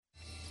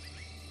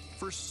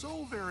For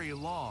so very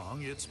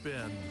long, it's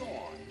been... Go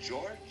on,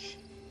 George.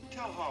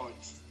 Tell how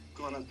it's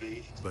gonna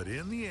be. But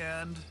in the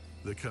end,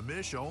 the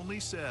commish only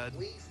said...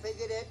 We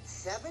figured it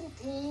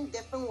 17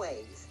 different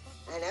ways.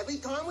 And every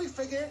time we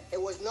figured it, it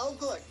was no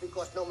good.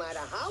 Because no matter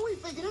how we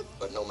figured it...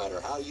 But no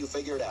matter how you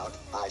figure it out,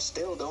 I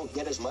still don't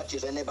get as much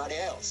as anybody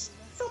else.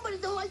 Somebody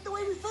don't like the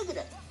way we figured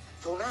it.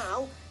 So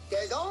now,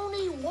 there's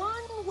only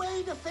one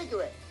way to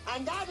figure it.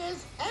 And that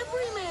is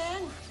every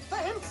man for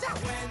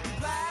himself. When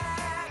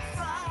Black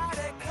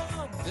Friday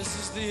comes, this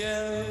is the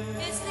end.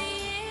 It's the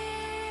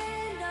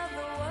end of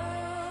the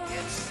world.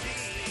 It's the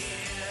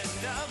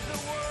end of the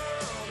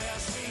world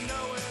as we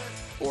know it.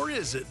 Or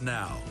is it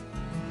now?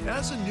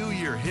 As a new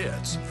year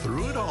hits,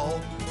 through it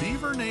all,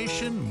 Beaver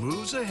Nation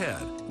moves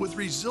ahead with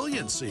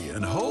resiliency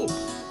and hope.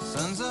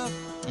 Sun's up,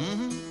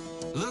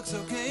 looks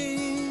okay.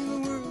 The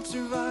world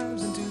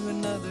survives into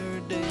another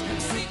day.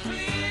 See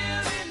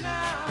clearly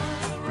now,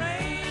 the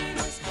rain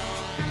is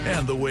gone.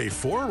 And the way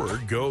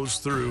forward goes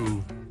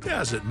through,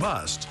 as it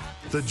must,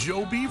 The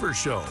Joe Beaver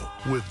Show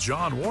with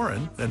John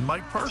Warren and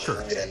Mike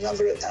Parker. A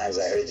number of times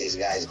I heard these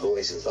guys'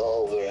 voices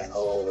over and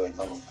over and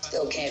over.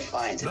 Still can't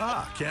find it.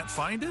 Can't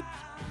find it?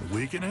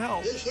 We can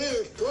help. This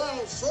here's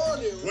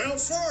 1240.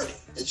 1240.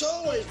 It's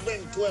always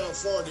been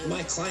 1240.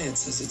 My client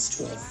says it's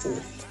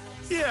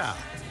 1240. Yeah,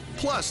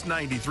 plus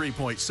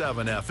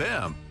 93.7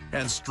 FM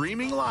and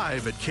streaming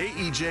live at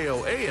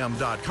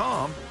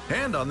KEJOAM.com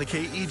and on the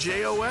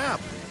KEJO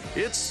app.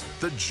 It's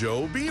The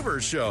Joe Beaver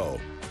Show.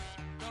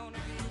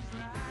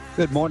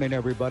 Good morning,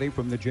 everybody,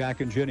 from the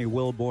Jack and Jenny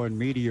Wilborn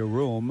Media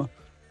Room.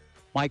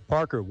 Mike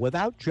Parker,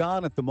 without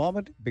John at the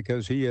moment,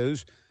 because he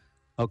is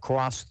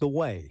across the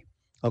way,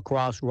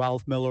 across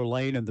Ralph Miller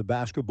Lane in the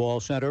basketball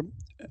center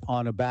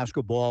on a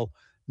basketball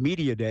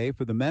media day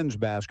for the men's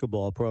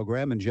basketball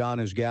program. And John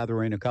is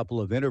gathering a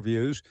couple of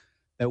interviews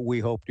that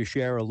we hope to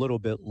share a little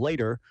bit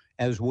later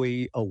as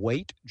we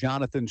await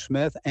Jonathan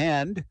Smith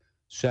and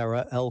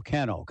Sara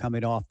Elcano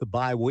coming off the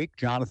bye week.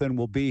 Jonathan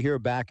will be here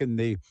back in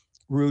the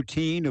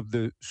routine of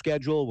the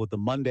schedule with the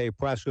Monday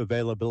press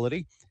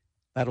availability.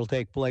 That'll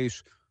take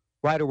place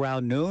right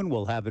around noon.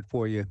 We'll have it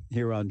for you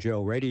here on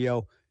Joe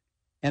Radio.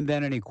 And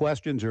then any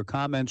questions or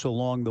comments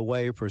along the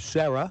way for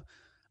Sara,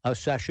 a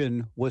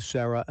session with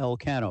Sara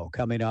Elcano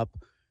coming up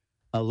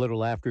a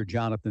little after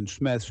Jonathan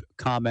Smith's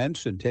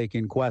comments and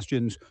taking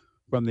questions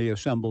from the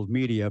assembled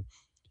media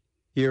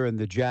here in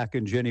the Jack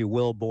and Jenny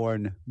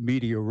Wilborn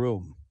Media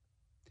Room.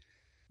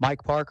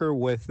 Mike Parker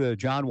with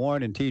John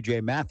Warren and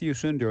TJ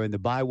Mathewson during the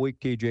bye week.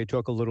 TJ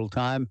took a little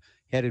time,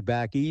 headed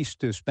back east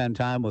to spend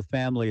time with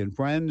family and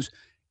friends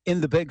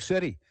in the big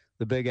city,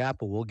 the Big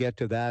Apple. We'll get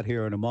to that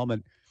here in a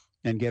moment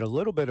and get a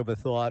little bit of a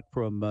thought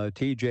from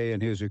TJ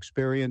and his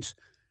experience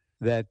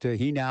that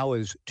he now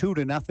is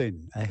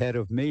 2-0 ahead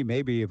of me,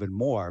 maybe even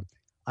more.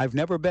 I've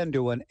never been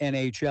to an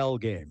NHL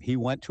game. He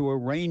went to a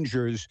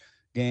Rangers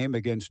game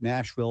against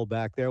Nashville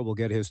back there. We'll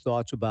get his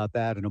thoughts about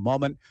that in a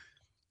moment.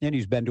 And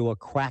he's been to a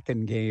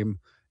Kraken game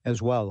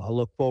as well. I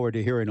look forward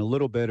to hearing a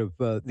little bit of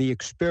the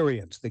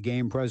experience, the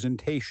game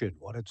presentation,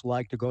 what it's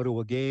like to go to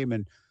a game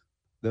in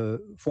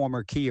the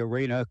former Key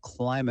Arena,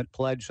 Climate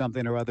Pledge,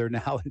 something or other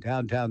now in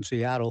downtown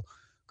Seattle,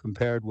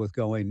 compared with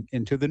going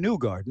into the new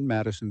Garden,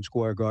 Madison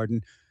Square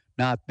Garden,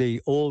 not the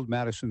old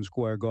Madison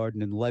Square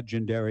Garden and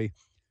legendary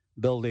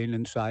building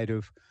inside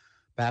of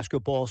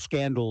basketball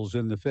scandals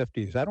in the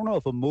 50s. I don't know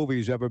if a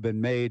movie's ever been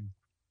made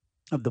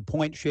of the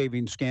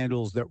point-shaving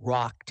scandals that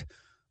rocked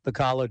the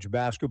college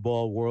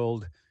basketball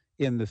world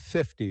in the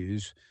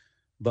 50s,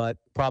 but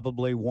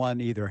probably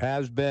one either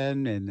has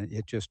been and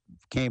it just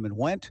came and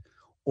went,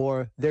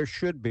 or there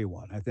should be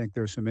one. I think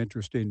there's some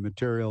interesting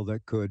material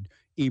that could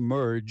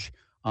emerge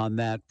on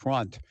that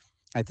front.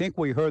 I think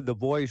we heard the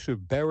voice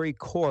of Barry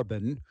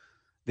Corbin,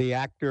 the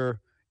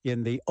actor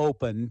in The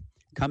Open,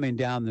 coming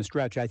down the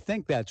stretch. I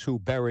think that's who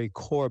Barry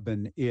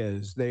Corbin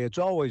is. It's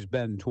always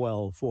been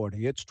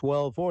 1240. It's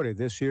 1240.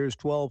 This year's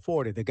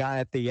 1240. The guy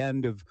at the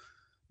end of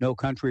No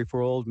Country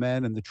for Old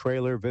Men and the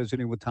trailer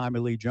visiting with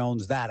Tommy Lee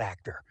Jones, that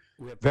actor.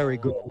 Very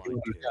good.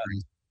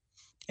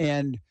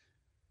 And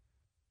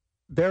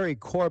Barry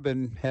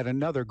Corbin had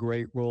another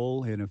great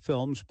role in a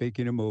film,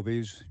 speaking of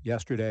movies,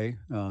 yesterday,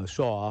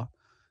 Saw,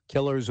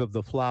 Killers of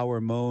the Flower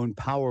Moon,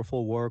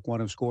 powerful work,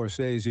 one of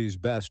Scorsese's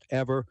best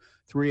ever,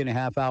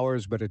 3.5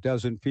 hours, but it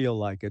doesn't feel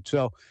like it.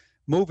 So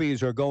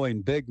movies are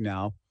going big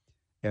now,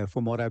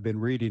 from what I've been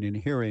reading and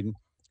hearing.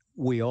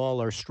 We all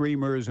are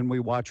streamers and we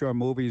watch our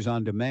movies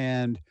on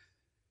demand.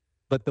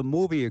 But the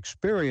movie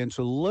experience,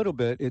 a little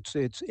bit,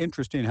 it's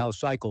interesting how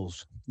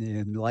cycles,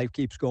 and life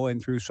keeps going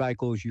through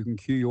cycles. You can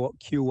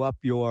queue up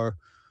your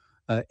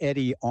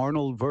Eddie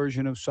Arnold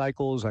version of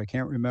Cycles. I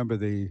can't remember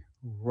the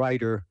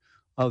writer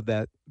of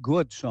that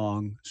good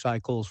song,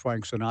 Cycles.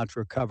 Frank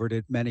Sinatra covered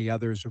it. Many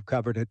others have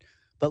covered it.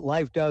 But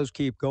life does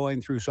keep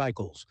going through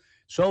cycles.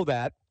 So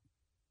that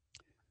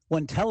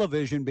when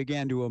television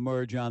began to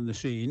emerge on the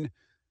scene,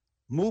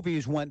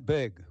 movies went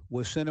big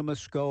with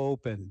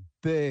CinemaScope and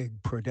big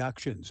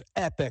productions,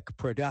 epic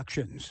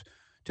productions,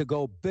 to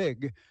go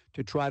big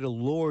to try to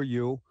lure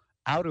you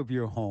out of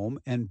your home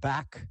and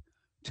back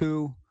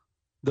to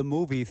the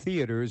movie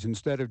theaters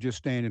instead of just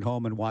staying at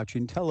home and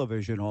watching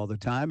television all the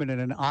time. And in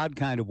an odd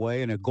kind of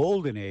way, in a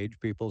golden age,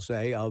 people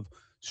say, of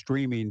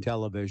streaming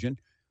television,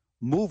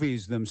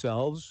 movies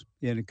themselves,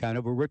 in a kind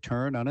of a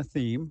return on a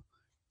theme,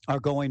 are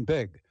going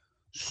big.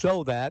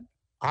 So that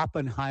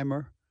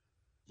Oppenheimer,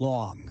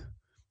 long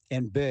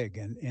and big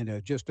and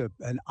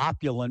an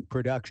opulent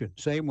production.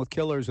 Same with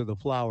Killers of the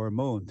Flower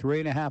Moon.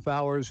 3.5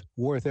 hours,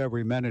 worth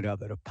every minute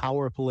of it. A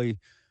powerfully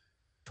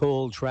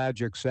told,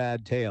 tragic,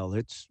 sad tale.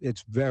 It's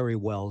very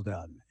well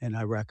done, and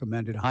I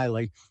recommend it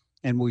highly.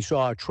 And we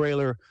saw a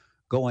trailer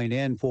going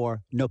in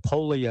for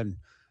Napoleon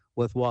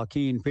with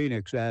Joaquin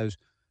Phoenix as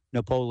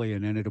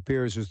Napoleon, and it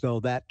appears as though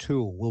that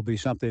too will be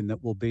something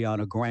that will be on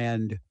a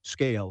grand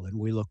scale, and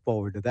we look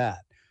forward to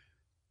that.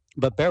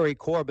 But Barry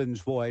Corbin's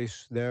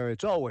voice there,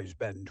 it's always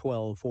been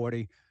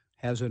 1240,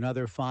 has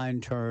another fine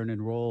turn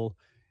and role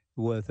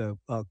with a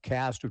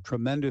cast of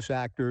tremendous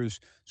actors,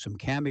 some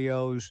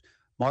cameos,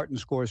 Martin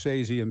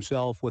Scorsese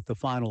himself with the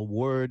final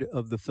word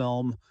of the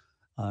film,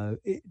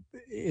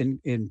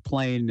 in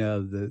playing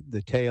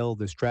the tale,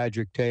 this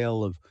tragic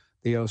tale of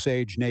the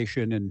Osage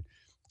Nation, and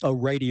a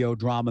radio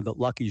drama that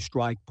Lucky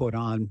Strike put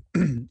on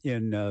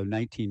in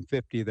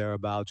 1950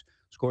 thereabouts.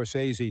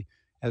 Scorsese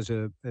as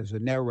a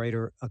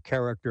narrator, a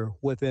character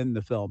within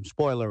the film.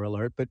 Spoiler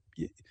alert, but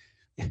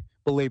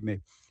believe me,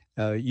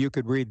 you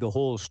could read the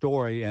whole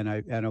story, and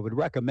I would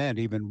recommend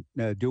even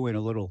doing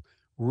a little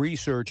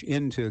research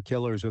into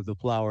Killers of the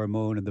Flower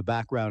Moon and the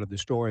background of the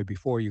story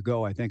before you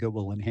go. I think it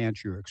will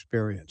enhance your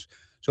experience.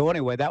 So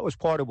anyway, that was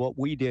part of what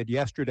we did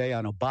yesterday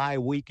on a bye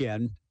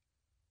weekend.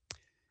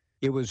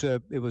 It was a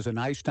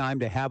nice time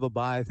to have a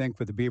bye, I think,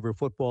 for the Beaver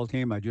football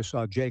team. I just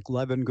saw Jake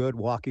Levengood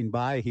walking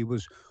by. He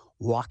was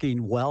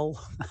walking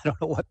well. I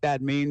don't know what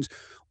that means.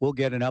 We'll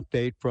get an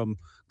update from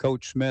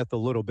Coach Smith a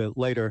little bit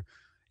later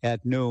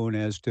at noon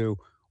as to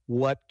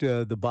what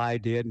the bye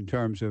did in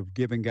terms of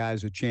giving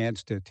guys a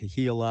chance to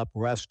heal up,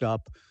 rest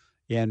up,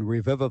 and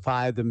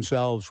revivify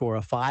themselves for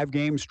a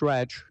 5-game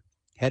stretch,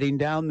 heading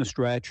down the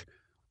stretch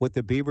with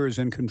the Beavers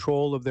in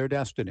control of their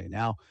destiny.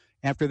 Now,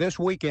 after this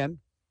weekend,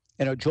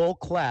 Joel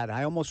Klatt,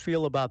 I almost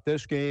feel about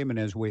this game, and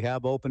as we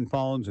have open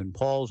phones and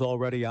Paul's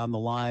already on the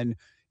line,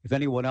 if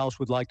anyone else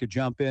would like to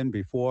jump in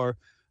before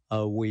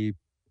we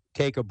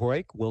take a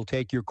break, we'll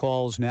take your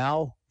calls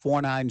now.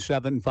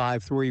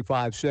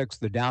 497-5356,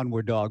 the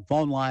Downward Dog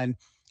phone line,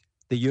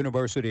 the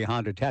University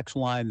Honda text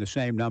line, the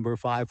same number,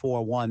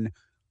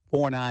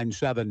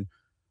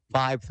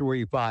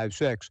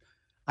 541-497-5356.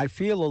 I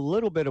feel a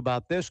little bit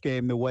about this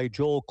game the way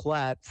Joel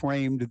Klatt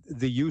framed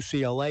the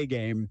UCLA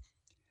game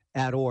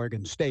at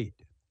Oregon State,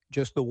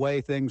 just the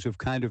way things have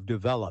kind of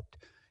developed.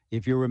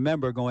 If you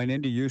remember, going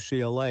into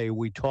UCLA,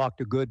 we talked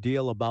a good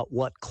deal about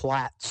what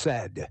Klatt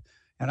said.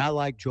 And I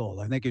like Joel.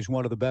 I think he's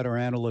one of the better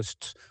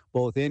analysts,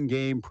 both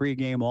in-game,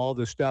 pre-game, all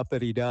the stuff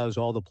that he does,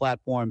 all the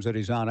platforms that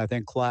he's on. I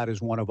think Klatt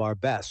is one of our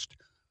best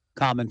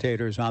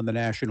commentators on the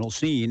national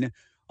scene,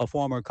 a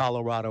former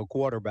Colorado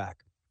quarterback.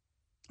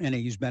 And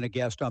he's been a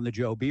guest on the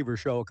Joe Beaver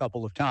Show a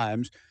couple of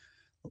times.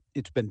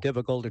 It's been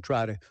difficult to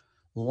try to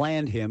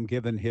land him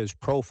given his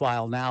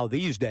profile now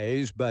these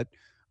days, but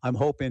I'm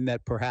hoping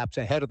that perhaps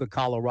ahead of the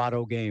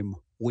Colorado game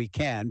we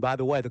can. By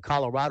the way, the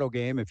Colorado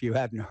game, if you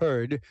hadn't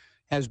heard,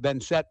 has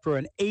been set for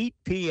an 8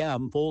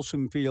 p.m.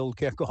 Folsom Field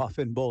kickoff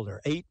in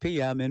Boulder. 8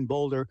 p.m. in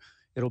Boulder.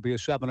 It'll be a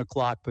 7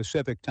 o'clock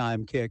Pacific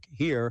time kick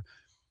here.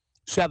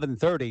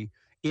 7:30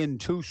 in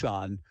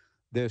Tucson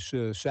this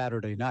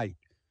Saturday night.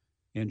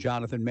 And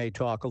Jonathan may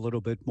talk a little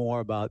bit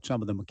more about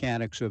some of the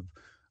mechanics of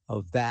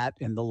that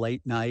and the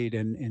late night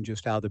and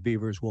just how the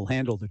Beavers will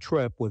handle the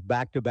trip with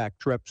back-to-back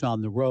trips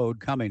on the road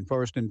coming,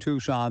 first in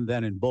Tucson,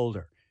 then in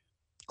Boulder.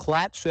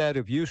 Klatt said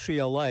of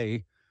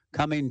UCLA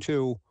coming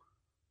to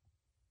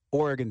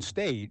Oregon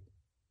State,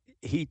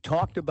 he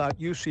talked about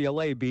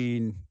UCLA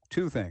being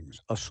two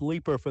things: a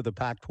sleeper for the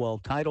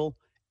Pac-12 title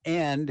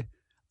and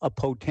a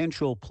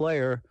potential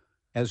player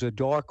as a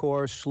dark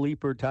horse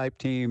sleeper type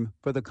team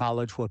for the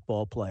college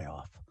football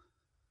playoff.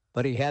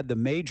 But he had the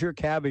major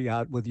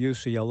caveat with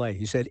UCLA.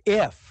 He said,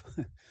 if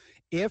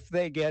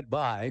they get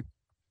by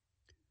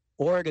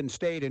Oregon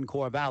State in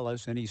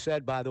Corvallis, and he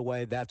said, by the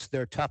way, that's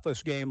their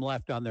toughest game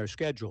left on their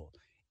schedule.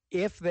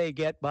 If they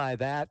get by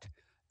that,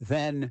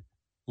 then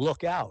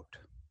look out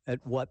at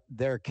what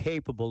they're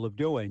capable of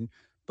doing.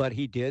 But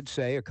he did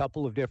say a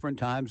couple of different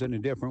times and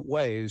in different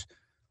ways,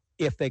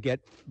 if they get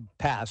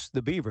past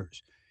the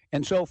Beavers.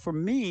 And so for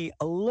me,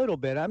 a little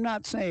bit, I'm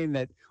not saying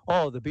that,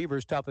 the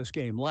Beavers' toughest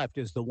game left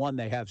is the one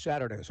they have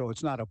Saturday, so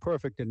it's not a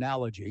perfect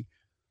analogy.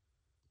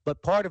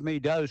 But part of me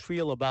does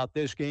feel about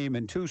this game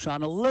in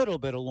Tucson a little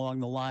bit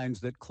along the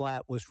lines that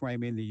Klatt was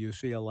framing the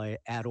UCLA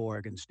at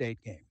Oregon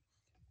State game.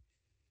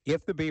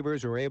 If the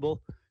Beavers are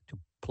able to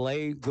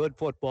play good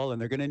football,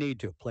 and they're going to need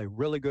to play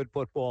really good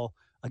football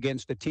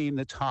against a team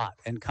that's hot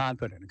and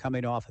confident,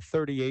 coming off a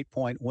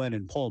 38-point win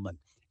in Pullman,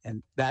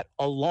 and that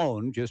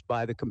alone, just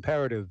by the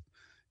comparative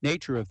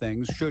nature of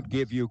things, should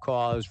give you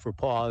cause for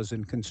pause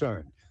and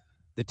concern.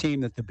 The team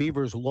that the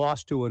Beavers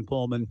lost to in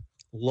Pullman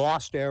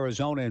lost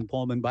Arizona in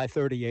Pullman by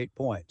 38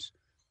 points.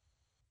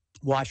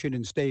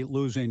 Washington State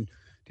losing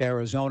to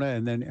Arizona,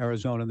 and then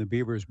Arizona and the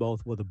Beavers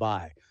both with a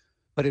bye.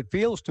 But it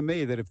feels to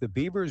me that if the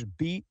Beavers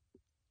beat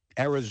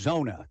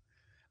Arizona,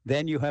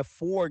 then you have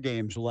 4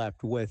 games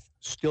left with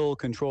still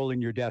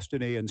controlling your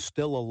destiny and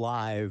still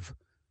alive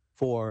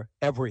for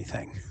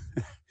everything.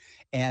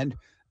 And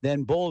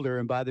then Boulder,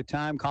 and by the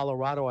time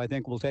Colorado, I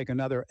think, will take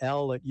another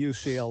L at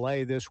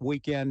UCLA this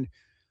weekend,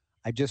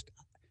 I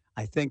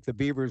think the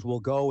Beavers will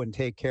go and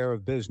take care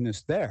of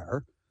business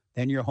there.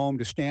 Then you're home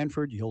to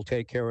Stanford. You'll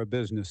take care of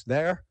business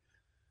there.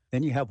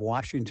 Then you have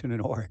Washington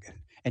and Oregon,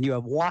 and you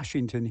have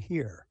Washington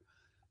here.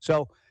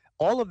 So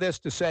all of this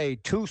to say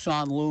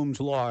Tucson looms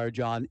large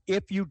on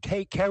if you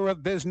take care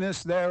of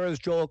business there, as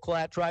Joel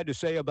Klatt tried to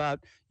say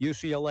about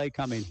UCLA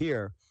coming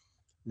here.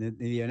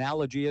 The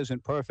analogy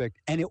isn't perfect,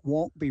 and it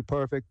won't be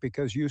perfect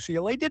because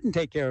UCLA didn't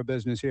take care of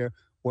business here,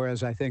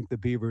 whereas I think the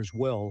Beavers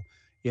will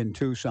in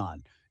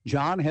Tucson.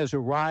 John has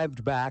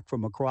arrived back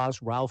from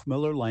across Ralph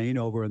Miller Lane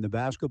over in the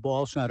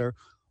basketball center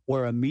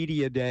where a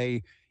media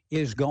day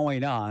is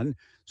going on.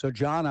 So,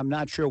 John, I'm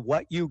not sure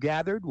what you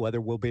gathered,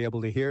 whether we'll be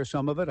able to hear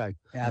some of it. I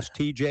asked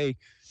TJ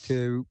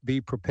to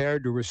be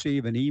prepared to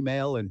receive an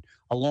email, and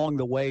along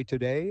the way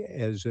today,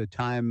 as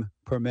time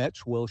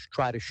permits, we'll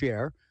try to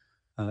share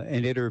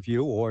an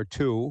interview or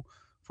two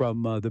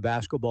from the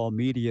basketball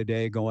media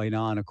day going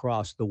on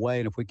across the way.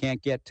 And if we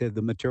can't get to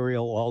the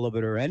material, all of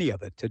it or any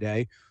of it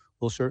today,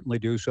 we'll certainly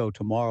do so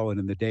tomorrow and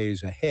in the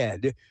days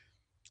ahead.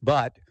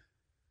 But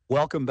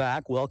welcome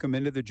back. Welcome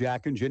into the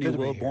Jack and Ginny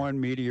Wilborn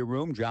Media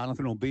Room.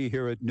 Jonathan will be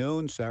here at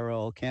noon. Sara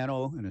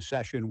Elcano in a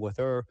session with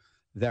her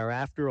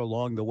thereafter.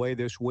 Along the way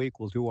this week,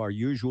 we'll do our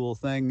usual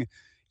thing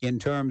in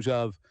terms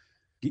of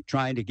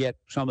trying to get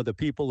some of the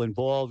people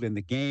involved in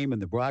the game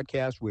and the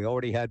broadcast. We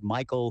already had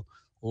Michael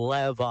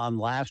Lev on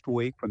last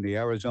week from the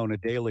Arizona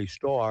Daily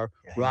Star.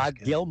 Yeah, Rod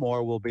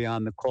Gilmore will be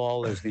on the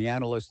call as the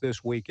analyst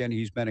this weekend.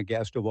 He's been a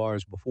guest of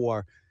ours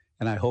before,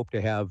 and I hope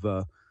to have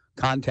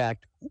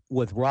contact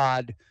with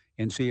Rod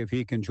and see if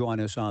he can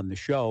join us on the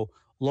show.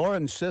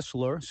 Lauren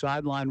Sisler,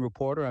 sideline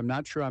reporter. I'm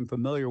not sure I'm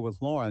familiar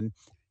with Lauren.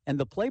 And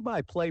the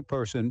play-by-play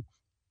person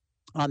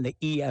on the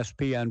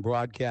ESPN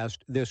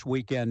broadcast this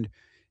weekend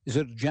is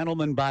a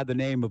gentleman by the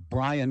name of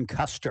Brian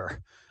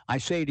Custer. I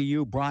say to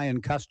you, Brian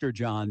Custer,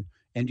 John,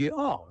 and you,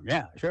 oh,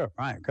 yeah, sure,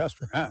 Brian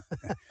Custer.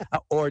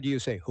 Or do you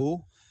say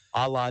who?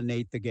 A la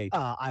Nate the Gate.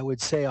 I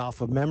would say off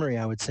of memory,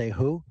 I would say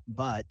who.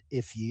 But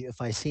if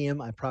I see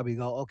him, I probably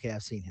go, okay,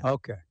 I've seen him.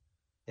 Okay.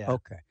 Yeah.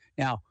 Okay.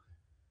 Now,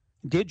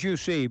 did you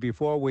see,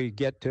 before we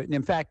get to,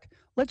 in fact,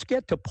 let's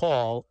get to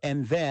Paul,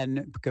 and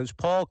then, because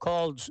Paul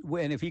called,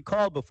 and if he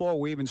called before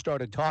we even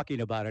started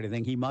talking about it, I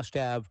think he must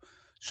have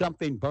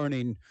something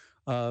burning,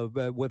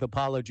 with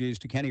apologies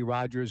to Kenny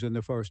Rogers in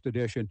the first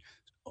edition,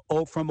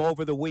 from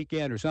over the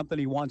weekend or something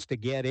he wants to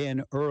get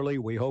in early.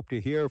 We hope to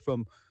hear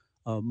from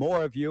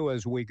more of you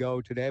as we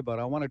go today, but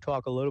I want to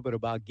talk a little bit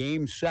about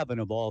Game 7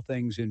 of all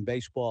things in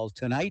baseball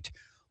tonight.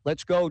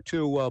 Let's go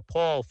to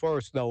Paul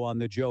first, though, on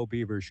the Joe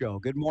Beaver Show.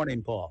 Good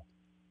morning, Paul.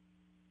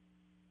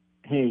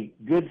 Hey,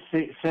 good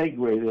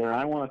segue there.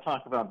 I want to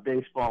talk about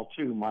baseball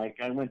too, Mike.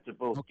 I went to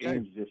both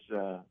games this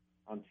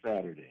on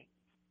Saturday.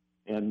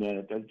 And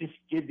I'll just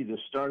give you the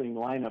starting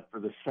lineup for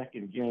the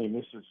second game.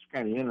 This is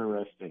kind of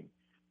interesting.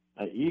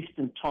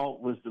 Easton Talt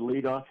was the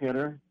leadoff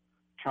hitter.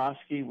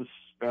 Trotsky was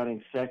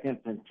batting second.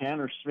 And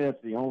Tanner Smith,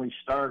 the only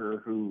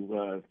starter who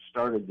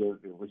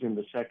was in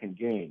the second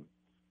game,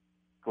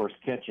 of course,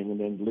 catching. And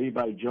then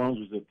Levi Jones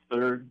was at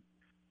third.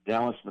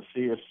 Dallas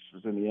Macias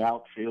was in the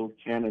outfield.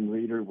 Cannon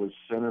Reeder was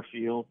center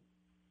field.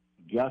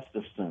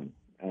 Gustafson,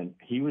 and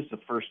he was the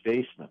first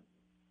baseman.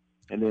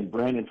 And then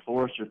Brandon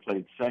Forrester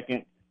played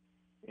second.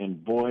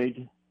 And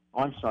Boyd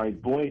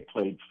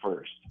played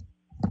first.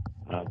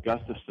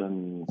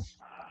 Gustafson,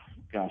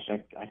 gosh,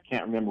 I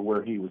can't remember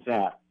where he was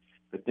at.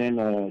 But then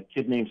a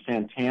kid named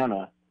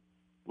Santana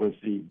was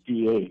the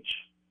DH.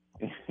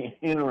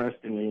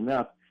 Interestingly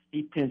enough,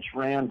 he pinch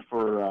ran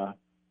for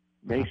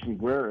Mason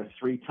Guerra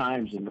 3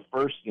 times in the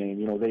first game.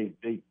 You know,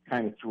 they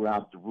kind of threw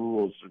out the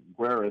rules.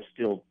 Guerra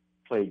still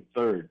played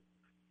third,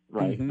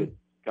 right? Mm-hmm. But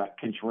got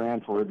pinch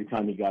ran for every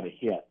time he got a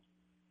hit.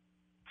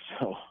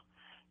 So,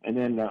 and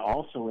then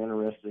also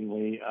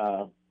interestingly,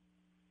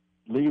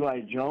 Levi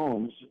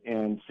Jones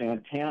and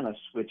Santana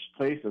switched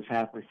places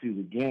halfway through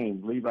the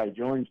game. Levi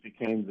Jones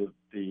became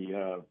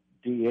the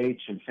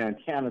DH, and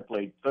Santana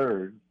played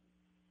third.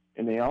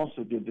 And they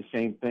also did the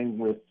same thing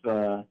with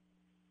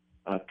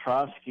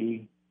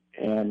Trotsky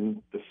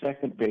and the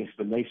second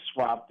baseman. They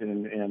swapped,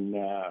 and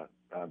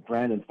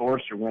Brandon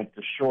Forster went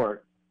to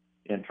short,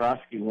 and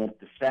Trotsky went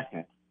to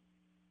second.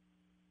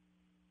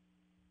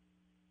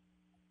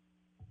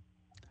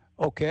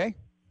 Okay.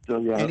 So,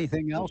 yeah,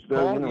 anything else,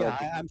 Paul?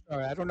 Yeah, I'm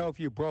sorry. I don't know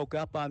if you broke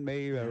up on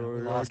me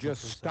or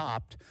just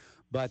stopped,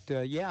 but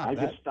yeah. I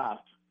just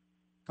stopped.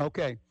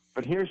 Okay.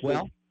 But here's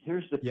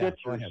the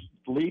pitchers.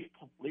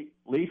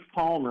 Leaf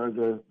Palmer,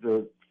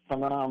 the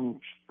phenomenal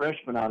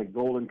freshman out of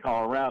Golden,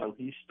 Colorado.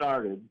 He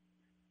started.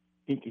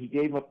 He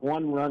gave up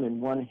 1 run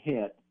and 1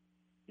 hit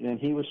and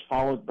he was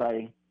followed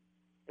by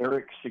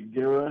Eric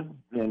Segura,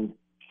 then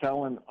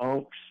Kellen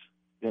Oakes,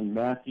 then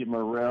Matthew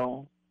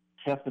Morrell,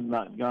 Teffin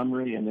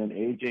Montgomery, and then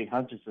A.J.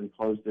 Hutchinson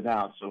closed it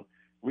out. So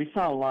we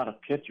saw a lot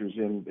of pitchers,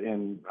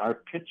 and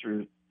our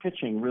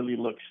pitching really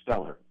looked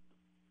stellar.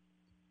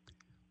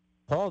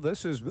 Paul,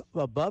 this is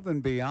above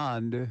and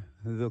beyond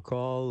the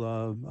call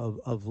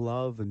of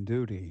love and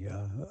duty.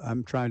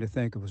 I'm trying to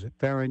think. Was it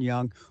Farron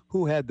Young?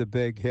 Who had the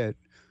big hit?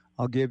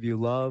 I'll give you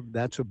love.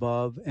 That's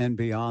above and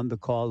beyond the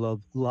call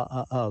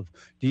of.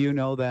 Do you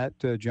know that,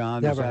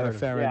 John? Never Is that heard a of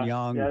Farron Yeah,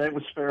 Young? yeah, that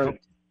was Farron.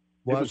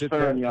 Was it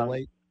Farron the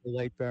Young?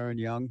 late Farron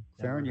Young?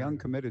 Farron Young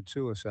committed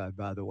suicide,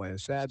 by the way. A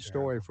sad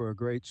story for a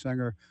great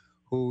singer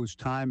whose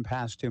time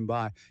passed him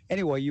by.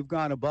 Anyway, you've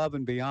gone above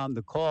and beyond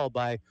the call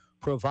by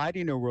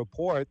providing a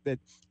report that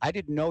I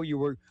didn't know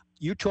you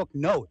took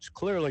notes.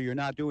 Clearly, you're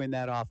not doing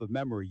that off of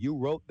memory. You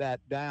wrote that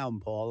down,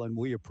 Paul, and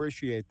we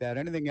appreciate that.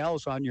 Anything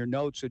else on your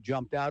notes that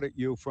jumped out at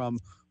you from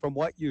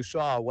what you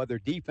saw, whether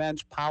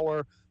defense,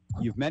 power,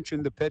 you've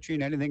mentioned the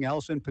pitching, anything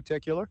else in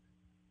particular?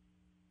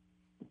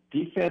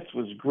 Defense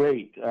was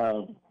great.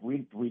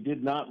 We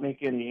did not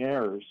make any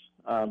errors,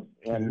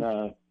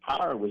 and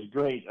power was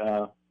great.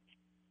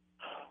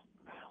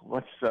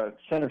 What's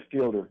center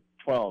fielder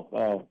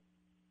 12?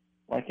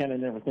 Why can't I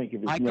never think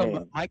of his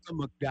name? Michael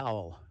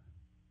McDowell.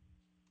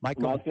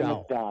 Michael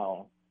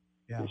McDowell.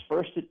 Yeah. His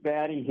first at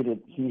bat, he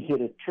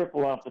hit a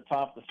triple off the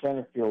top of the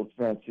center field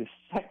fence. His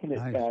second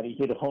at bat, he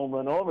hit a home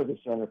run over the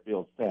center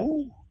field fence.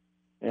 Ooh,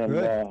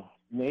 and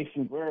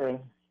Mason Guerra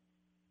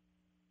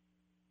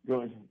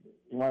goes.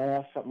 You want to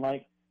ask something,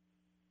 Mike?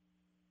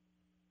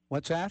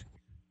 What's that?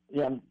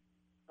 Yeah,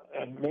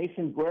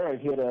 Mason Guerra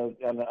hit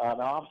an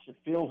opposite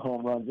field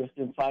home run just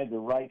inside the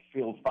right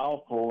field foul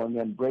pole, and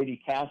then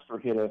Brady Casper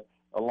hit a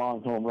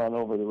long home run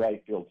over the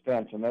right field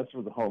fence, and that's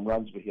where the home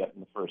runs we hit in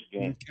the first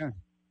game. Okay.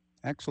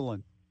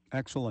 Excellent.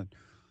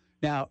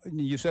 Now,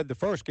 you said the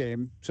first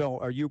game, so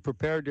are you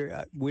prepared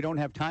to we don't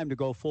have time to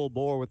go full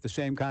bore with the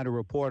same kind of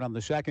report on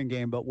the second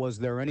game, but was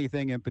there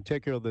anything in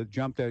particular that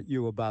jumped at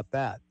you about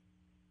that?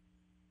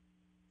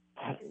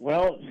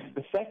 Well,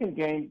 the second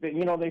game,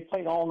 they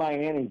played all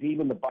 9 innings,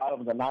 even the bottom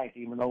of the ninth,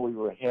 even though we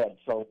were ahead.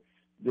 So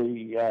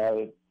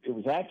it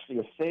was actually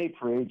a save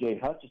for A.J.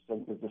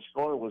 Hutchinson because the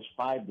score was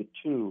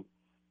 5-2,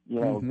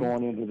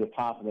 going into the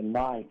top of the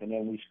ninth, and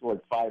then we scored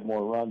 5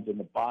 more runs in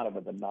the bottom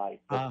of the ninth.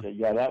 But,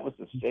 that was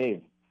a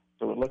save.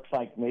 So it looks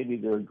like maybe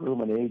they're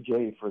grooming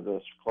A.J. for the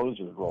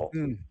closer's role.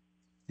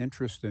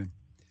 Interesting.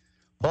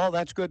 Paul,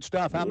 that's good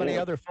stuff. How many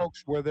other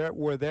folks were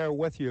there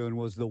with you, and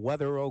was the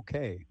weather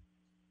okay?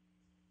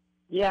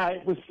 Yeah,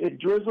 it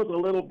drizzled a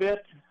little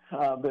bit,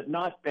 but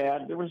not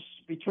bad. There was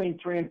between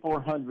 300 and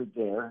 400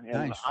 there,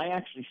 and nice. I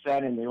actually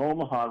sat in the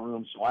Omaha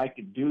room so I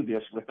could do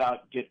this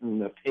without getting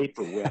the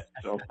paper wet.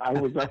 So I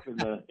was up in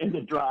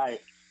the dry.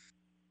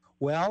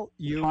 Well,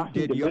 you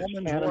did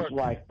yeoman's work.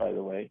 Wife, by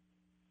the way.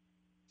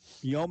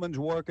 Yeoman's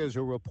work as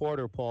a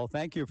reporter, Paul.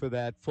 Thank you for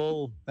that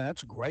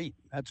that's great.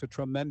 That's a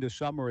tremendous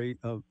summary.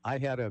 I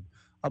had a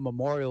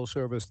memorial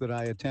service that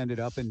I attended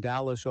up in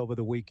Dallas over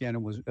the weekend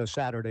and was a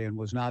Saturday and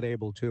was not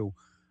able to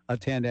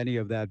attend any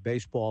of that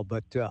baseball.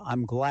 But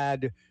I'm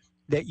glad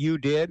that you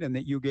did and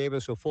that you gave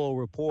us a full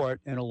report.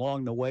 And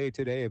along the way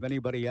today, if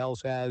anybody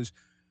else has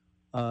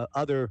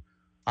other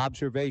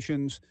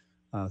observations,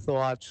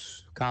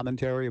 thoughts,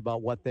 commentary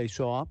about what they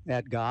saw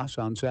at Goss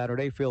on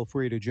Saturday, feel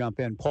free to jump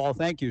in. Paul,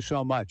 thank you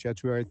so much.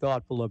 That's very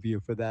thoughtful of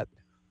you for that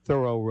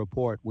thorough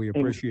report. We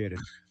appreciate it.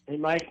 Hey,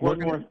 Mike, one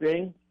more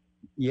thing.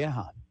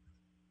 Yeah.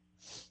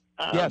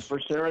 Yes. For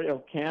Sara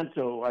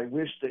Elcano, I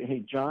wish that,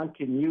 hey, John,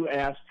 can you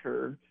ask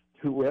her,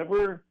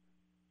 whoever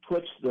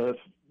puts the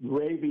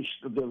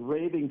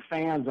raving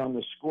fans on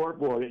the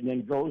scoreboard and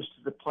then goes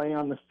to the play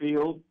on the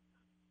field,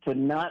 to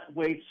not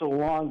wait so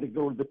long to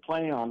go to the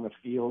play on the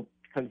field,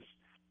 because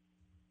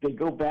they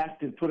go back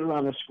to put it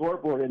on the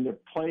scoreboard and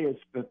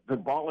the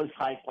ball is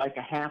hiked like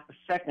a half a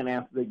second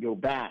after they go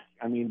back.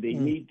 I mean, they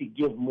need to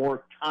give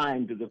more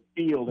time to the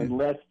field and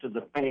less to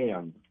the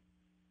fans.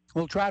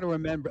 We'll try to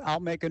remember.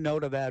 I'll make a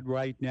note of that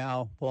right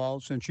now,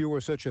 Paul. Since you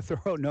were such a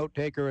thorough note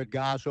taker at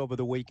Goss over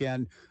the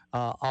weekend,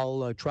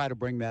 I'll try to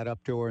bring that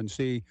up to her and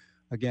see,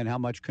 again, how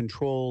much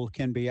control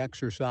can be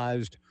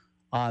exercised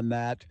on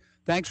that.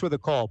 Thanks for the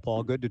call,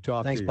 Paul. Good to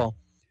talk to you. Thanks, Paul.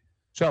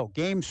 So,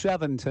 Game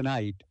 7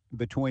 tonight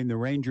between the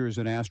Rangers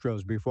and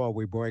Astros before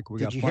we break.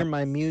 Did you hear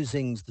my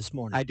musings this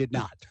morning? I did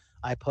not.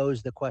 I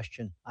posed the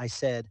question. I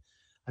said,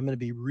 I'm going to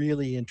be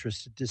really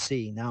interested to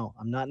see. Now,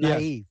 I'm not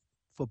naive.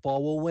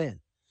 Football will win.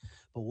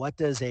 But what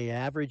does a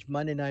average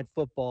Monday Night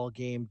Football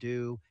game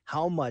do?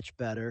 How much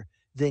better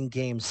than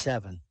Game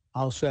 7?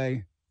 I'll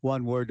say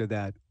one word to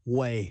that.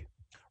 Way.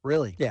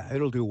 Really? Yeah,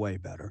 it'll do way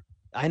better.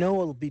 I know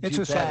it'll be It's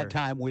a sad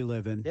time we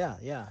live in. Yeah.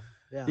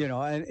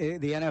 And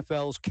the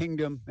NFL's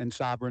kingdom and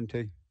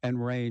sovereignty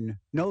and reign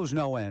knows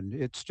no end.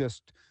 It's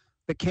just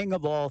the king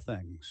of all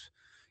things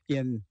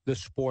in the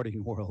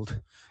sporting world.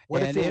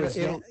 What if it was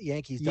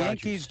Yankees-Dodgers?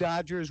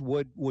 Yankees-Dodgers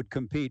would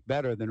compete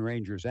better than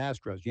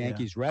Rangers-Astros.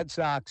 Yankees-Red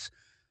Sox,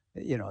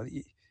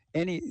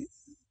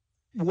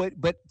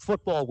 but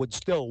football would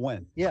still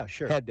win. Yeah,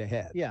 sure. Head to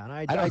head. Yeah, and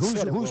I don't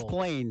know who's will.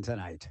 playing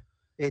tonight.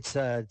 It's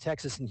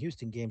Texas and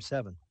Houston, Game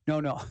 7.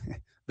 No,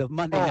 the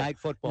Monday night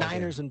football.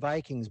 Niners game. and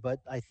Vikings, but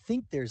I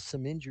think there's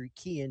some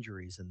key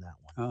injuries in that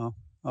one.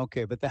 Oh,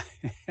 okay, but that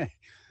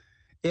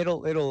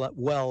it'll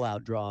well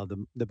outdraw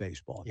the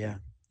baseball game.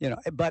 Yeah.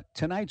 But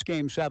tonight's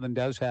Game 7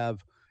 does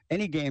have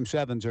any Game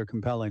 7s are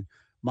compelling.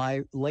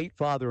 My late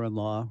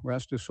father-in-law,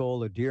 rest his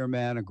soul, a dear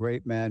man, a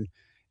great man.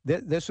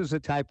 This is the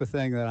type of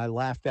thing that I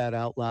laughed at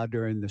out loud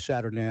during the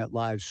Saturday Night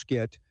Live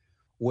skit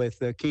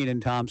with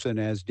Kenan Thompson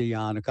as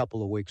Dion a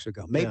couple of weeks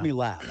ago. Made me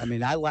laugh. I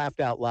mean, I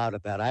laughed out loud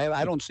at that.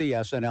 I don't see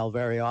SNL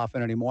very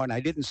often anymore, and I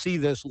didn't see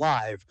this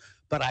live,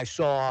 but I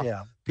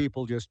saw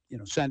people just,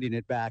 sending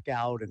it back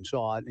out and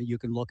saw it, and you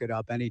can look it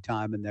up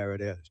anytime, and there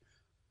it is.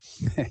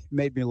 It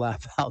made me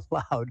laugh out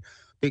loud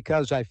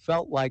because I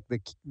felt like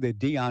the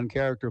Dion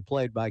character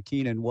played by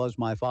Kenan was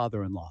my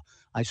father-in-law.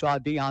 I saw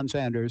Deion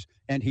Sanders,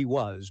 and he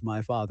was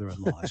my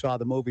father-in-law. I saw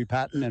the movie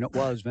Patton, and it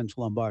was Vince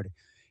Lombardi.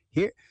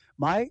 Here,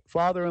 my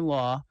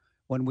father-in-law,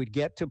 when we'd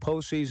get to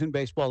postseason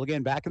baseball,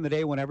 again, back in the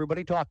day when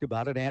everybody talked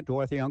about it, Aunt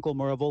Dorothy, Uncle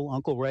Merville,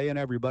 Uncle Ray, and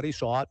everybody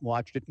saw it,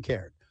 watched it, and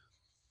cared.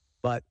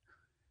 But,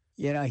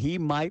 he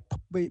might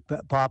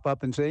pop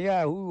up and say,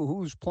 yeah,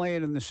 who's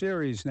playing in the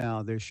series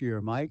now this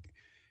year, Mike?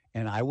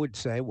 And I would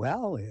say,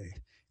 well, it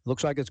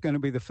looks like it's going to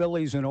be the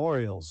Phillies and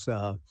Orioles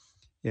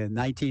in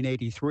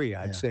 1983,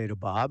 I'd say to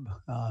Bob.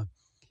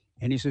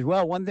 And he says,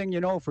 well, one thing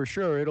for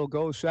sure, it'll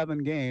go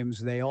 7 games.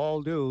 They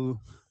all do.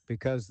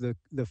 Because the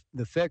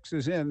fix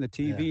is in. The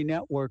TV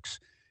networks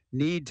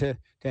need to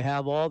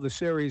have all the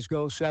series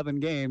go 7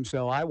 games,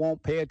 so I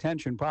won't pay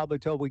attention probably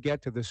till we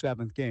get to the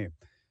 7th game.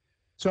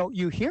 So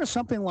you hear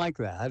something like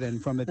that,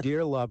 and from a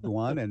dear loved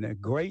one and a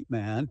great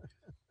man,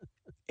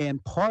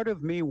 and part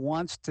of me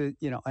wants to,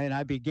 and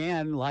I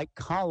began like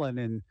Colin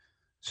in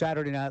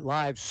Saturday Night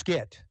Live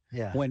skit.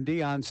 Yeah. When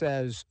Dion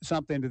says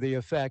something to the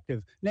effect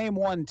of, name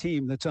one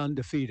team that's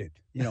undefeated,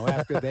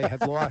 after they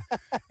had lost.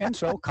 And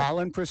so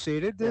Colin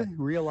proceeded to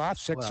reel off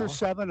 6 or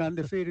 7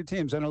 undefeated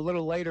teams. And a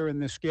little later in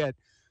the skit,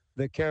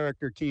 the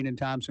character Kenan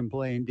Thompson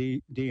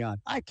playing Dion,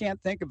 I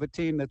can't think of a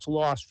team that's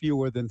lost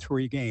fewer than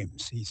 3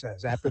 games, he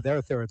says, after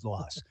their 3rd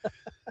loss.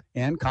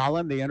 And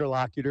Colin, the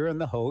interlocutor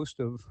and the host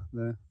of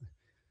the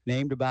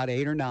named about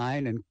 8 or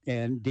 9,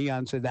 and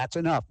Dion said, that's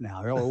enough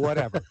now, or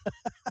whatever.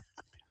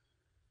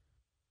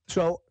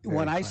 So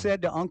when I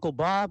said to Uncle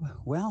Bob,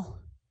 well,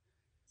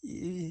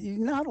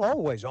 not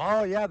always.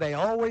 Oh yeah, they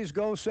always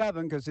go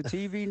 7 because the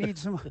TV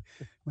needs them.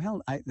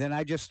 Well,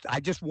 I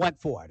just went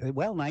for it.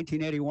 Well,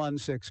 1981,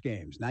 6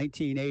 games.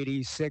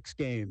 1980, 6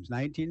 games.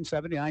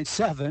 1979,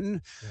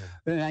 7.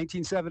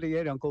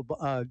 1978, Uncle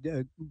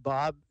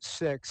Bob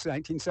 6.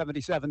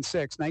 1977,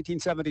 6.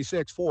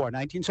 1976, 4.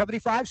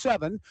 1975,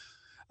 7.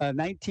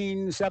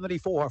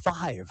 1974, 5,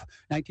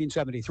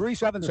 1973,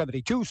 7,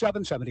 72,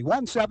 7,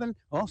 71, 7.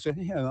 Oh, so,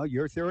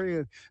 your theory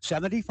of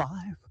 75,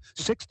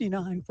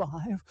 69, 5,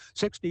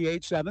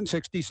 68, 7,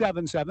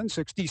 67, 7,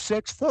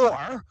 66,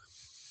 4,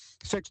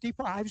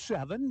 65,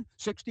 7,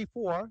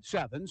 64,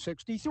 7,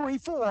 63,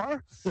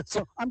 4.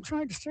 So I'm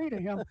trying to say to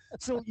him,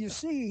 so you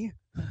see,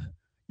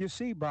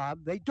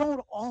 Bob, they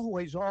don't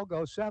always all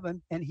go 7,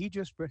 and he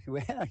just,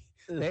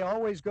 they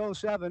always go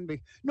 7.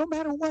 No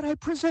matter what I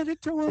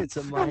presented to him,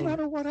 no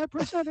matter what I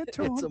presented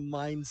to him. It's a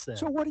mindset.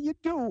 So what do you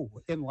do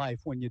in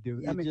life when you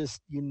do that?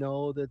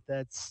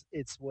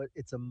 It's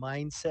a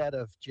mindset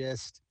of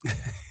just.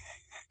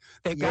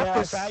 They got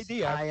this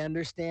idea. I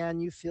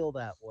understand you feel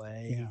that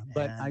way. Yeah,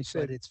 but I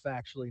said, but it's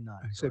factually not.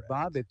 I said,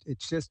 Bob,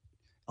 it's just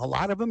a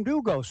lot of them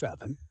do go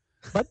 7.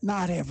 But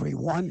not every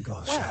one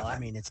goes 7. Well, I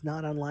mean, it's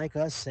not unlike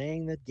us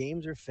saying that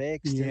games are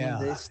fixed.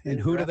 Yeah, and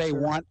who do they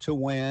want to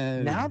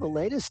win? Now the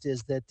latest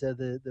is that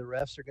the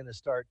refs are going to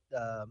start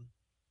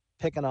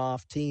picking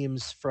off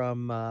teams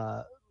from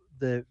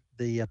the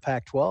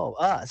Pac-12,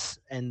 us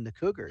and the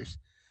Cougars,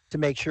 to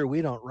make sure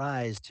we don't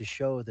rise to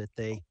show that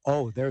they.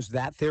 Oh, there's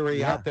that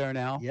theory out there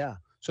now? Yeah.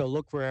 So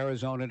look for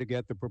Arizona to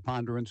get the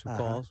preponderance of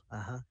calls?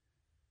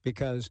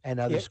 Because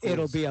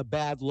it'll be a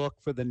bad look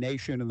for the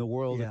nation and the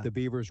world if the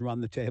Beavers run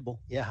the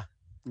table. Yeah.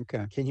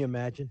 Okay. Can you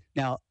imagine?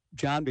 Now,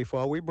 John,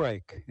 before we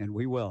break, and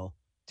we will,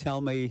 tell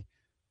me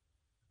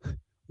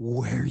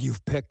where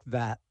you've picked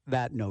that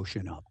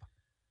notion up.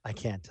 I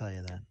can't tell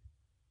you that.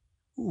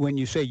 When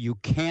you say you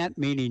can't,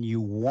 meaning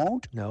you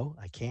won't? No,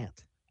 I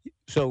can't.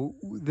 So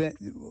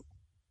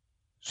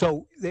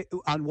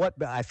on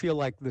what, I feel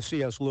like the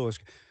C.S. Lewis,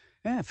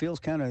 it feels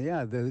kind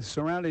of, the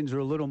surroundings are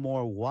a little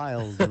more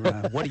wild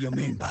around. What do you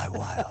mean by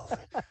wild?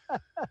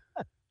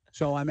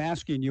 So I'm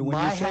asking you, when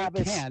you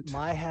say can't.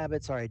 My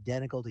habits are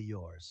identical to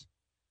yours.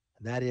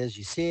 And that is,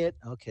 you see it,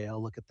 okay,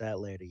 I'll look at that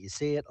later. You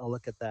see it, I'll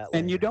look at that later.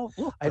 And you don't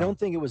look. I don't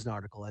think it was an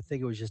article. I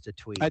think it was just a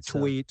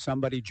tweet.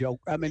 Somebody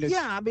joked. I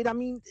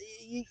mean,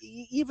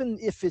 even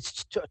if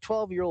it's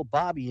 12-year-old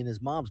Bobby in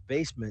his mom's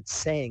basement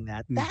saying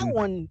that, that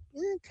one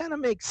kind of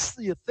makes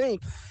you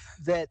think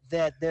that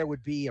there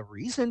would be a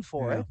reason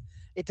for it.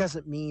 It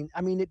doesn't mean,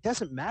 it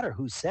doesn't matter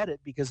who said it,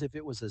 because if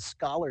it was a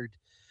scholared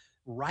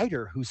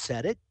writer who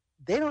said it,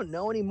 they don't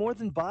know any more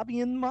than Bobby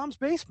in Mom's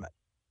basement.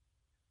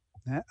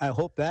 I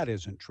hope that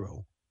isn't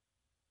true.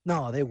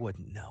 No, they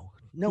wouldn't know.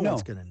 No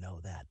one's going to know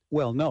that.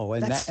 Well, no,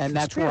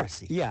 that's why.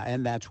 Yeah,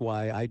 and that's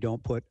why I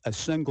don't put a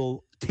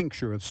single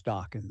tincture of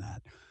stock in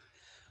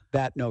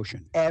that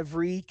notion.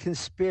 Every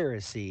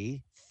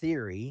conspiracy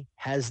theory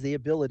has the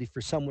ability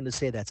for someone to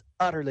say that's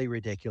utterly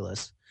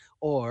ridiculous,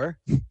 or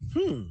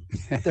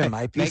there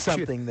might be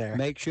something there.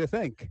 Makes you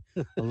think.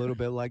 A little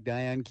bit like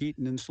Diane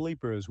Keaton in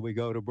Sleeper as we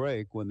go to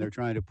break when they're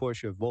trying to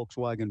push a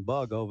Volkswagen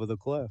Bug over the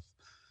cliff.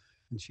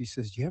 And she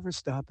says, do you ever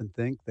stop and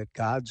think that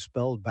God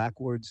spelled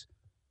backwards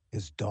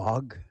is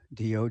dog?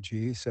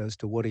 D-O-G, says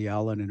to Woody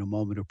Allen in a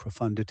moment of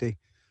profundity.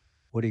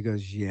 Woody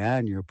goes, yeah,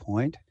 and your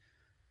point?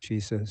 She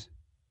says,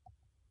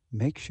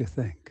 makes you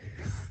think.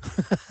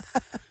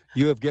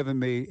 You have given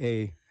me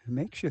a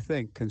makes you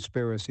think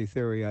conspiracy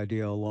theory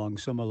idea along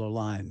similar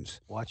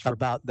lines. Watch for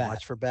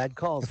bad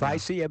calls. If I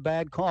see a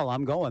bad call,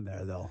 I'm going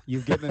there, though.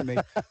 You've given me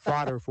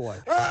fodder for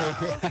it.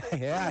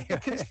 Yeah. The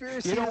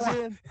conspiracy is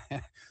in.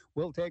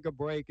 We'll take a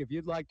break. If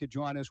you'd like to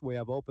join us, we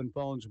have open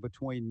phones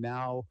between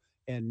now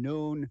and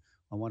noon.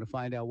 I want to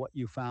find out what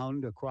you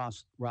found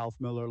across Ralph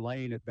Miller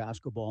Lane at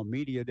Basketball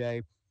Media Day.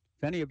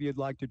 If any of you'd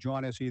like to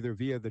join us either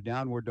via the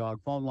Downward Dog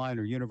phone line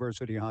or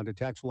University Honda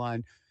text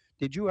line,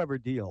 did you ever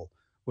deal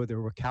with a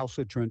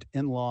recalcitrant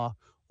in-law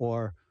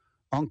or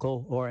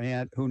uncle or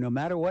aunt who, no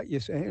matter what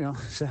you say,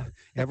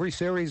 every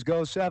series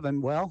goes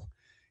 7? Well,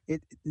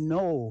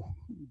 no,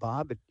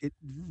 Bob,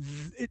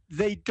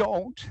 they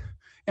don't.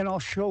 And I'll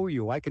show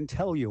you. I can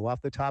tell you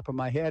off the top of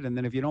my head. And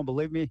then if you don't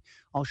believe me,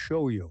 I'll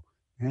show you.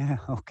 Yeah,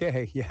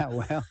 okay. Yeah,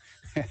 well,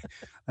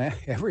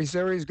 every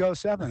series goes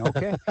 7.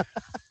 Okay.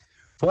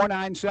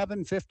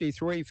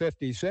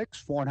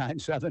 497-5356,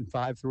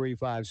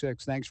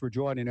 497-5356. Thanks for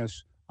joining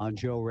us on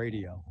Joe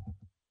Radio.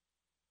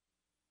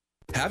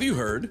 Have you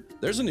heard?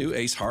 There's a new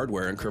Ace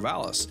Hardware in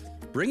Corvallis,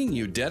 bringing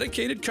you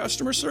dedicated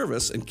customer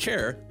service and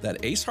care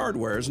that Ace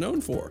Hardware is known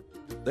for.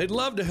 They'd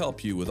love to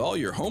help you with all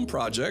your home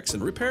projects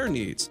and repair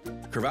needs.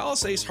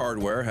 Corvallis Ace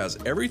Hardware has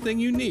everything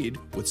you need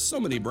with so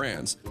many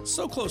brands,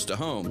 so close to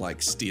home,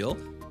 like Steel,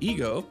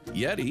 Ego,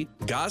 Yeti,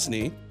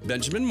 Gosney,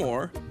 Benjamin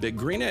Moore, Big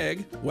Green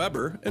Egg,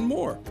 Weber, and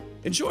more.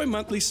 Enjoy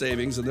monthly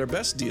savings and their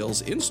best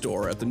deals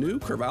in-store at the new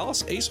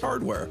Corvallis Ace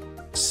Hardware.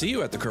 See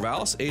you at the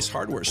Corvallis Ace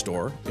Hardware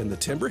store in the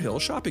Timber Hill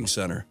Shopping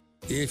Center.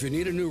 If you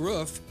need a new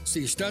roof,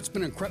 see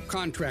Stutzman and Krupp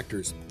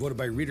Contractors, voted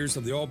by readers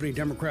of the Albany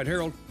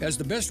Democrat-Herald as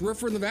the best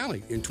roofer in the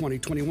Valley in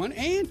 2021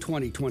 and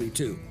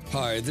 2022.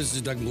 Hi, this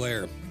is Doug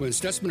Blair. When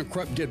Stutzman and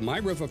Krupp did my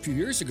roof a few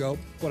years ago,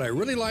 what I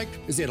really liked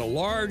is they had a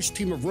large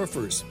team of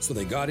roofers, so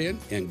they got in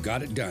and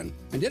got it done.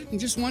 And did it in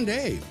just one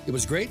day. It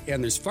was great,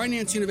 and there's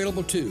financing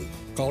available too.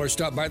 Call or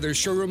stop by their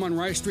showroom on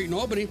Rice Street in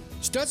Albany.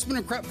 Stutzman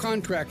and Krupp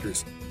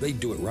Contractors. They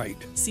do it right.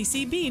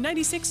 CCB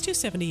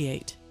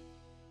 96278.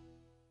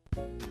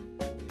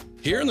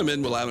 Here in the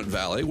Mid-Willamette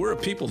Valley, we're a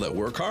people that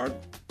work hard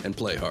and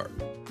play hard.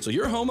 So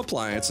your home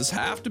appliances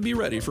have to be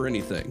ready for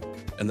anything.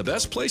 And the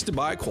best place to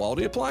buy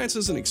quality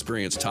appliances and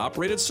experience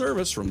top-rated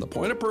service from the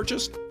point of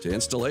purchase to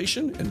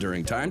installation and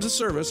during times of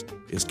service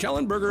is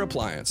Kellenberger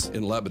Appliance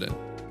in Lebanon.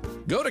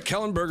 Go to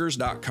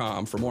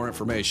kellenbergers.com for more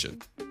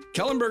information.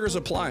 Kellenberger's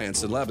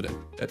Appliance in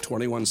Lebanon at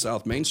 21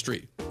 South Main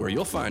Street, where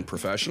you'll find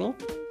professional,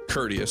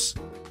 courteous,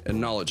 and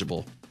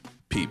knowledgeable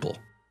people.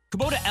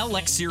 Kubota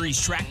LX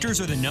Series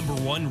tractors are the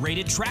 #1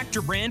 rated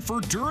tractor brand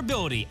for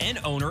durability and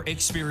owner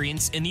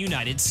experience in the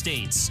United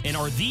States and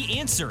are the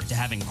answer to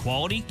having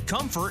quality,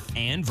 comfort,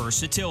 and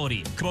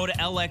versatility. Kubota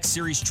LX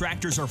Series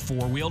tractors are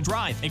 4-wheel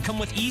drive and come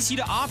with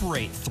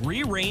easy-to-operate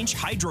 3-range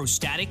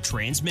hydrostatic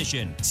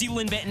transmission. See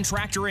Lynn Benton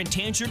Tractor and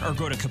Tangent or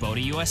go to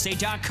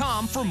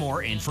KubotaUSA.com for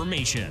more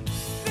information.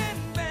 Lynn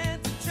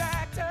Benton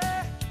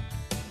Tractor,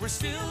 we're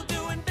still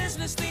doing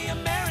business the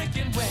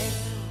American way.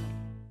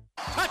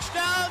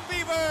 Touchdown,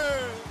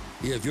 Beaver!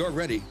 If you're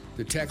ready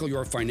to tackle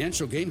your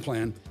financial game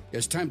plan,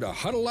 it's time to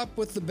huddle up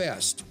with the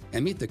best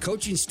and meet the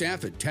coaching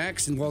staff at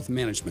Tax and Wealth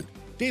Management.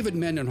 David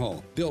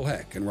Mendenhall, Bill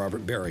Heck, and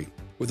Robert Berry.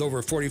 With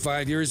over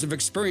 45 years of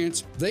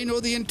experience, they know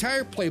the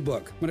entire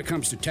playbook when it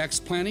comes to tax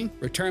planning,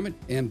 retirement,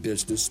 and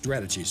business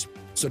strategies.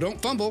 So don't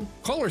fumble.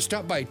 Call or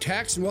stop by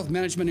Tax and Wealth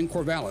Management in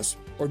Corvallis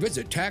or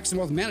visit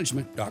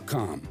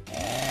taxandwealthmanagement.com.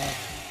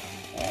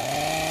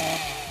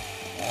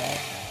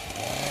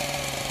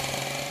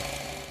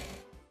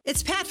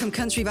 It's Pat from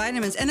Country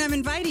Vitamins, and I'm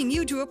inviting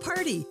you to a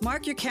party.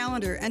 Mark your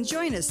calendar and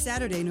join us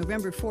Saturday,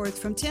 November 4th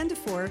from 10 to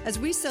 4 as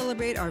we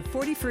celebrate our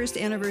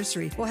 41st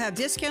anniversary. We'll have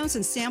discounts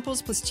and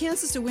samples plus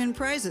chances to win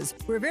prizes.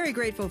 We're very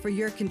grateful for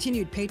your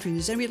continued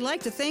patronage, and we'd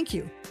like to thank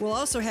you. We'll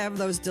also have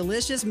those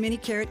delicious mini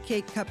carrot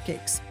cake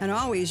cupcakes. And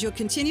always, you'll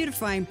continue to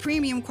find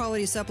premium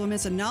quality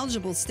supplements and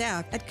knowledgeable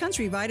staff at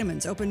Country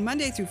Vitamins, open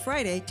Monday through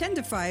Friday, 10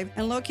 to 5,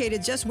 and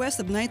located just west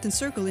of 9th and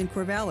Circle in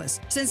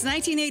Corvallis. Since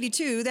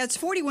 1982, that's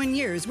 41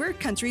 years, we're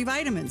Country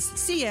Vitamins.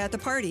 See you at the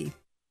party.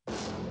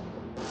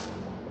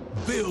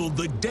 build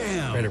the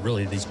dam. And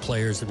really, these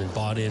players have been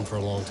bought in for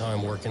a long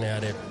time working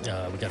at it.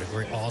 We got a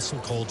great, awesome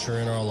culture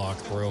in our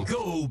locker room.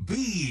 Go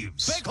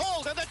Beavs! Big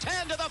hole to the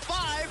 10 to the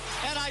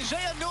 5, and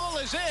Isaiah Newell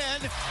is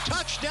in.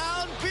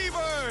 Touchdown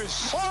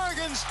Beavers!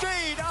 Oregon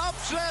State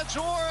upsets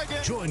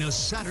Oregon. Join us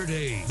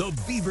Saturday. The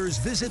Beavers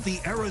visit the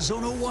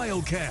Arizona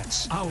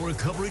Wildcats. Our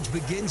coverage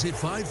begins at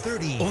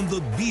 5:30 on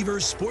the Beaver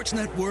Sports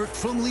Network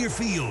from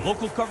Learfield.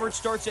 Local coverage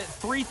starts at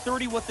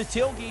 3:30 with the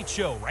Tailgate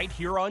Show right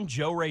here on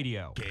Joe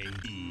Radio.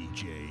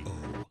 KEJO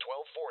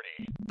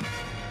 1240.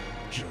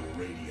 Joe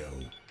Radio.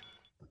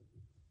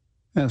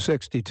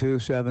 62,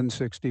 7,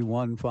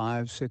 61,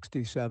 5,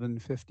 67,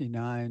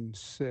 59,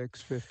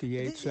 6,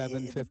 58,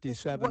 7,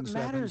 57,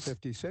 7,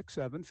 56,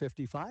 7,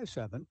 55,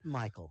 7.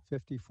 Michael.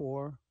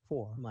 54,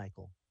 4.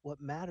 Michael,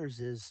 what matters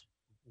is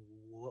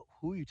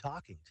who are you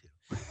talking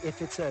to?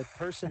 If it's a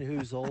person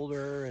who's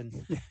older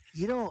and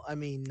you don't, I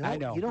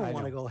know, you don't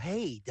want to go,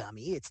 hey,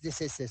 dummy, it's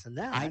this, and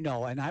that. I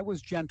know, and I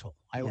was gentle.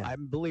 I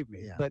believe me.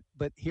 Yeah.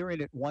 But hearing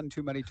it one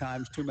too many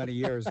times, too many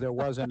years, there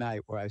was a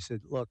night where I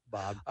said, look,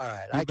 Bob, all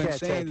right, you've been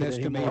saying this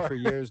to me for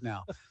years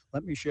now.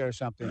 Let me share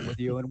something with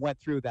you, and went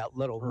through that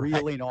little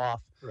reeling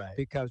off. Right.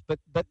 Because,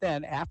 but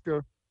then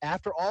after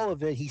all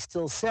of it, he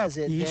still says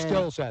it. He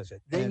still says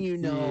it. Then you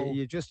know,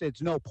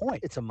 it's no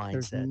point. It's a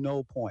mindset. There's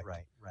no point.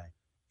 Right.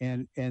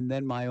 And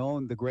then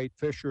the great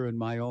fissure in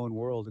my own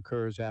world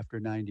occurs after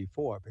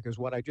 94, because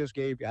what I just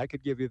gave you, I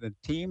could give you the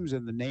teams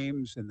and the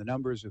names and the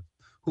numbers of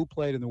who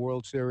played in the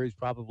World Series,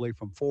 probably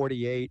from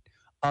 48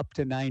 up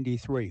to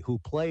 93, who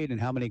played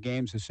and how many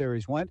games the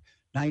series went.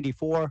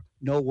 94,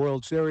 no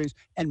World Series,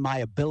 and my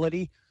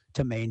ability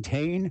to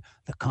maintain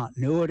the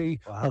continuity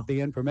of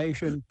the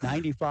information.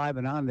 95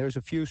 and on, there's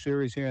a few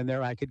series here and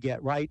there I could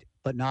get right,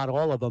 but not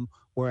all of them,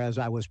 whereas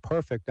I was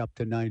perfect up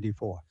to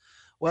 94.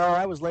 Well,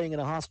 I was laying in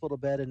a hospital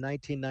bed in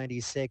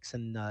 1996,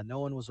 and no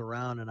one was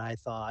around, and I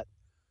thought,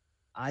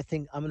 I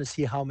think I'm going to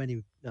see how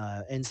many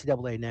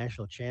NCAA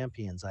national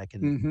champions I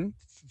can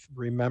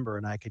remember,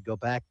 and I could go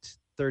back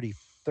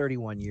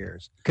 31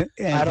 years. And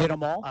hit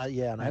them all?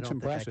 Yeah, and that's I don't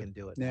impressive. think I can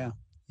do it.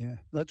 Yeah.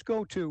 Let's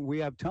go to, we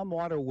have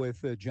Tumwater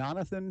with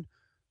Jonathan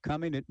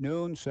coming at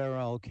noon,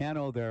 Sara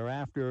Elcano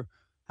thereafter.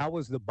 How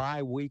was the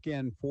bye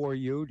weekend for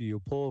you? Do you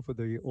pull for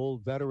the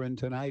old veteran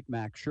tonight,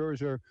 Max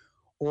Scherzer,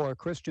 or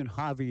Christian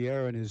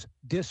Javier and his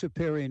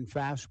disappearing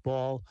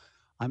fastball?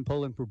 I'm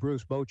pulling for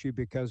Bruce Bochy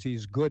because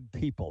he's good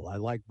people. I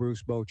like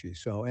Bruce Bochy.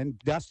 So, and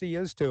Dusty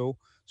is too.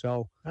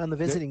 So, and the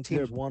visiting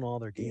teams won all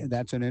their games.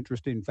 That's an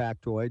interesting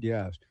factoid,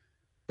 yes.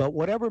 But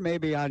whatever may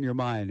be on your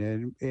mind,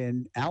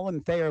 and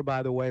Alan Thayer,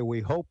 by the way, we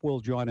hope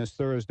will join us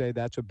Thursday.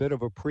 That's a bit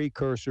of a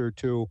precursor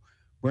to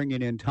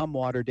bringing in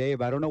Tumwater.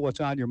 Dave, I don't know what's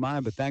on your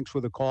mind, but thanks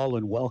for the call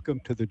and welcome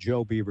to the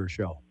Joe Beaver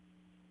Show.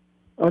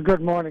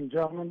 Good morning,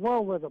 gentlemen.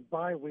 Well, with a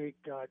bye week,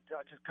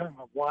 just kind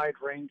of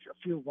a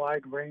few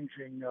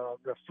wide-ranging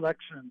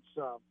reflections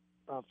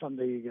from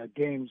the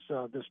games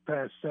this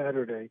past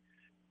Saturday.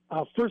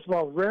 First of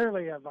all,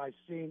 rarely have I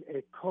seen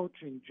a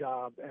coaching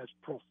job as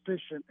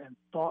proficient and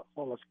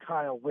thoughtful as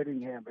Kyle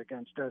Whittingham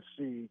against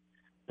SC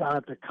down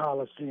at the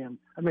Coliseum.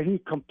 I mean, he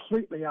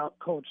completely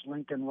outcoached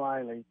Lincoln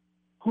Riley,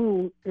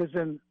 who is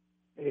in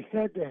a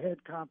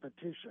head-to-head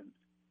competition,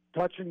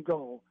 touch and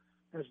go,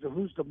 as to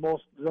who's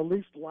the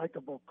least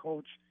likable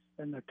coach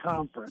in the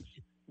conference,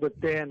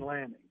 with Dan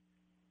Lanning,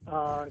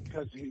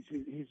 because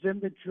he's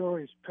immature,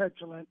 he's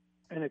petulant,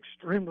 and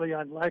extremely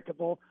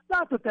unlikable.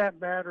 Not that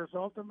matters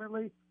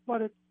ultimately,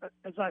 but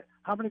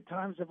how many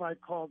times have I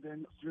called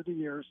in through the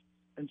years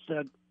and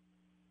said,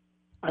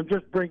 I'm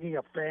just bringing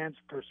a fan's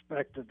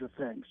perspective to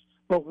things.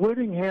 But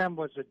Whittingham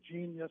was a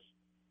genius,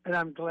 and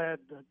I'm glad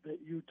that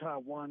Utah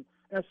won.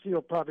 SC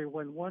will probably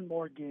win one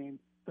more game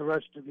the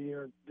rest of the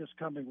year this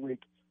coming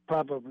week,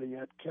 probably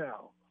at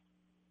Cal.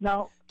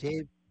 Now,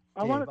 Dave,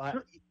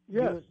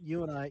 yes.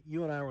 You and I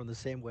were on the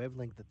same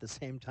wavelength at the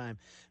same time,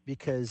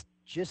 because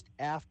just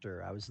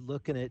after I was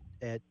looking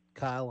at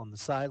Kyle on the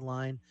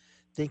sideline,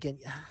 thinking,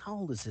 how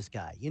old is this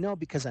guy?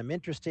 Because I'm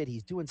interested.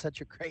 He's doing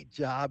such a great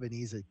job, and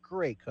he's a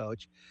great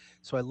coach.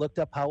 So I looked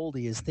up how old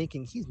he is,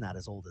 thinking he's not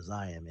as old as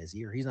I am, is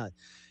he? Or he's not.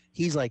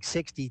 He's like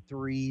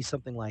 63,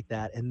 something like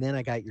that. And then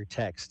I got your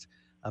text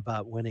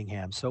about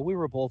Whittingham. So we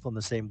were both on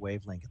the same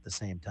wavelength at the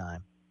same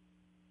time.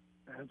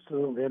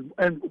 Absolutely.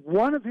 And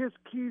one of his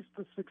keys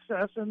to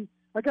success, and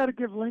I got to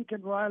give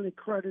Lincoln Riley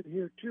credit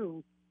here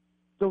too,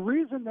 the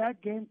reason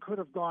that game could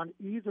have gone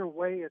either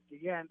way at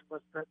the end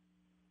was that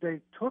they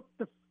took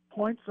the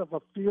points of a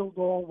field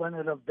goal when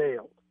it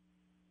availed.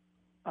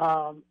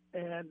 And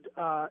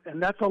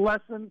that's a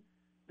lesson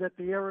that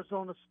the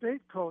Arizona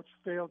State coach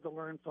failed to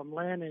learn from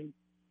Lanning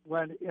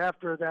when,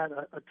 after that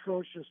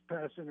atrocious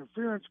pass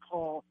interference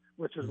call,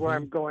 which is where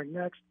I'm going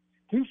next,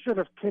 he should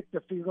have kicked the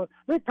field goal.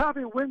 They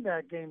probably win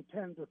that game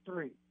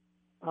 10-3,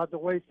 the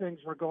way things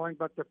were going,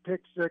 but the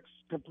pick six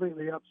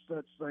completely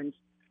upsets things.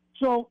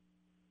 So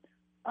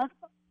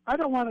I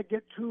don't want to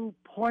get too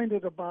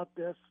pointed about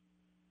this,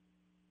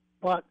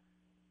 but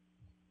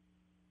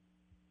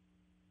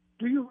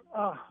do you?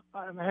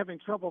 I'm having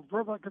trouble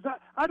verbal because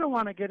I don't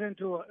want to get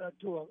into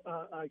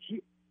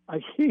a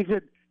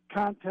heated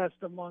contest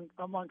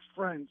amongst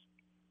friends.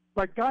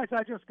 But guys,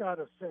 I just got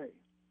to say,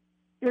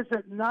 is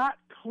it not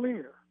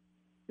clear?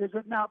 Is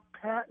it not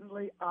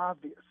patently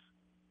obvious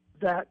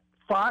that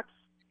Fox,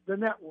 the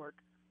network,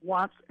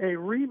 wants a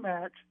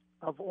rematch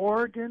of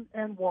Oregon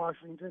and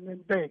Washington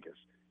in Vegas?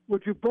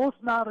 Would you both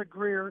not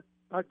agree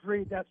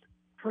that's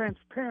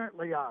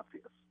transparently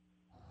obvious?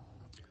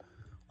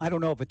 I don't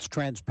know if it's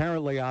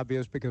transparently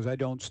obvious because I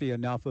don't see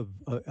enough of,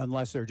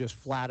 unless they're just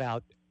flat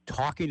out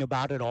talking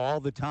about it all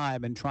the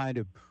time and trying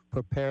to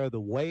prepare the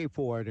way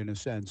for it in a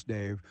sense,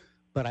 Dave.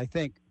 But I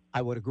think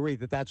I would agree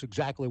that that's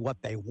exactly what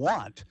they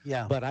want.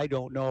 Yeah. But I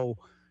don't know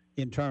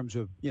in terms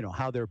of,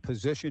 how they're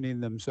positioning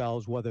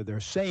themselves, whether they're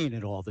saying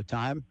it all the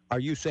time. Are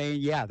you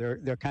saying, yeah,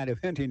 they're kind of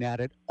hinting at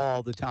it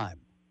all the time?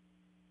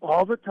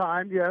 All the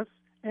time, yes.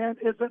 And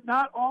is it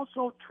not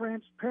also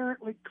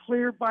transparently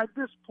clear by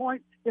this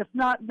point? If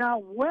not now,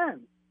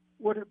 when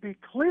would it be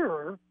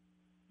clearer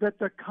that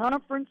the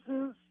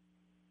conferences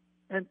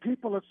and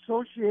people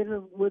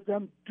associated with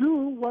them do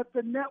what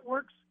the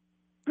networks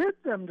bid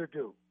them to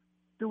do?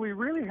 Do we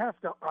really have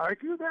to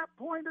argue that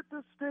point at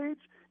this stage,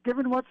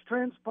 given what's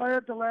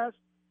transpired the last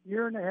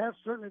year and a half,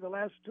 certainly the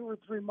last 2 or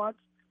 3 months?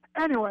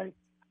 Anyway,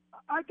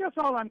 I guess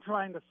all I'm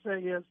trying to say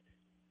is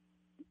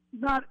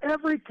not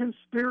every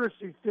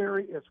conspiracy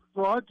theory is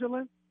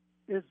fraudulent,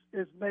 is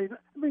made.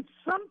 I mean,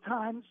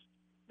 sometimes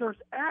there's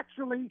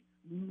actually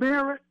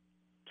merit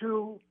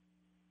to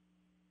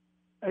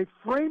a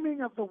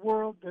framing of the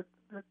world that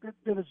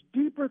is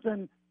deeper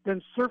than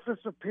surface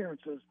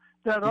appearances.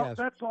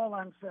 That's all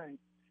I'm saying.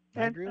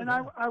 And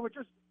I would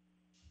just...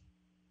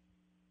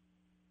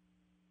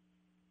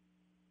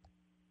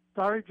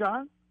 Sorry,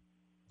 John?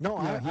 No,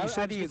 he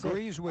said he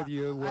agrees with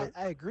you.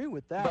 I agree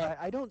with that.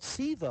 I don't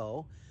see,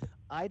 though,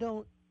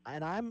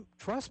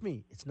 trust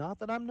me, it's not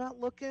that I'm not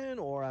looking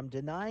or I'm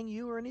denying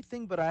you or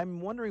anything, but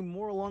I'm wondering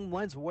more along the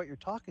lines of what you're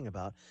talking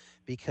about,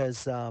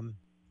 because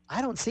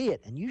I don't see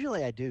it. And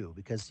usually I do,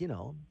 because,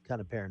 I'm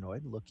kind of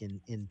paranoid, looking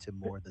into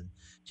more than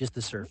just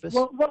the surface.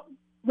 Well,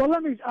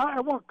 I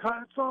won't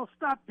cut, so I'll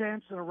stop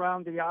dancing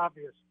around the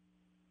obvious.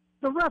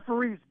 The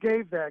referees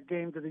gave that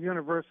game to the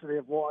University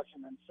of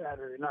Washington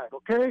Saturday night,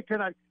 okay?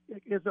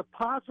 Is it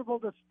possible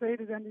to state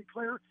it any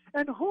clearer?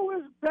 And who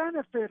is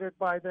benefited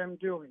by them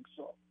doing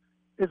so?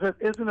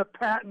 Isn't it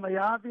patently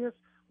obvious?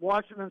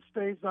 Washington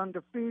stays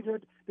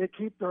undefeated. They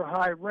keep their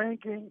high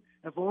ranking.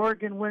 If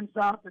Oregon wins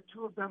out, the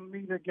two of them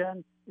meet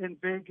again in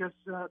Vegas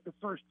the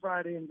first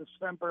Friday in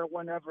December,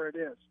 whenever it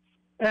is.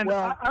 And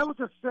I would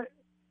just say...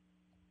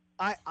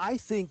 I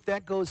think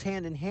that goes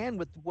hand in hand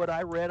with what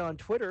I read on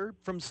Twitter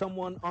from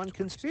someone on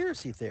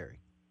conspiracy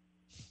theory.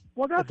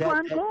 Well, that's where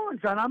I'm going,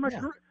 John.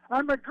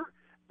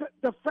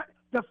 The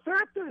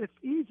fact that it's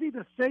easy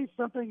to say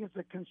something is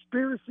a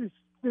conspiracy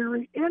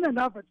theory in and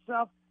of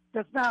itself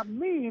does not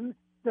mean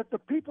that the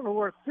people who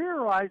are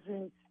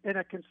theorizing in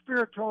a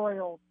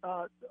conspiratorial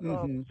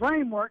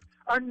framework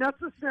are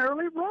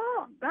necessarily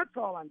wrong. That's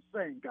all I'm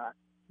saying, guys.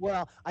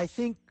 Well, I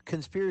think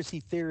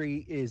conspiracy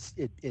theory is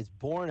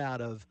born out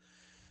of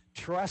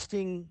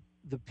trusting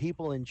the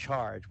people in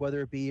charge,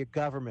 whether it be your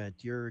government,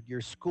 your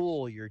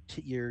school, your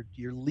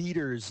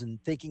leaders, and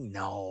thinking,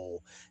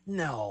 no,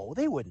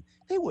 they wouldn't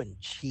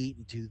cheat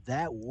and do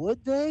that,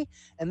 would they?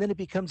 And then it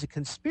becomes a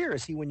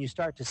conspiracy when you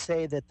start to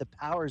say that the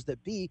powers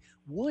that be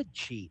would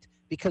cheat,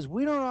 because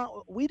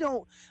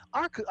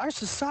our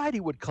society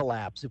would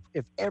collapse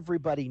if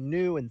everybody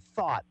knew and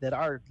thought that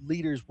our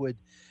leaders would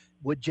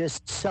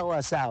just sell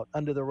us out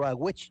under the rug,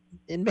 which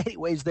in many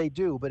ways they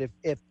do. But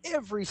if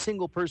every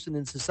single person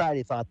in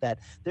society thought that,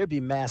 there'd be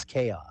mass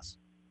chaos.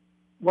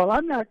 Well,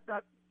 I'm not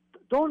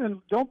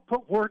don't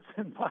put words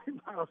in my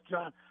mouth,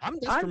 John. I'm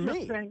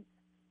just saying,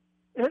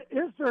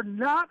 is there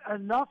not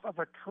enough of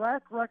a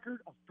track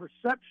record of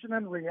perception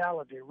and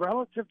reality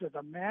relative to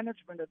the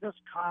management of this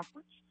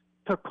conference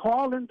to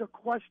call into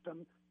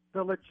question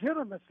the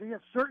legitimacy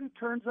of certain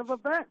turns of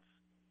events?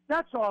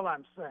 That's all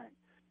I'm saying.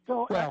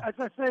 So, as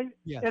I say,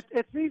 yes.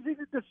 It's easy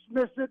to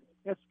dismiss it.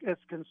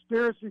 It's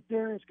conspiracy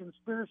theory. It's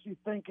conspiracy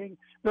thinking.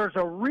 There's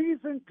a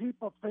reason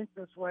people think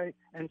this way,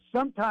 and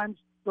sometimes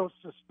those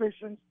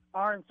suspicions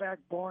are, in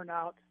fact, borne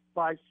out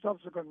by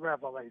subsequent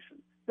revelation.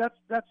 That's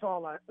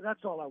all I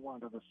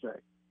wanted to say.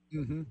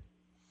 Mm-hmm.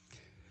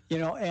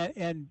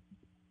 And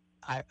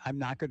I'm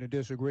not going to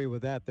disagree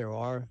with that. There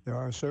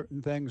are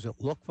certain things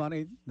that look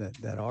funny,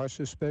 that are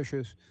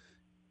suspicious,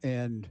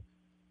 and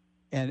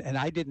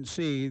I didn't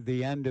see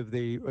the end of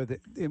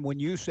and when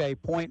you say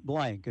point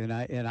blank, and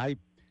I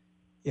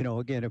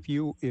again, if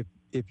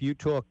you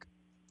took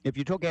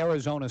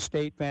Arizona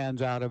State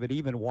fans out of it,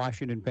 even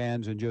Washington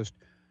fans, and just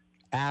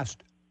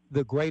asked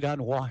the great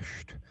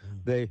unwashed,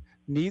 the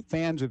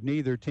fans of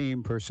neither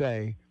team per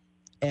se,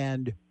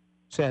 and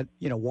said,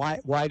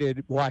 why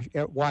did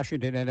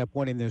Washington end up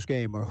winning this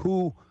game, or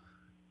who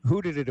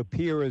did it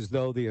appear as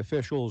though the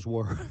officials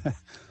were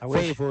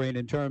favoring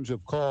in terms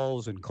of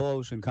calls and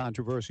close and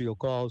controversial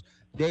calls?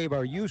 Dave,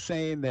 are you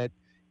saying that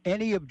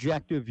any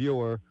objective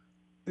viewer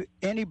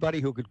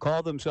anybody who could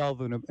call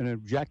themselves an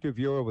objective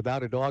viewer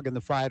without a dog in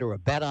the fight or a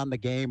bet on the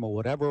game or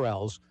whatever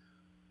else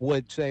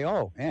would say,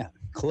 oh, man,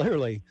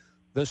 clearly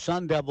the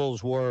Sun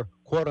Devils were,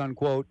 quote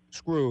unquote,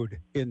 screwed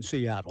in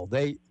Seattle.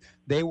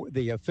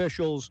 The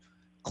officials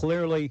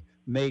clearly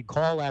made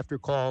call after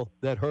call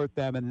that hurt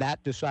them, and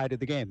that decided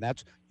the game.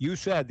 You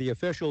said the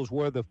officials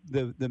were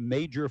the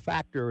major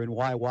factor in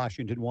why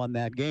Washington won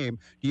that game.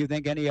 Do you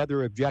think any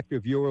other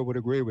objective viewer would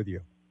agree with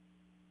you?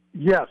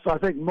 Yes, I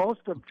think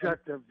most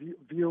objective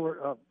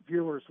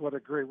viewers would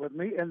agree with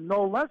me, and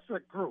no less a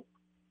group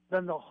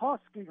than the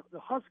Husky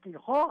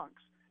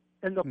Hawks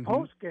in the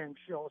post-game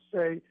show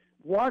say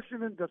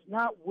Washington does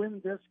not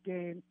win this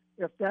game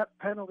if that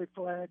penalty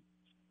flag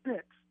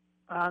sticks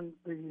on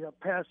the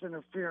pass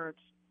interference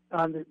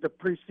on the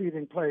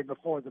preceding play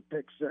before the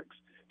pick six.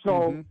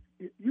 So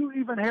you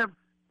even have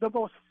the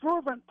most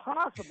fervent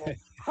possible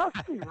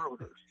Husky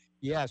rooters.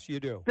 Yes, you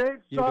do. Dave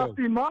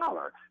Softy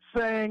Mahler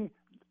saying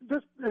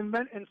this,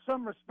 in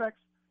some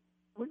respects,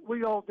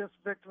 we owe this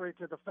victory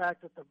to the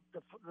fact that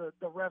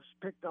the refs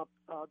picked up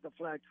the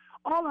flag.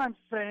 All I'm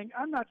saying,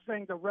 I'm not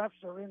saying the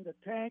refs are in the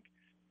tank.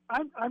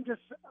 I'm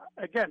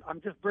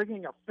just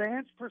bringing a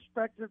fan's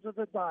perspective to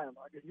the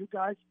dialogue. And you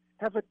guys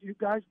have it. You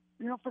guys,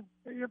 you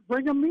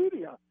bring a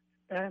media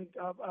and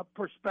a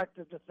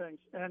perspective to things.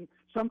 And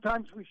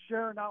sometimes we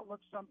share an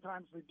outlook,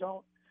 sometimes we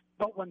don't.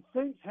 But when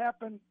things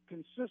happen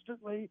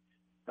consistently,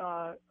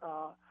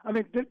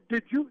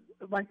 did you,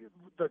 like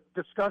the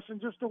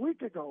discussion just a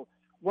week ago?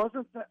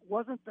 Wasn't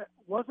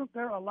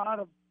there a lot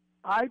of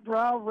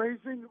eyebrow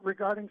raising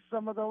regarding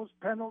some of those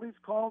penalties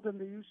called in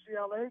the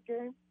UCLA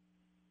game?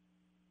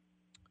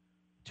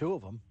 2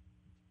 of them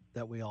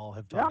that we all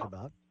have talked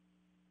about.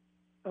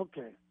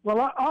 Okay.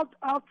 Well,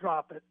 I'll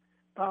drop it.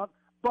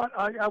 But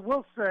I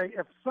will say,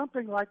 if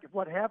something like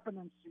what happened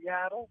in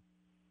Seattle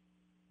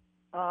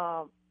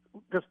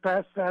this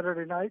past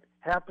Saturday night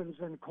happens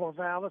in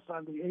Corvallis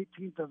on the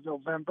 18th of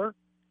November,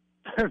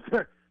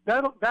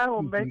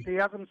 that'll make the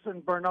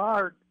Evanson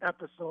Bernard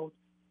episode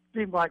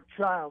seem like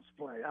child's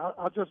play.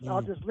 I'll just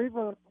leave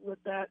it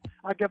with that.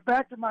 I'll get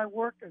back to my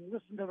work and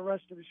listen to the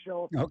rest of the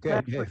show. Okay,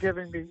 thanks Dave, for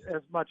giving me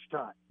as much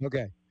time.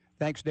 Okay,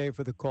 thanks, Dave,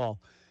 for the call.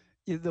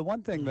 The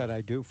one thing that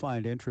I do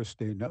find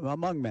interesting,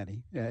 among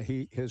many,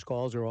 his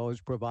calls are always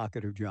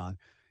provocative, John,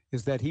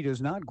 is that he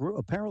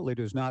apparently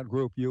does not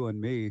group you and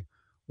me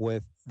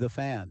with the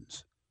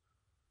fans.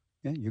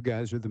 Yeah, you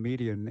guys are the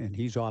media, and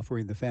he's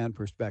offering the fan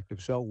perspective.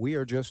 So we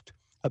are just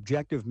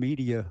objective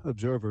media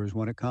observers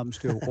when it comes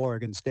to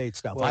Oregon State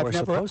stuff. Well, we're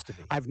supposed to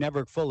be. I've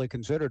never fully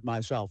considered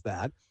myself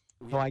that.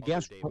 So I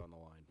guess Dave on the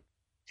line.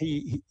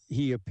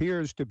 he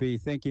appears to be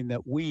thinking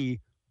that we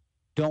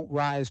don't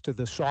rise to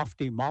the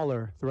Softy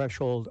Mahler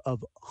threshold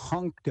of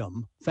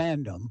honkdom,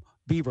 fandom,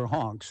 Beaver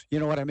honks. You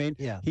know what I mean?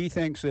 Yeah. He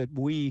thinks that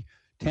we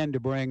tend to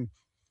bring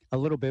a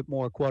little bit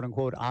more, quote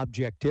unquote,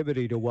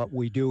 objectivity to what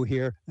we do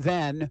here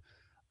than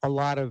a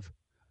lot of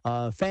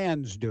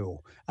fans do.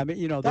 I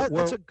mean,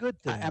 that's a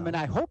good thing. I mean,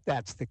 I hope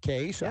that's the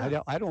case.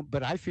 Yeah. I don't,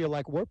 but I feel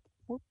like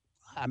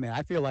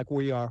I feel like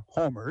we are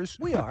homers.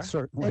 We are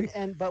certainly,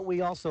 but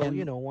we also,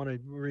 want to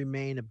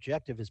remain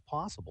objective as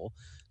possible,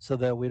 so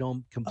that we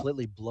don't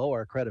completely blow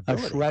our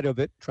credibility. A shred of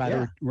it. Try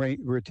to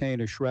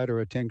retain a shred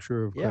or a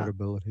tincture of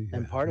credibility.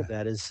 And part of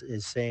that is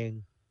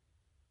saying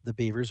the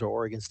Beavers are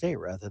Oregon State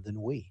rather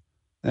than we.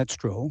 That's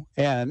true.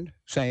 And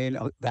saying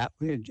that,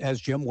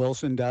 as Jim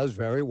Wilson does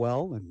very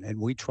well,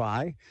 and we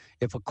try,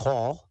 if a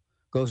call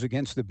goes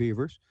against the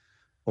Beavers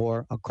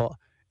or a call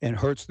and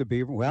hurts the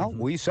Beaver, well,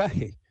 we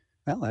say,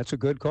 well, that's a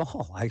good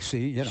call. I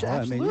see,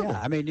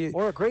 Absolutely.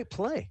 Or a great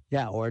play.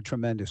 Yeah, or a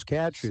tremendous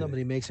catch.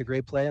 Somebody makes a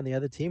great play on the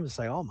other team, it's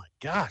like, oh my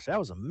gosh, that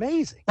was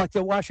amazing. Like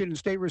the Washington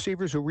State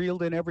receivers who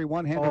reeled in every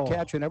one-handed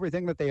catch and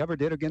everything that they ever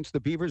did against the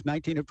Beavers,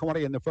 19 of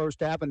 20 in the first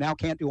half, and now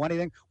can't do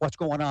anything. What's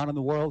going on in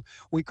the world?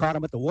 We caught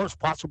them at the worst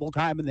possible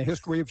time in the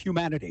history of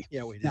humanity.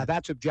 Yeah, we did. Now,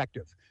 that's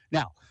objective.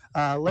 Now,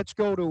 let's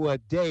go to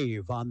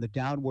Dave on the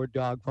Downward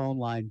Dog phone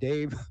line.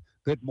 Dave,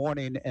 good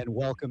morning and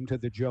welcome to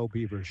the Joe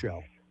Beaver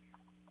Show.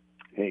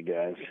 Hey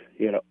guys,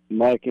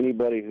 Mike,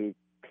 anybody who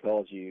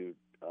calls you,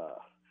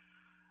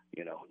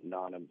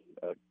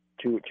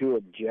 too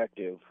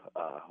objective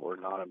or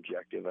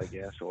non-objective, I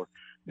guess, or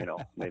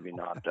maybe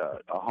not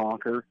a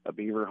honker, a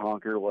Beaver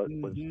honker was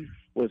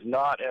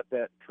not at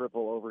that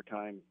triple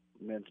overtime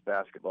men's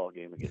basketball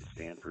game against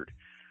Stanford.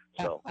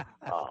 So,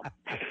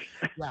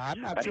 I'm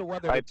not sure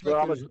whether it's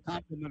a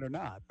compliment or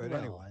not, but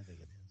anyway, I think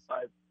it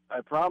is. I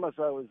promise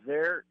I was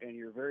there, and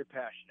you're very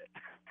passionate.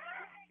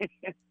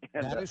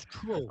 That is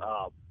true.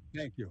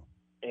 Thank you.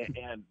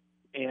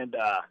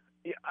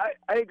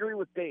 I agree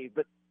with Dave,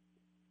 but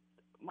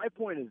my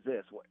point is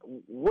this: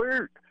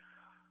 where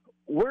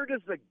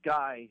does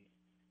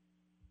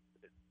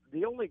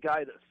the only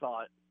guy that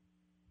saw it,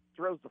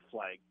 throws the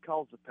flag,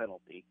 calls the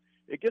penalty?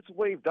 It gets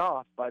waved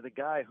off by the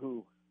guy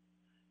who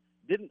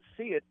didn't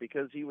see it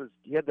because he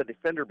had the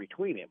defender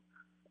between him.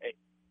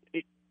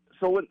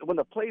 So when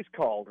the play's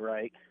called,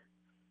 right?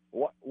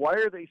 Why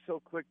are they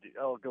so quick to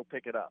go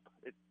pick it up?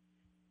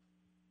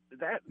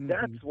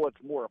 that's what's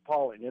more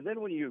appalling. And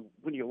then when you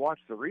watch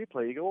the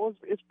replay, you go, well,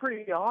 it's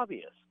pretty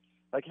obvious.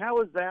 Like,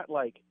 how is that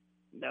like?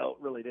 No, it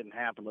really didn't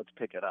happen. Let's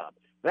pick it up.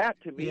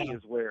 That to me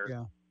is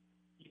where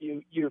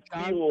you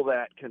feel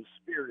that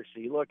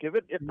conspiracy. Look, if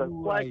the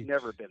flag's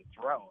never been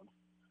thrown,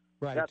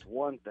 that's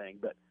one thing.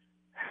 But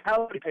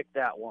how did he pick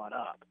that one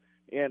up?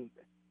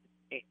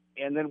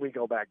 And then we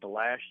go back to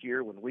last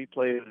year when we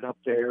played it up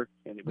there,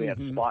 and we had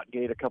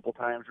Spotgate a couple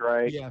times,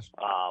 right? Yes.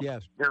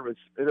 Yes. There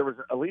was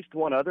at least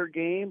one other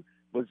game.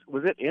 Was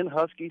it in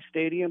Husky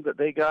Stadium that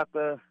they got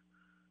the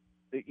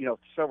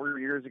several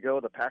years ago,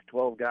 the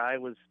Pac-12 guy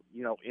was,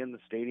 in the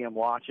stadium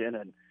watching,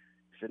 and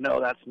he said, no,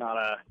 that's not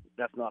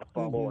a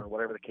fumble or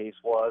whatever the case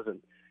was. And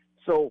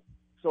so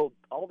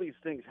all these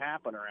things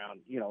happen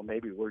around,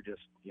 maybe we're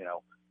just,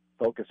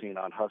 focusing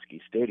on Husky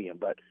Stadium,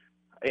 but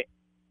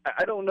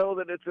I don't know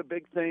that it's a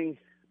big thing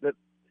that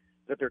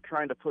they're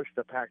trying to push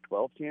the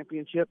Pac-12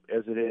 championship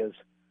as it is.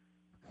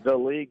 The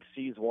league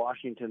sees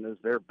Washington as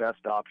their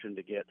best option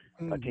to get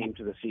a team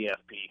to the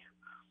CFP.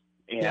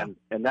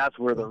 And that's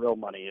where the real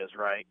money is,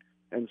 right?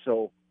 And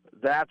so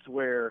that's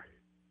where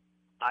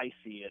I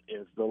see it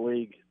is the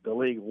league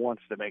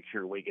wants to make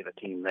sure we get a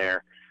team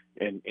there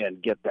and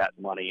get that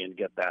money and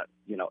get that,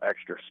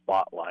 extra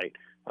spotlight.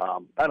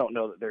 I don't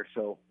know that they're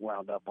so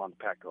wound up on the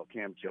Pac-12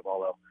 championship,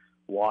 although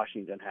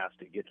Washington has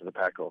to get to the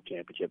Pac-12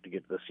 championship to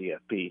get to the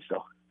CFP.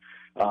 So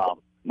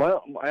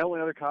my only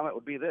other comment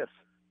would be this.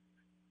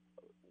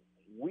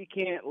 We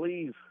can't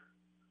leave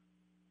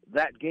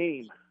that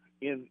game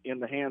in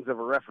the hands of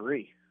a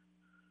referee.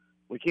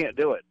 We can't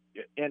do it.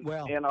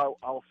 And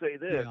I'll say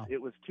this: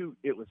 it was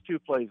two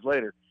plays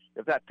later.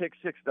 If that pick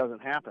six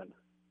doesn't happen,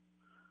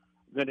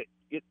 then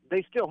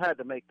they still had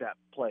to make that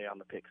play on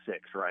the pick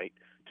six, right?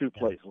 2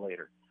 plays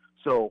later.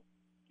 So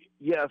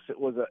yes, it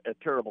was a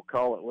terrible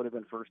call. It would have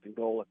been first and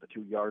goal at the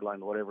 2-yard line,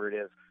 whatever it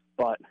is.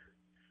 But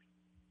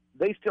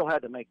they still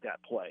had to make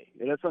that play,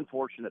 and it's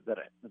unfortunate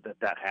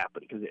that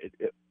happened because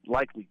it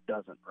likely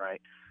doesn't,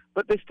 right?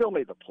 But they still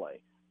made the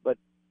play. But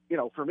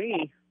for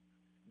me,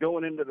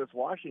 going into this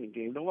Washington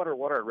game, no matter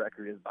what our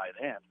record is by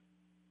then,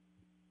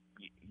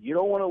 you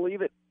don't want to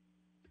leave it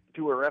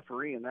to a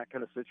referee in that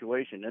kind of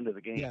situation into the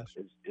game. Yes.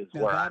 Is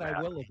now where that I'm I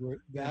at. will agree.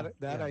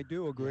 That I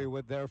do agree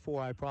with.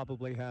 Therefore, I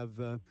probably have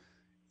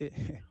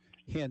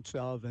hints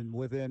of and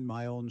within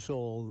my own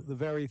soul the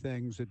very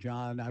things that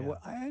John.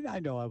 I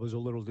know I was a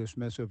little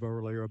dismissive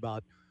earlier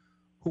about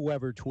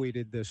whoever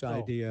tweeted this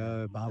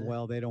idea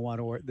about, they don't want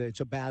to, it's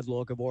a bad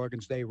look if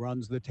Oregon State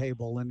runs the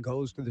table and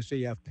goes to the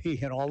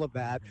CFP and all of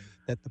that,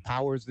 that the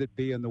powers that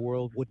be in the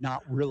world would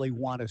not really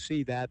want to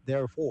see that.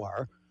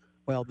 Therefore,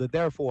 how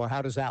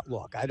does that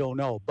look? I don't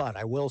know. But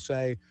I will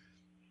say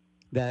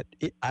that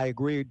I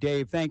agree,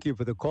 Dave, thank you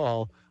for the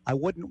call. I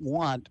wouldn't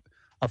want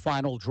a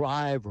final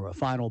drive or a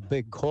final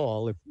big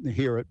call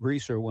here at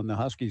Reeser when the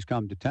Huskies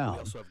come to town. We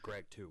also have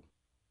Greg, too.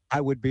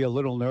 I would be a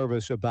little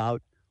nervous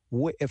about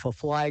if a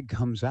flag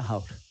comes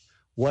out,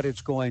 what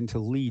it's going to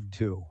lead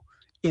to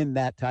in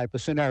that type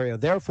of scenario.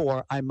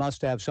 Therefore, I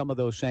must have some of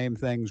those same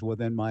things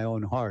within my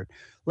own heart.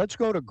 Let's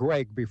go to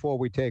Greg before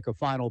we take a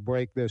final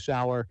break this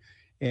hour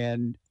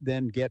and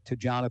then get to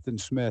Jonathan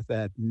Smith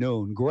at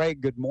noon. Greg,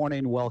 good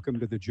morning. Welcome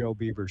to the Joe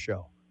Beaver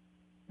Show.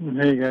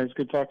 Hey, guys.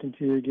 Good talking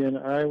to you again.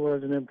 I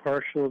was an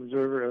impartial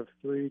observer of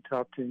 3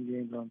 top 10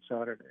 games on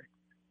Saturday.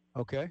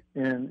 Okay.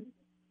 And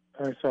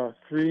I saw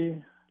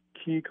 3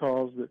 key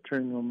calls that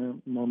turned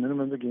the momentum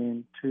of the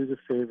game to the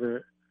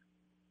favorite,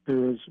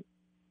 who was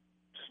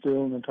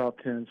still in the top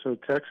 10. So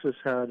Texas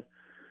had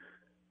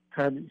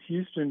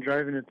Houston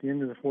driving at the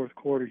end of the fourth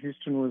quarter.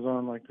 Houston was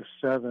on like the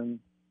 7,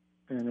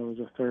 and it was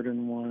a 3rd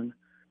and 1.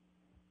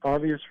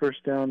 Obvious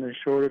first down. They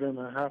shorted them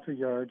a half a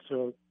yard,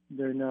 so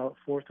they're now at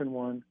 4th and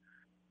 1.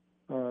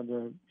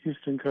 The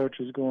Houston coach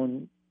is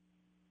going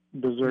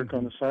berserk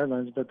on the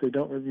sidelines, but they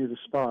don't review the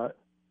spot.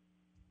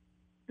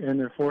 And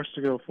they're forced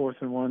to go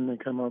 4th and 1. They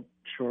come up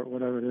short,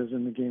 whatever it is,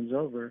 and the game's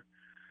over.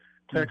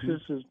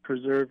 Texas is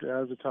preserved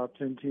as a top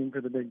 10 team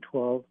for the Big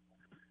 12.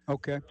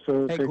 Okay.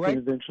 So hey, they Greg, can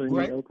eventually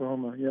meet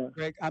Oklahoma. Yeah.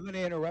 Greg, I'm going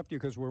to interrupt you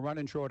because we're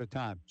running short of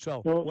time.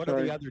 So what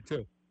sorry. are the other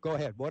 2? Go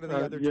ahead. What are the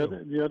other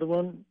 2? The other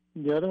one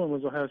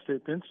was Ohio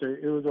State Penn State.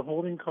 It was a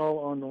holding call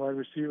on the wide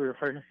receiver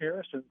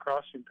Harrison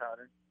crossing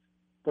pattern,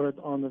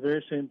 but on the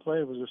very same play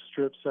it was a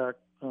strip sack,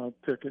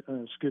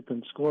 skip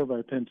and score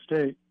by Penn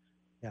State.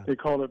 Yeah. They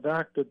called it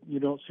back, but you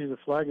don't see the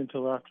flag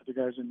until after the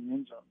guy's in the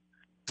end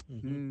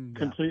zone.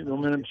 Complete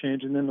momentum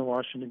change, and then the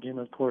Washington game.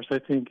 Of course, I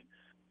think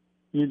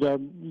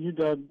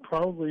UW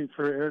probably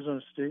for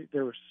Arizona State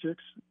there were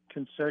 6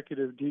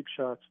 consecutive deep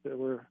shots that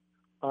were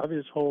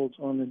obvious holds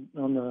on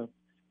the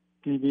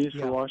DBs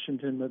for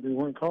Washington, but they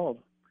weren't called.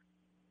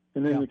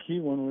 And then the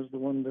key one was the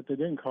one that they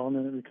didn't call, and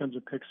then it becomes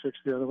a pick 6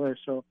 the other way.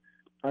 So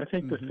I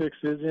think the fix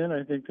is in.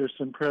 I think there's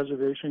some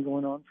preservation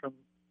going on from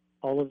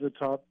all of the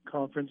top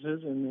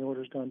conferences, and the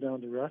order's gone down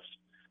to refs.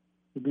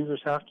 The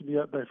Beavers have to be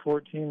up by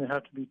 14. They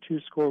have to be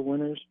 2-score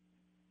winners.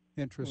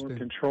 Interesting. We're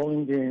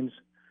controlling games,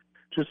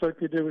 just like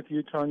they did with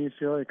Utah and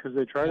UCLA, because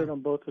they tried it on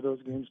both of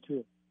those games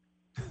too.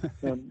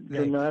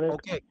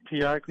 Dramatic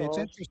PI calls. It's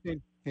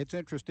interesting. It's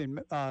interesting.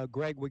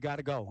 Greg, we got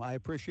to go. I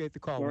appreciate the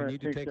call. We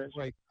need to take a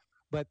break.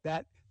 But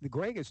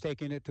Greg is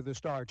taking it to the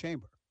Star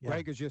Chamber. Yeah.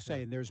 Greg is just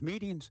saying there's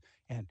meetings,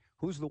 and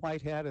who's the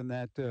white hat in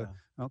that?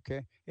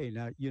 Okay. Hey,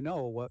 now you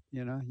know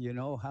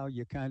how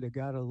you kind of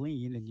got to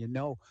lean, and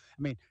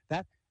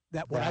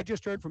what I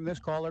just heard from this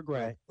caller,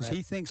 Greg, is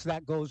he thinks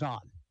that goes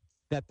on,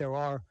 that there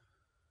are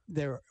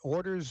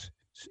orders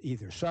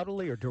either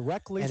subtly or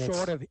directly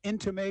sort of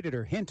intimated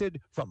or hinted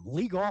from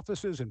league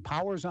offices and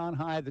powers on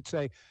high that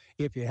say,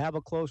 if you have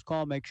a close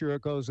call, make sure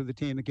it goes to the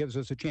team that gives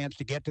us a chance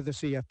to get to the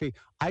CFP.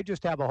 I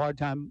just have a hard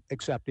time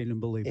accepting and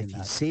believing that. If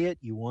you see it,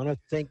 you want to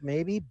think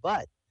maybe,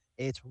 but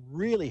it's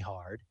really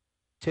hard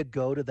to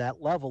go to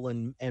that level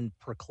and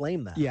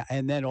proclaim that. Yeah,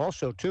 and then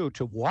also, too,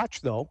 to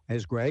watch, though,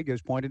 as Greg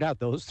has pointed out,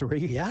 those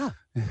three. Yeah.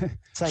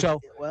 So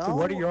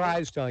what do your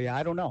eyes tell you?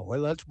 I don't know. Well,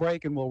 let's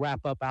break, and we'll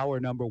wrap up hour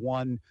number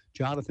one.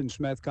 Jonathan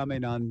Smith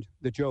coming on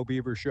the Joe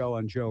Beaver Show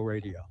on Joe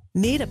Radio.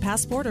 Need a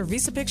passport or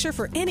visa picture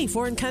for any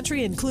foreign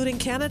country, including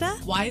Canada?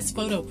 Wise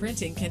Photo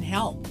Printing can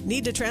help.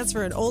 Need to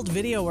transfer an old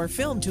video or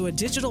film to a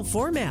digital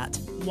format?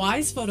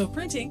 Wise Photo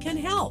Printing can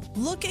help.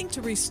 Looking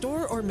to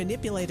restore or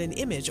manipulate an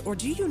image, or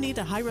do you need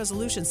a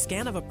high-resolution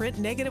scan of a print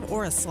negative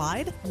or a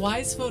slide?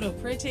 Wise Photo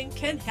Printing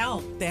can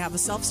help. They have a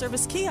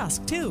self-service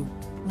kiosk, too.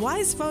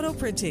 Wise Photo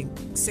Printing,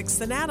 6th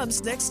and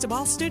Adams next to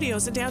Ball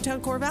Studios in downtown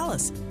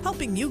Corvallis,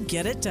 helping you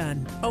get it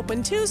done.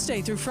 Open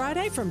Tuesday through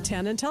Friday from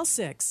 10 until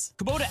 6.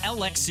 Kubota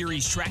LX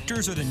Series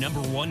tractors are the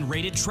 #1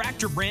 rated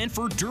tractor brand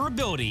for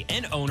durability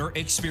and owner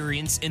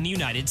experience in the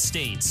United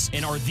States,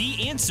 and are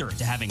the answer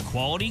to having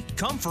quality,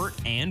 comfort,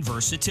 and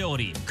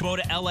versatility.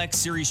 Kubota LX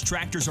Series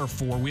tractors are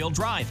 4-wheel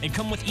drive and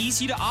come with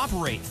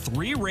easy-to-operate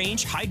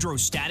 3-range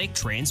hydrostatic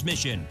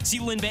transmission.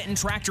 See Lynn Benton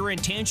Tractor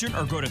and Tangent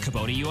or go to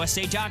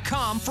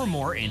KubotaUSA.com for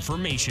more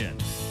information.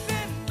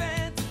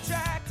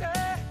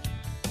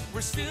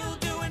 We're still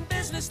doing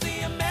business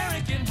the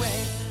American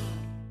way.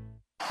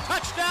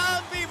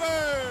 Touchdown,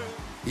 Beaver!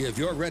 If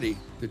you're ready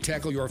to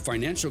tackle your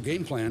financial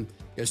game plan,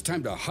 it's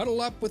time to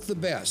huddle up with the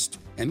best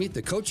and meet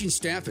the coaching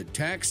staff at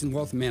Tax and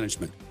Wealth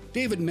Management.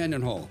 David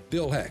Mendenhall,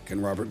 Bill Heck,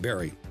 and Robert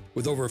Berry.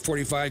 With over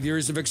 45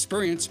 years of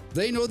experience,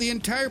 they know the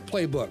entire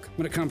playbook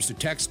when it comes to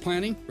tax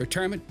planning,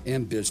 retirement,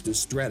 and business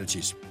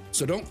strategies.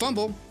 So don't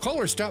fumble.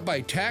 Call or stop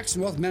by Tax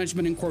and Wealth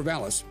Management in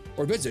Corvallis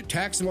or visit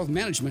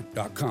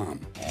taxandwealthmanagement.com.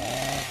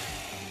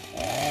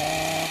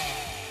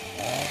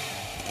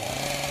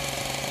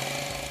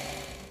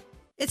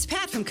 It's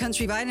Pat from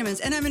Country Vitamins,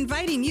 and I'm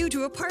inviting you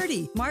to a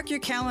party. Mark your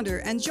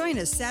calendar and join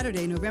us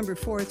Saturday, November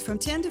 4th from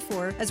 10 to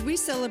 4 as we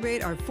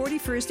celebrate our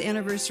 41st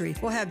anniversary.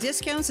 We'll have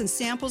discounts and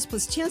samples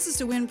plus chances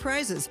to win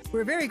prizes.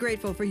 We're very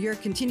grateful for your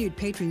continued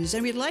patronage,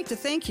 and we'd like to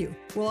thank you.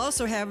 We'll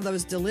also have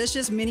those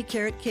delicious mini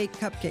carrot cake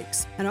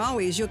cupcakes. And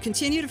always, you'll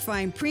continue to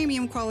find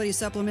premium quality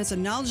supplements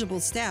and knowledgeable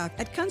staff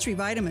at Country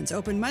Vitamins,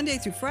 open Monday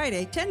through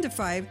Friday, 10 to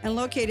 5, and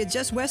located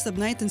just west of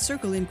 9th and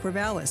Circle in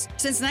Corvallis.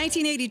 Since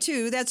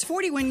 1982, that's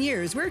 41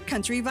 years, we're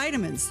Country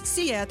Vitamins.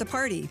 See you at the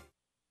party.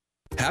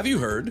 Have you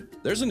heard?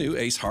 There's a new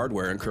Ace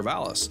Hardware in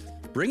Corvallis,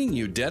 bringing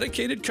you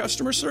dedicated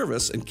customer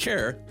service and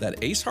care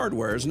that Ace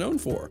Hardware is known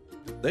for.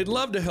 They'd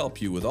love to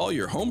help you with all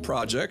your home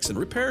projects and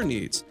repair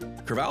needs.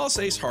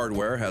 Corvallis Ace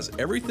Hardware has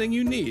everything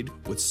you need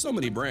with so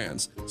many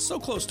brands, so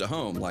close to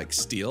home, like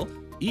Steel,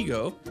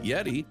 Ego,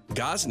 Yeti,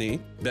 Gosney,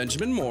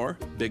 Benjamin Moore,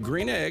 Big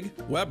Green Egg,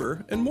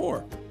 Weber, and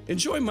more.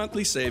 Enjoy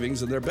monthly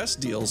savings and their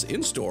best deals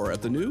in-store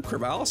at the new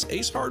Corvallis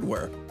Ace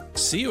Hardware.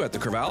 See you at the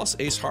Corvallis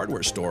Ace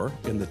Hardware store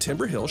in the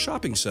Timber Hill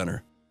Shopping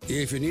Center.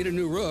 If you need a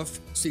new roof,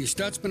 see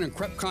Stutzman and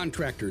Krupp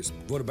Contractors,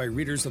 voted by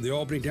readers of the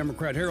Albany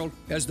Democrat-Herald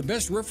as the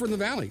best roofer in the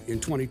Valley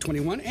in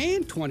 2021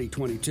 and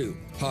 2022.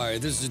 Hi,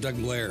 this is Doug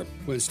Blair.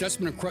 When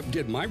Stutzman and Krupp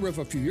did my roof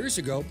a few years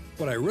ago,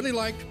 what I really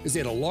liked is they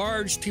had a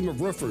large team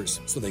of roofers,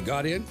 so they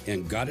got in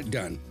and got it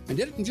done, and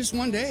did it in just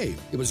one day.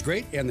 It was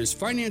great, and there's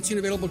financing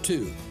available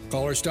too.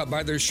 Call or stop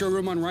by their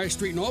showroom on Rice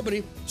Street in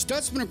Albany.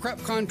 Stutzman and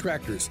Krupp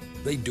Contractors.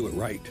 They do it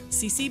right.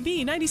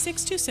 CCB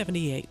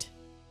 96278.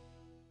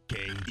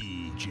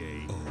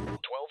 KEJO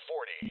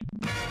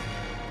 1240.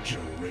 Joe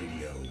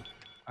Radio.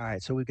 All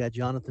right, so we've got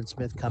Jonathan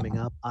Smith coming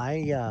up.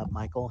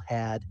 Michael,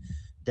 had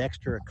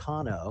Dexter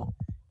Elcano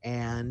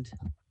and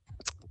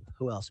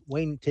who else?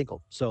 Wayne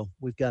Tinkle. So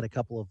we've got a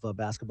couple of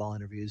basketball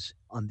interviews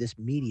on this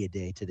media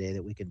day today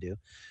that we can do.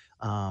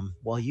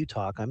 While you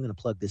talk, I'm going to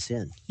plug this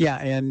in. Yeah,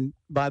 and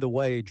by the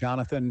way,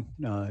 Jonathan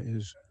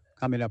is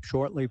coming up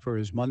shortly for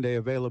his Monday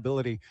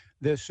availability.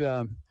 This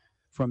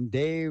from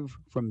Dave,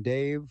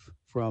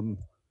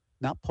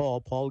 not Paul.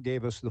 Paul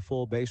gave us the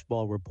full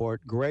baseball report.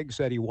 Greg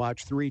said he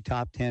watched 3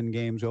 top 10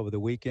 games over the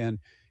weekend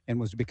and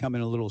was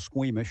becoming a little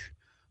squeamish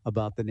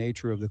about the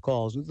nature of the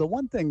calls. The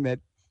one thing that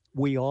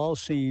we all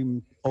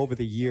seem over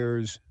the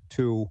years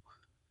to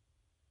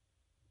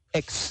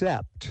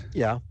accept.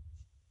 Yeah.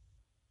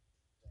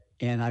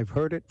 And I've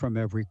heard it from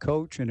every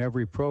coach and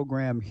every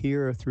program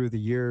here through the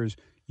years.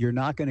 You're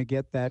not going to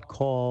get that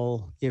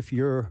call if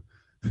you're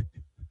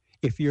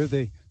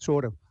the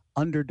sort of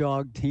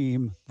underdog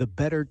team, the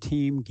better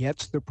team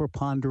gets the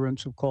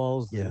preponderance of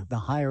calls, the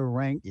higher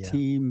ranked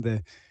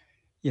team,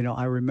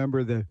 I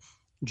remember the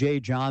Jay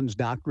Johns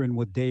doctrine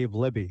with Dave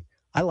Libby.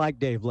 I like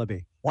Dave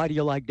Libby. Why do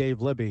you like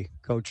Dave Libby,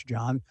 Coach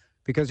John?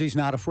 Because he's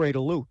not afraid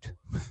of loot.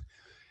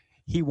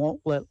 He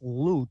won't let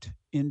loot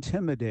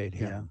intimidate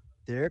him.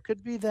 Yeah, there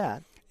could be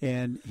that.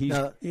 And he's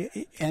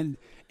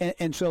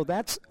and so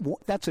that's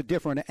a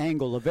different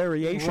angle, a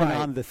variation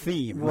on the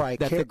theme. Right.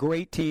 That the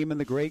great team and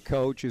the great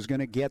coach is going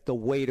to get the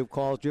weight of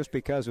calls just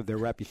because of their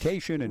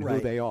reputation and who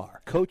they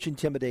are. Coach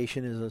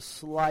intimidation is a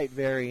slight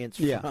variance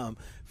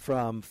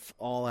from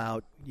all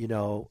out,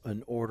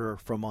 an order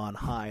from on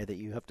high that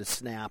you have to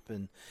snap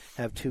and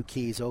have two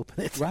keys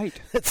open it. Right.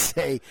 Let's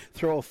say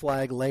throw a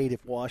flag late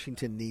if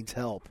Washington needs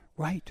help.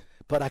 Right.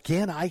 But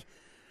again,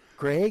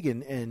 Greg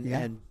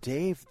and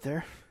Dave,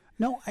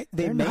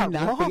 they may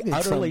not be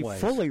utterly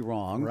fully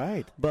wrong.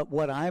 Right. But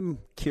what I'm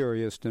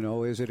curious to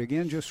know is it,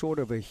 again, just sort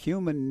of a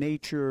human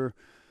nature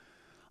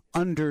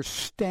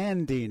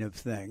understanding of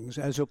things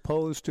as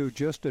opposed to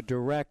just a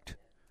direct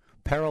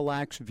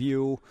parallax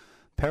view.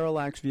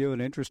 Parallax View,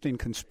 an interesting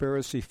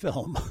conspiracy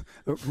film.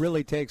 It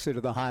really takes it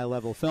to the high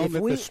level. Film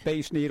at the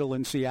Space Needle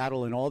in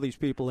Seattle and all these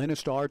people in a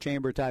star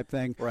chamber type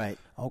thing. Right.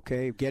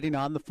 Okay, getting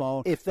on the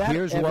phone.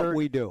 Here's what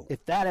we do.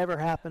 If that ever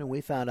happened and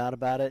we found out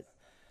about it,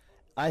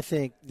 I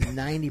think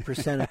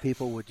 90% of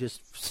people would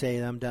just say,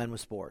 I'm done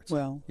with sports.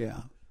 Well, yeah.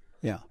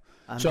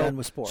 I'm done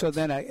with sports. So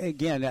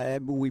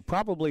then, we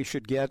probably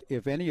should get,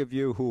 if any of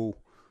you who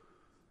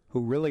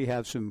really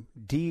have some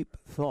deep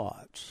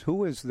thoughts.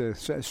 Who is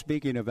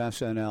speaking of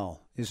SNL,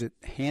 is it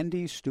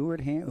Handy, Stuart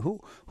Handy?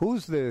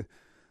 Who's the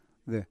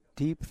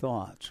deep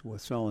thoughts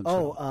with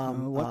so-and-so?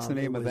 What's the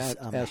name of that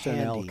SNL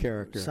Handy,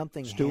 character?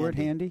 Something Stuart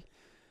Handy?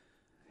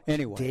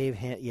 Anyway. Dave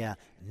Handy, yeah.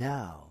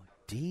 Now,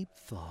 deep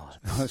thoughts.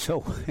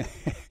 So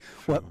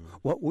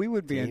what we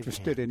would be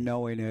interested in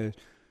knowing is,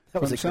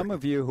 from some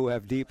of you who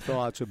have deep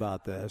thoughts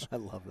about this, I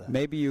love that.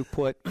 Maybe you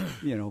put,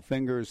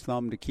 fingers,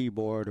 thumb to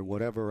keyboard or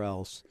whatever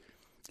else,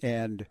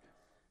 and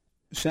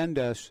send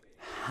us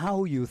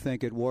how you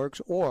think it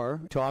works,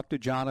 or talk to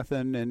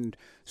Jonathan and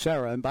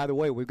Sara. And by the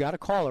way, we've got a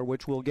caller,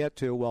 which we'll get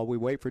to while we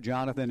wait for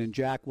Jonathan, and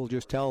Jack will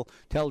just tell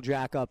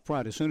Jack up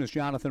front. As soon as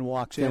Jonathan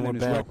walks in and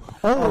is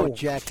like,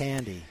 Jack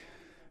Handy.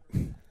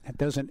 That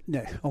doesn't.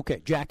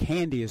 Okay, Jack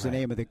Handy is the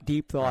name of the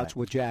Deep Thoughts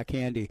with Jack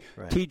Handy.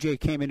 Right.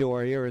 TJ came into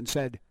our ear and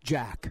said,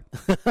 Jack.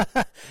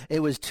 It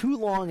was too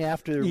long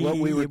after what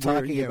we were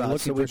talking about.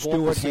 Looking for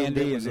Stuart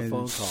Handy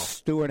and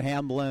Stuart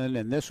Hamblin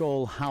and this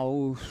old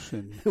house.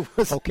 And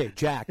okay,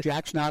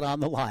 Jack's not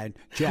on the line.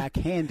 Jack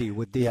Handy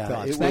with Deep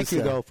Thoughts. Thank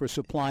you, though, for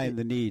supplying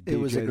the need. It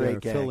was a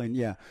great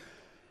gag.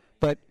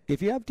 But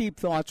if you have deep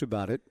thoughts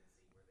about it,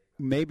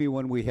 maybe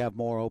when we have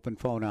more open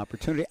phone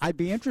opportunity, I'd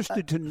be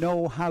interested to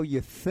know how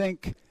you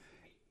think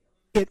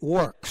it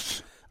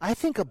works. I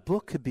think a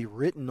book could be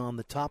written on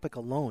the topic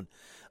alone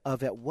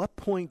of at what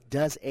point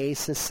does a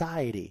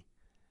society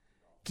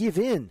give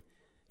in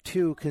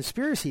to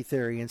conspiracy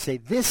theory and say,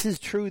 this is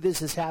true,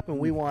 this has happened,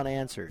 we want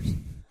answers.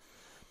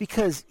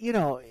 Because,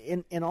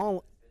 in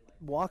all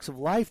walks of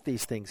life,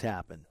 these things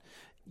happen.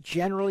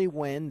 Generally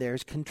when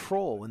there's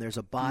control, when there's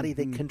a body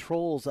that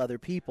controls other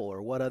people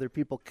or what other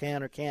people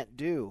can or can't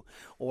do,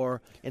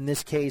 or in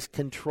this case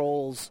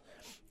controls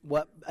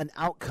what an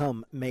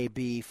outcome may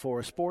be for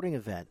a sporting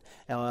event.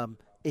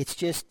 It's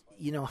just,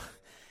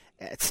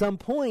 at some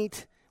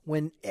point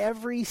when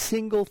every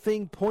single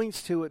thing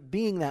points to it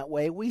being that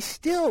way, we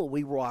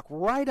walk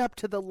right up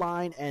to the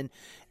line, and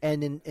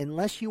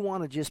unless you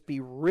want to just be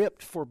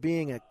ripped for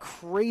being a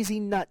crazy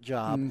nut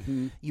job,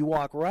 you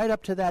walk right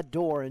up to that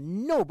door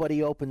and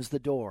nobody opens the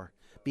door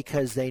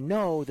because they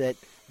know that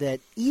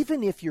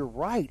even if you're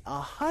right,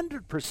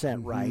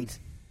 100% right,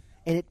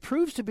 and it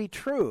proves to be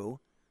true,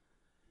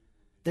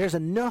 there's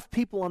enough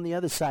people on the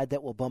other side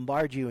that will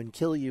bombard you and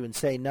kill you and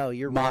say, no,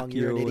 you're wrong,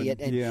 you're an idiot,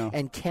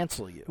 and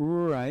cancel you.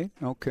 Right,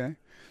 okay.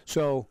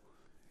 So,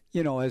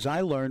 as I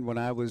learned when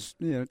I was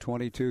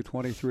 22,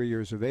 23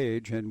 years of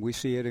age, and we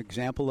see an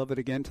example of it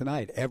again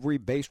tonight. Every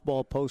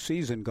baseball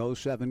postseason goes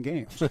 7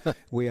 games.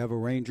 We have a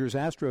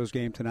Rangers-Astros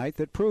game tonight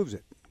that proves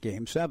it.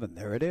 Game 7,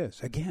 there it is.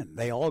 Again,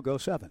 they all go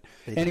 7.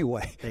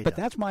 Anyway, but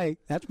that's my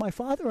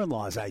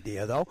father-in-law's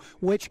idea, though,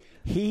 which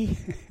he...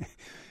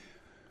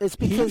 It's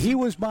because he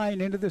was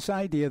buying into this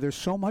idea. There's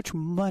so much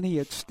money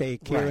at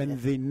stake here, and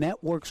the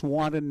networks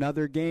want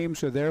another game,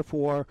 so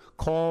therefore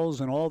calls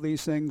and all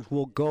these things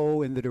will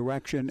go in the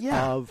direction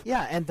of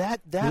and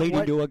that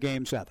leading to a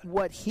Game 7.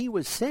 What he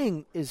was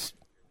saying is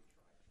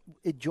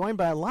joined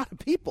by a lot of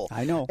people.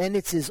 I know. And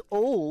it's as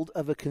old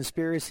of a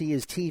conspiracy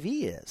as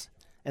TV is.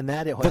 And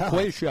that the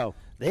quiz show.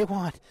 They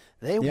want.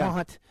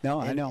 No,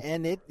 I know.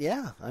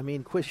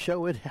 And quiz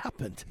show, it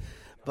happened.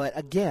 But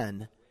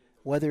again,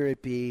 whether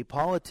it be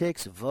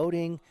politics,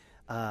 voting,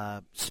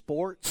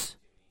 sports,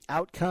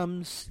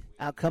 outcome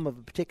of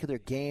a particular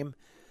game,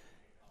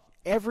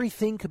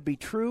 everything could be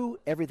true,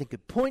 everything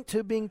could point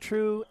to being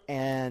true,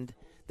 and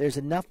There's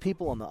enough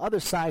people on the other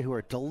side who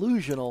are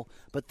delusional,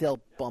 but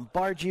they'll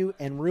bombard you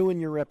and ruin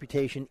your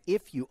reputation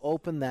if you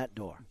open that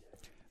door.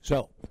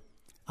 So,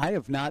 I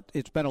have not,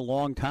 it's been a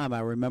long time.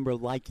 I remember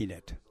liking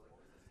it.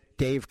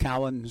 Dave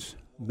Cowens,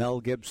 Mel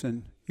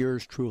Gibson,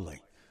 yours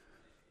truly.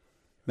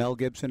 Mel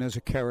Gibson as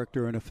a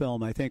character in a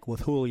film, I think,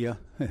 with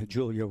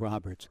Julia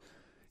Roberts.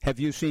 Have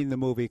you seen the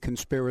movie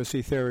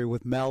Conspiracy Theory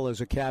with Mel as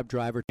a cab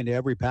driver and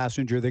every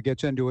passenger that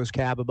gets into his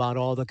cab about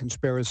all the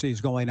conspiracies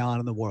going on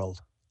in the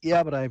world?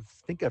 Yeah, but I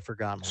think I've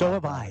forgotten. So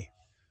have I.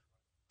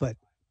 But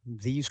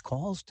these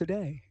calls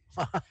today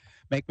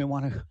make me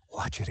want to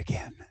watch it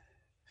again.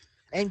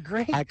 And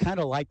great. I kind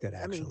of liked it,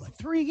 actually. I mean,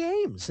 3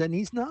 games, and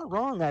he's not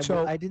wrong.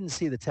 I didn't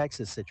see the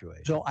Texas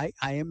situation. So I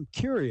am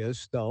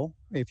curious, though,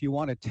 if you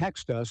want to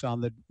text us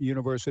on the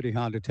University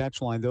Honda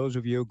text line, those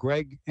of you,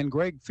 Greg,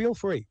 feel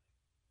free.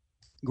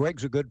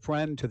 Greg's a good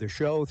friend to the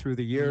show through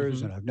the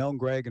years, and I've known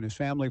Greg and his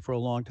family for a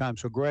long time.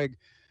 So, Greg,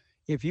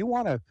 if you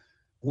want to,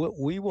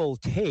 we will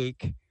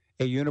take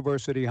a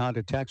University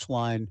Honda text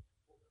line,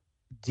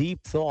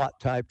 deep thought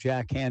type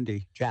Jack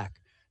Handy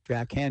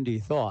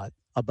thought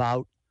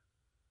about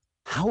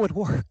how it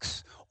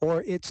works.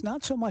 Or it's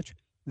not so much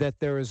that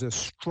there is a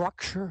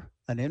structure,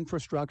 an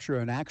infrastructure,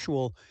 an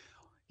actual,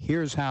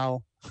 here's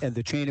how, and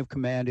the chain of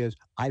command is,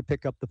 I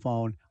pick up the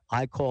phone,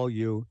 I call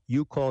you,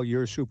 you call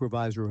your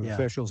supervisor of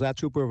officials. That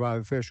supervisor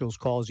of officials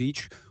calls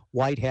each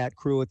white hat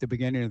crew at the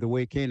beginning of the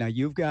week. Hey, now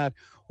you've got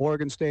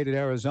Oregon State at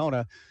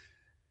Arizona.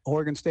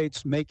 Oregon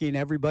State's making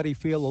everybody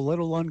feel a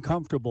little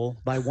uncomfortable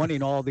by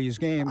winning all these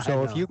games.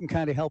 So if you can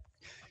kind of help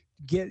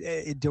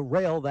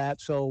derail that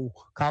so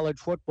college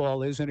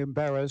football isn't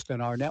embarrassed and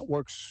our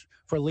networks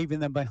for leaving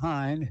them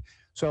behind.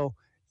 So,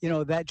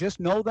 that just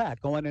know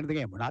that going into the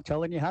game. We're not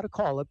telling you how to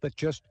call it, but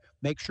just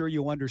make sure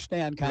you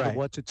understand kind of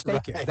what's at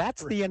stake here.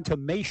 That's the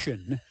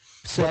intimation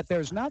that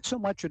there's not so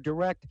much a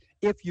direct,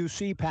 if you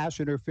see pass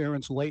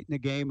interference late in the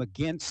game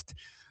against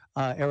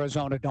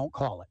Arizona, don't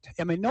call it.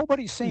 I mean,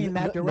 nobody's saying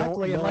that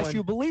directly unless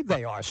you believe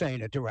they are saying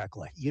it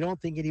directly. You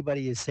don't think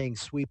anybody is saying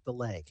sweep the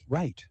leg?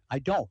 Right. I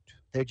don't.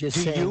 They're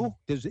just saying. Do you?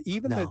 Does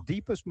even the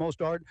deepest,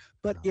 most ardent?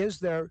 But is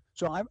there?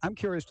 So I'm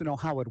curious to know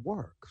how it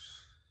works.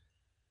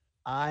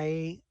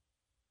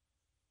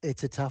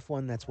 It's a tough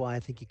one. That's why I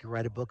think you could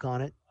write a book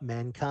on it.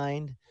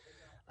 Mankind,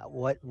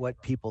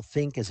 what people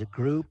think as a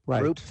group,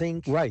 group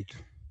think. Right.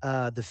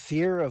 The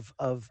fear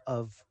of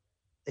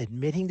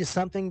admitting to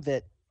something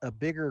that a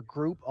bigger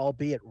group,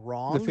 albeit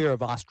wrong. The fear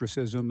of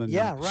ostracism and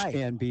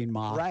and being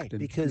mocked. Right.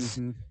 Because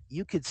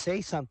you could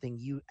say something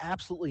you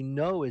absolutely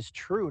know is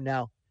true.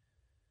 Now,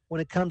 when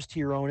it comes to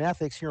your own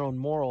ethics, your own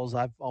morals,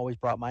 I've always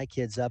brought my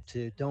kids up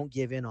to don't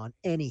give in on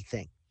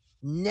anything.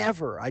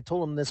 Never. I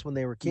told them this when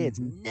they were kids.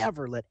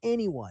 Never let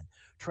anyone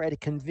try to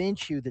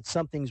convince you that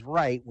something's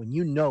right when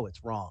you know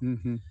it's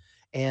wrong.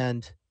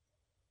 And,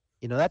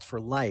 that's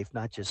for life,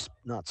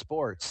 not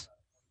sports.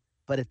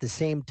 But at the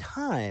same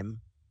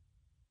time,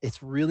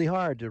 it's really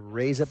hard to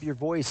raise up your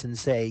voice and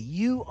say,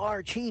 you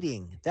are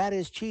cheating. That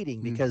is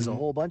cheating, because a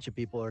whole bunch of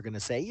people are going to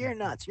say, you're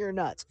nuts, you're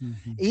nuts.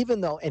 Even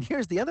though, and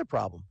here's the other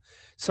problem,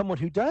 someone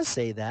who does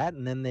say that,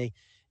 and then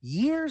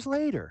years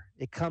later,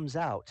 it comes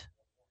out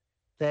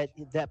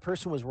that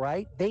person was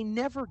right. They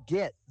never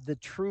get the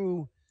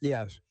true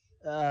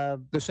the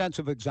sense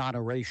of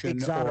exoneration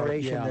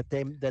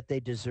that they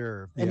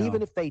deserve. And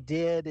even if they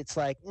did, it's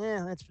like,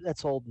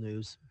 that's old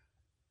news.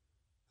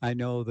 I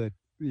know that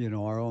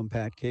our own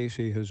Pat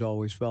Casey has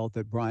always felt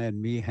that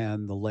Brian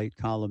Meehan, the late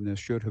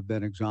columnist, should have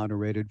been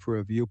exonerated for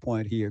a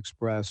viewpoint he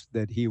expressed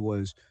that he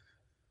was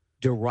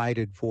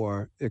derided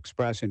for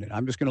expressing it.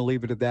 I'm just going to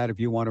leave it at that. If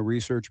you want to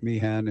research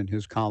Meehan and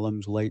his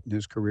columns late in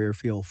his career,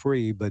 feel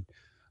free. But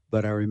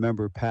I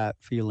remember Pat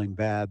feeling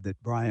bad that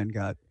Brian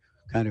got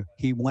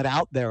he went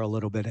out there a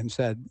little bit and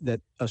said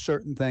that a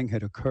certain thing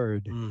had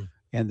occurred,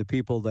 and the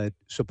people that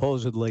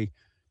supposedly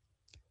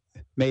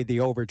made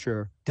the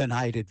overture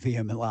denied it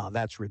vehemently. Wow,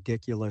 that's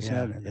ridiculous.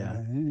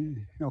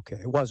 Okay,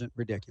 it wasn't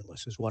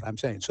ridiculous is what I'm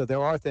saying. So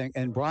there are things,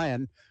 and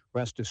Brian,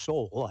 rest his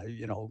soul,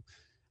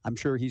 I'm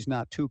sure he's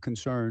not too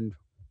concerned,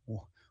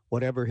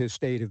 whatever his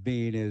state of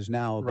being is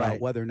now, about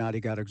whether or not he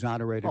got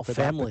exonerated for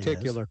that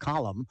particular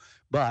column.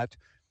 But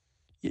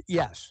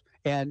yes,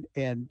 and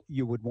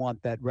you would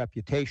want that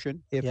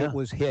reputation. If it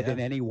was hit in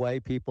any way,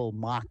 people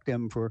mocked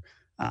him for,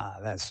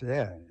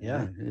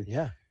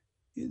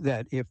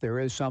 that if there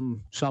is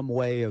some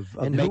way of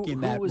making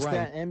that right. Who was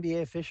that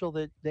NBA official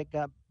that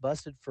got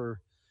busted for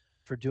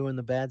doing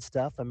the bad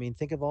stuff? I mean,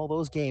 think of all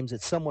those games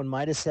that someone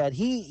might have said,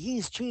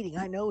 he's cheating.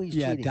 I know he's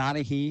cheating. Yeah,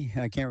 Donahue.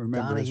 I can't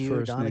remember his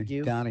first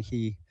name.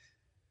 Donahue.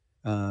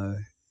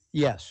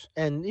 Yes.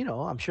 And,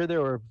 I'm sure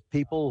there were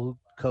people,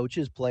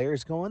 coaches,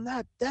 players going,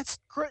 that's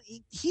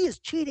great. He is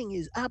cheating.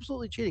 He's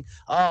absolutely cheating.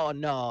 Oh,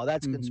 no,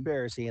 that's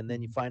conspiracy. And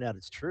then you find out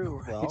it's true.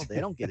 Right. Well, they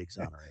don't get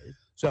exonerated.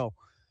 So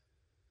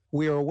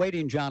we are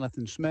awaiting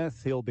Jonathan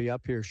Smith. He'll be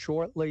up here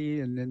shortly.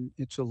 And then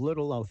it's a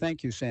little,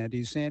 thank you,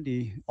 Sandy.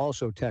 Sandy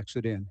also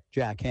texted in,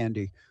 Jack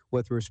Handy,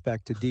 with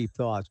respect to deep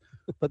thoughts.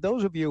 But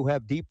those of you who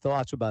have deep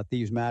thoughts about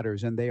these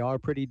matters, and they are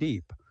pretty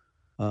deep,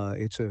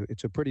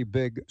 It's a pretty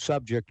big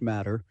subject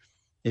matter.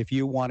 If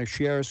you want to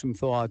share some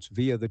thoughts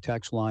via the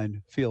text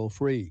line, feel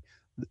free.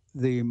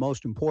 The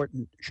most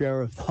important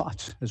share of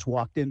thoughts has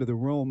walked into the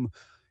room,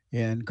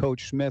 and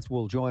Coach Smith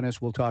will join us.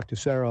 We'll talk to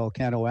Sara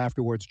Elcano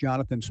afterwards.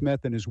 Jonathan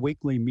Smith and his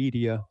weekly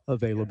media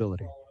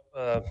availability.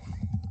 A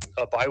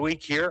bye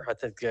week here. I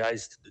think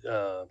guys,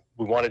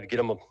 we wanted to get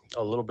them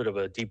a little bit of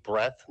a deep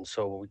breath, and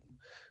so we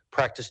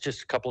practiced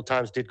just a couple of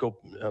times. Did go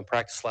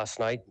practice last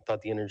night.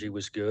 Thought the energy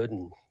was good,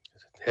 and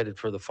headed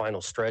for the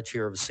final stretch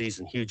here of the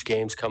season. Huge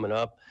games coming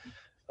up.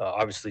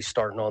 Obviously,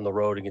 starting on the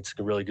road against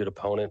a really good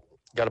opponent.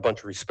 Got a bunch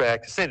of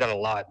respect. I say that a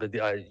lot, but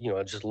I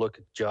just look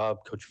at the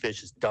job Coach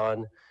Fish has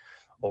done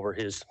over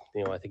his.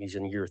 I think he's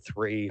in year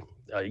 3.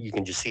 You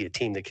can just see a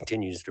team that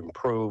continues to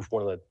improve.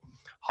 One of the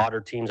hotter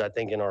teams I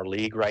think in our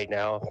league right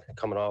now,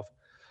 coming off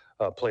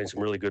playing some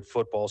really good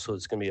football. So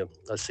it's going to be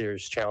a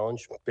serious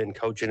challenge. Been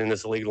coaching in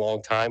this league a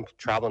long time.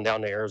 Traveling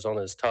down to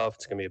Arizona is tough.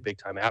 It's going to be a big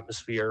time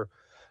atmosphere.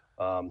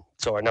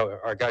 So I know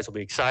our guys will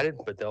be excited,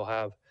 but they'll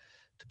have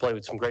to play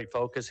with some great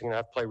focus. They're going to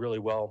have to play really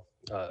well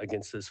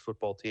against this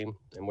football team,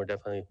 and we're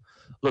definitely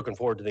looking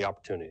forward to the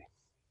opportunity.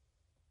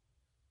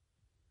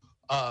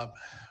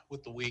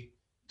 With the week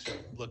to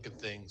look at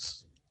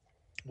things,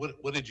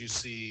 what did you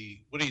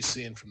see? What are you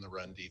seeing from the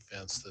run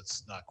defense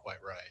that's not quite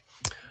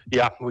right?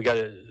 Yeah, we got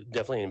to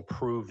definitely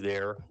improve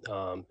there.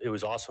 It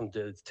was awesome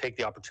to take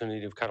the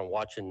opportunity of kind of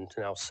watching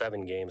now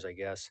 7 games, I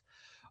guess.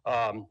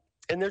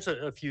 And there's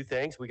a few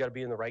things. We got to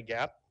be in the right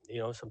gap.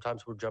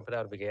 Sometimes we're jumping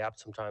out of a gap,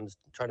 sometimes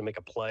trying to make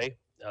a play.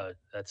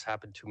 That's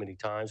happened too many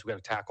times. We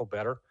got to tackle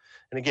better.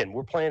 And again,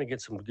 we're playing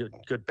against some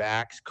good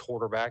backs,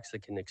 quarterbacks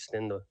that can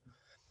extend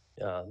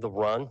the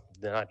run.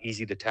 They're not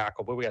easy to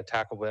tackle, but we got to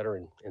tackle better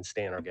and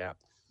stay in our gap.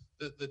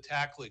 The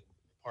tackling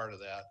part of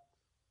that.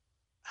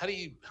 How do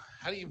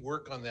you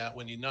work on that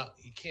when you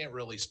can't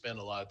really spend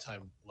a lot of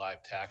time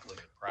live tackling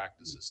in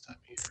practice this time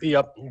of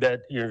year?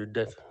 Yep,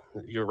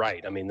 you're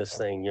right. I mean, this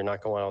thing, you're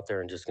not going out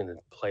there and just going to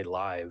play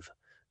live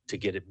to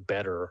get it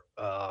better.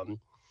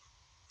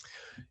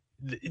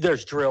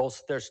 There's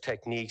drills, there's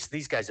techniques.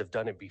 These guys have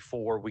done it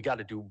before. We got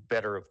to do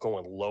better of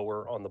going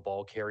lower on the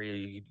ball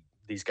carrier.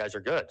 These guys are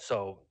good.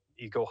 So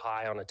you go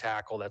high on a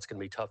tackle, that's going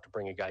to be tough to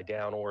bring a guy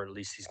down, or at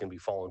least he's going to be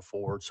falling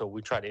forward. So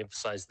we try to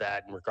emphasize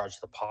that in regards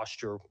to the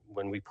posture.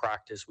 When we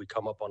practice, we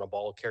come up on a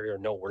ball carrier.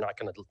 No, we're not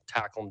going to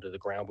tackle him to the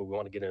ground, but we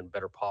want to get in a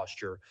better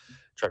posture,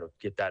 try to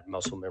get that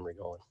muscle memory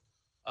going.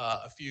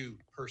 A few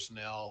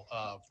personnel,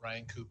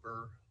 Ryan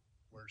Cooper,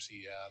 where's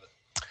he at?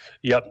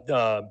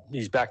 Yep,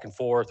 he's back and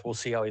forth. We'll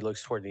see how he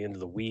looks toward the end of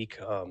the week,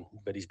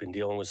 but he's been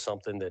dealing with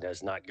something that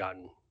has not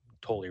gotten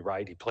totally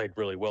right. He played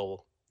really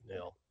well,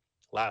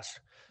 last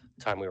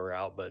time we were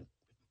out, but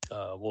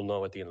we'll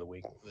know at the end of the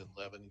week. Then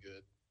Levin,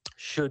 good.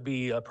 Should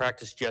be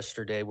practiced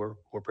yesterday. We're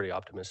pretty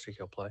optimistic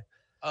he'll play.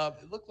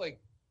 It looked like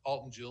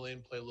Alton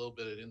Julian played a little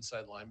bit at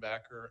inside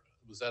linebacker.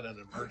 Was that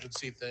an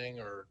emergency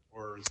thing, or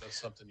is that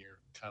something you're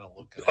kind of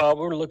looking at?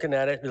 We're looking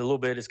at it a little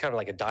bit. It's kind of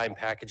like a dime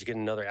package,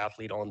 getting another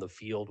athlete on the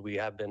field. We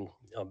have been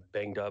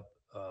banged up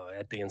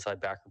at the inside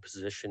backer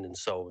position, and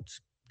so it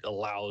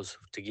allows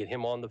to get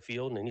him on the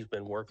field, and he's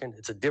been working.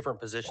 It's a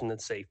different position than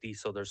safety,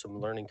 so there's some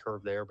learning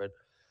curve there, but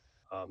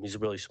he's a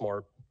really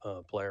smart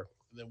player.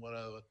 And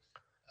then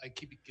I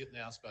keep getting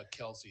asked about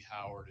Kelsey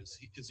Howard. Is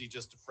he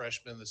just a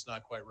freshman that's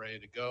not quite ready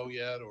to go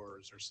yet, or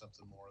is there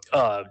something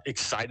more?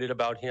 Excited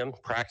about him,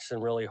 practicing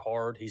really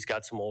hard. He's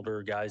got some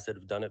older guys that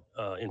have done it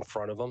in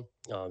front of him,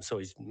 so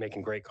he's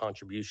making great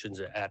contributions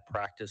at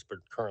practice, but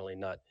currently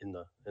not in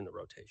the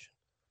rotation.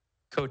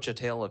 Coach, a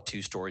tale of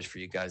 2 stories for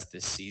you guys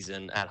this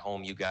season. At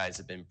home, you guys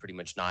have been pretty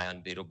much nigh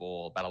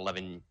unbeatable, about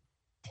 11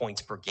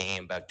 points per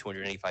game, about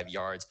 285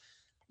 yards.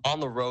 On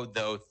the road,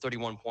 though,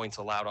 31 points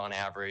allowed on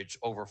average,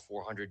 over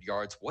 400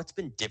 yards. What's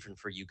been different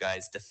for you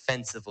guys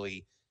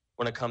defensively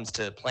when it comes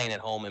to playing at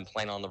home and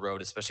playing on the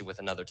road, especially with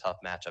another tough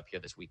matchup here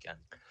this weekend?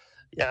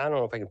 Yeah, I don't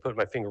know if I can put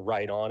my finger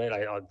right on it.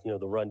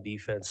 The run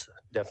defense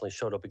definitely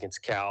showed up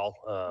against Cal.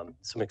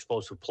 Some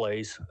explosive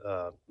plays.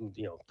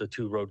 The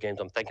 2 road games,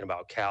 I'm thinking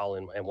about Cal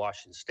and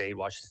Washington State.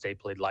 Washington State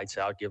played lights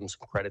out. Give them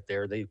some credit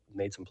there. They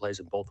made some plays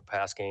in both the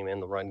pass game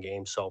and the run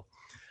game. So,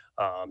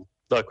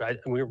 look,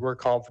 we're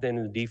confident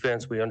in the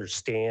defense. We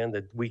understand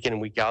that week in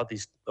and week out,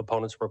 these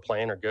opponents we're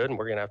playing are good, and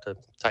we're going to have to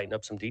tighten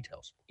up some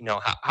details.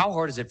 How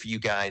hard is it for you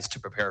guys to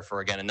prepare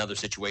for, again, another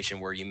situation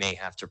where you may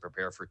have to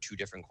prepare for 2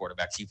 different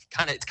quarterbacks? It's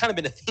kind of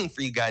been a thing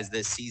for you guys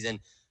this season,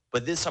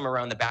 but this time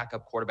around, the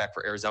backup quarterback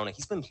for Arizona,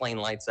 he's been playing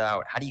lights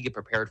out. How do you get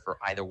prepared for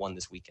either one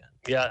this weekend?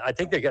 Yeah, I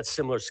think they got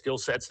similar skill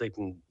sets. They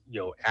can,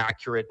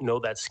 accurate, know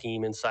that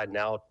scheme inside and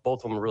out.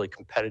 Both of them are really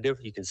competitive.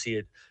 You can see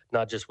it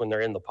not just when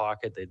they're in the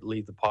pocket, they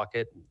leave the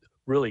pocket.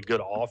 Really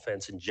good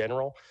offense in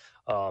general.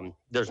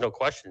 There's no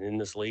question in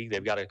this league.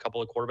 They've got a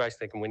couple of quarterbacks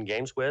they can win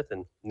games with,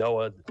 and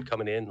Noah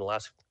coming in the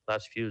last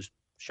few has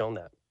shown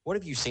that. What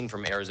have you seen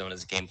from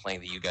Arizona's game plan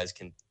that you guys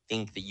can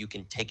think that you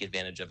can take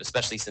advantage of,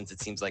 especially since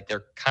it seems like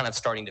they're kind of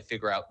starting to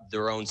figure out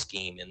their own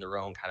scheme and their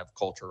own kind of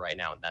culture right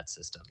now in that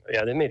system?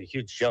 Yeah, they made a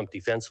huge jump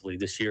defensively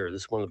this year.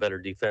 This is one of the better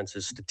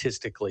defenses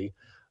statistically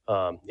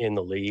in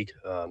the league.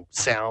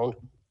 Sound,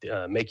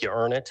 make you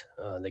earn it.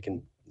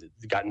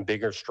 They've gotten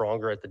bigger,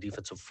 stronger at the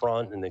defensive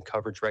front, and then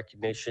coverage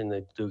recognition.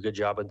 They do a good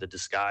job at the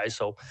disguise.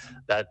 So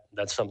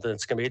that's something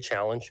that's going to be a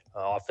challenge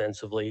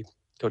offensively.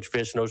 Coach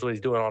Fish knows what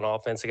he's doing on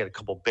offense. They got a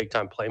couple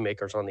big-time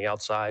playmakers on the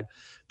outside,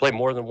 play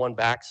more than one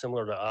back,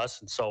 similar to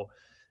us, and so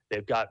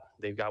they've got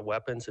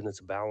weapons, and it's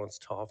a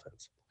balanced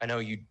offense. I know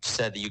you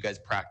said that you guys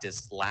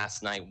practiced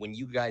last night. When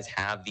you guys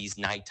have these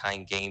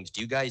nighttime games,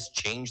 do you guys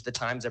change the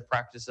times of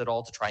practice at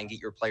all to try and get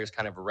your players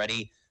kind of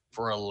ready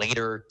for a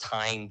later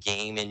time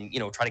game and,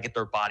 try to get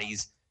their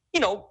bodies,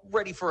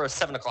 ready for a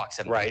 7 o'clock,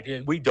 7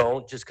 Right. We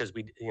don't, just because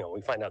we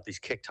find out these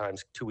kick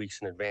times 2 weeks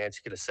in advance.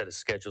 You get a set of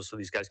schedules so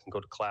these guys can go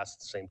to class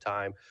at the same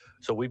time.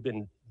 So we've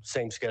been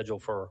same schedule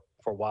for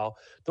a while.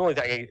 The only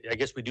thing I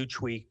guess we do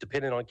tweak,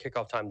 depending on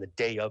kickoff time, the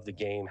day of the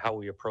game, how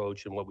we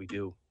approach and what we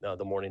do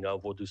the morning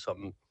of. We'll do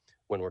something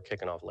when we're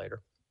kicking off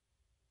later.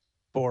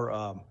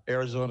 For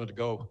Arizona to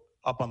go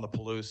up on the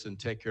Palouse and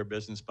take care of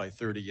business by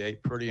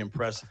 38, pretty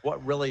impressive.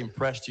 What really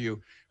impressed you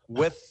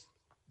with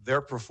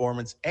their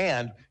performance?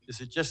 And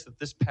is it just that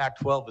this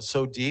Pac-12 is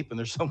so deep and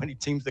there's so many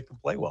teams that can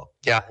play well?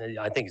 Yeah,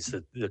 I think it's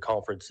the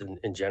conference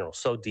in general.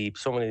 So deep,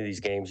 so many of these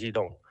games, you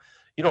don't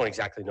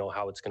exactly know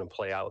how it's going to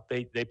play out.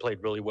 They played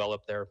really well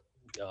up there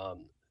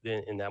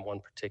in that one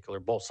particular,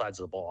 both sides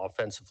of the ball,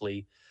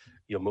 offensively,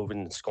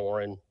 moving and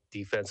scoring,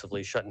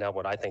 defensively, shutting down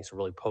what I think is a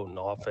really potent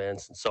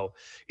offense. And so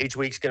each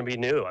week's going to be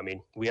new. I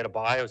mean, we had a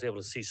bye. I was able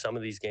to see some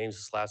of these games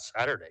this last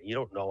Saturday. You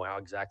don't know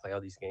exactly how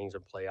these games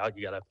will play out.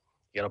 You got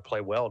to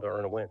play well to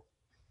earn a win.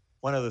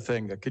 One other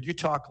thing, could you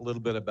talk a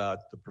little bit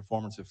about the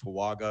performance of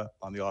Fuaga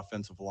on the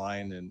offensive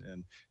line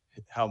and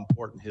how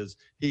important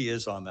he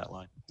is on that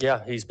line?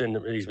 Yeah, he's been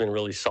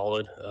really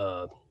solid.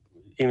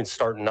 Even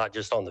starting not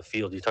just on the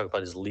field. You talk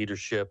about his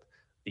leadership,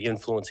 the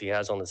influence he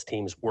has on his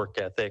team's work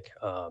ethic.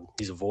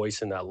 He's a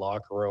voice in that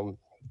locker room.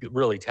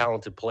 Really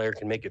talented player,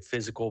 can make it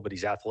physical, but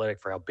he's athletic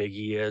for how big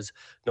he is,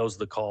 knows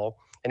the call.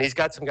 And he's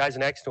got some guys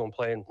next to him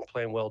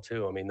playing well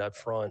too. I mean, that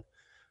front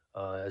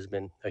has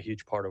been a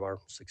huge part of our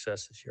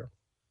success this year.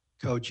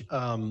 Coach,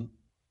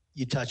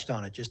 you touched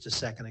on it just a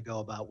second ago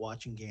about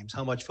watching games.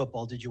 How much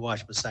football did you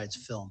watch besides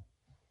film?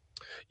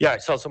 Yeah, I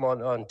saw some on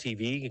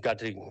TV. You got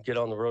to get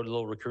on the road a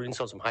little recruiting,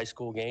 saw some high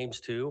school games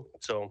too.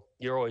 So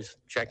you're always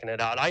checking it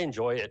out. I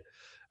enjoy it.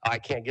 I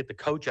can't get the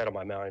coach out of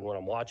my mind when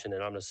I'm watching it.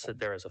 I'm going to sit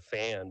there as a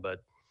fan,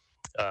 but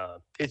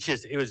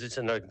it was just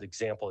another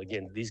example.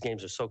 Again, these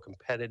games are so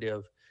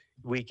competitive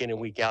week in and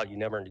week out. You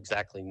never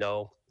exactly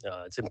know.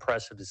 It's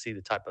impressive to see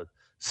the type of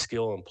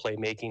skill and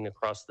playmaking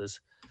across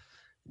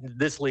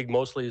this league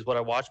mostly is what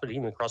I watch, but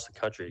even across the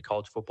country,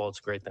 college football, it's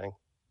a great thing.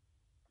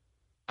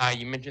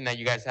 You mentioned that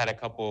you guys had a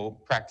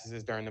couple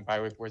practices during the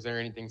bye week. Was there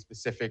anything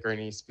specific or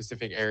any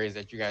specific areas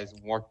that you guys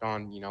worked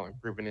on,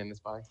 improving in this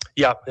bye?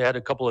 Yeah, they had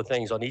a couple of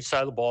things on each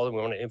side of the ball that we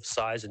want to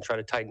emphasize and try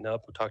to tighten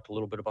up. We talked a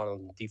little bit about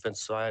on the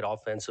defense side,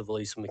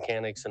 offensively, some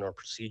mechanics in our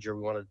procedure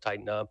we wanted to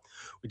tighten up.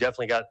 We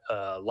definitely got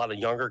a lot of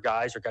younger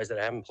guys or guys that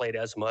haven't played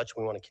as much.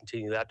 We want to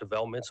continue that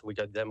development. So we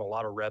got them a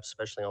lot of reps,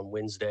 especially on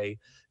Wednesday,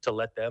 to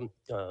let them,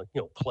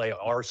 play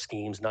our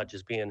schemes, not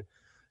just being,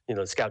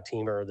 the scout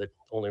teamer that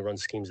only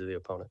runs schemes of the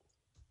opponent.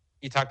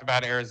 You talked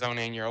about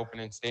Arizona in your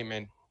opening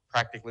statement,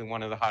 practically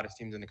one of the hottest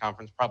teams in the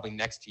conference, probably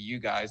next to you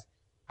guys.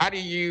 What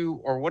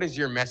is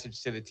your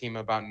message to the team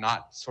about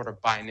not sort of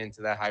buying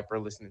into that hype or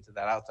listening to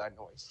that outside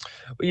noise?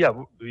 Yeah,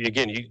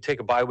 again, you take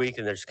a bye week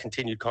and there's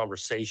continued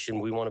conversation.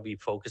 We want to be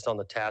focused on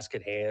the task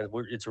at hand.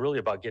 It's really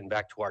about getting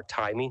back to our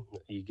timing.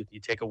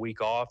 You take a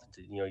week off,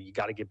 you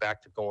got to get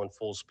back to going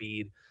full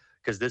speed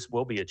because this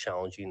will be a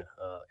challenging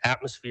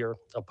atmosphere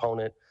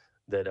opponent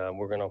that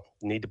we're going to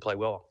need to play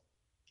well.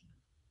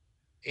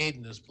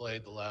 Aiden has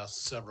played the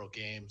last several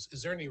games.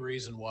 Is there any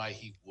reason why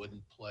he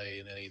wouldn't play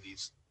in any of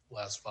these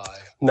last 5?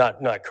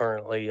 Not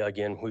currently.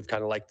 Again, we've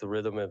kind of liked the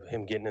rhythm of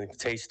him getting a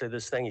taste of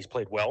this thing. He's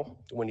played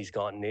well when he's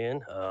gotten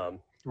in.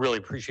 Really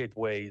appreciate the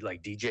way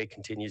DJ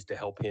continues to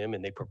help him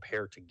and they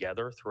prepare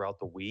together throughout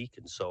the week.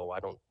 And so I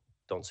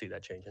don't see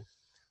that changing.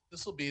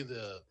 This will be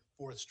the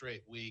 4th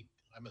straight week.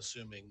 I'm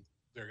assuming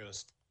they're going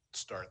to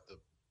start the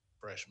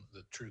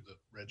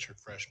redshirt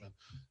freshman.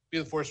 Be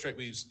the 4th straight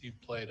week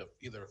you've played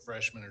either a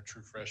freshman or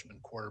true freshman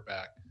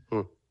quarterback.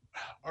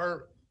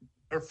 Are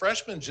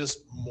freshmen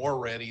just more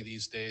ready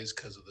these days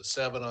because of the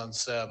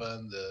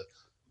 7-on-7,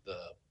 the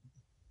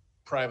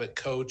private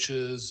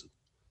coaches,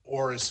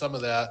 or is some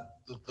of that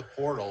the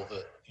portal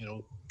that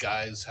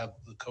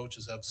the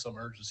coaches have some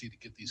urgency to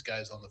get these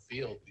guys on the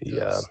field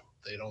because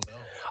they don't know?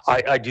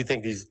 I do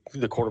think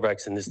the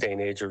quarterbacks in this day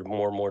and age are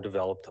more and more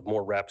developed,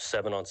 more reps,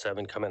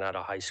 7-on-7 coming out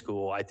of high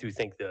school. I do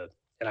think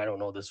and I don't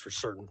know this for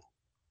certain,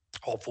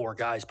 all 4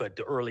 guys, but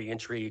the early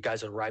entry, you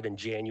guys arrive in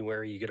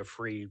January, you get a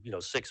free,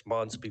 6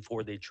 months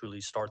before they truly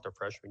start their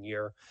freshman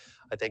year.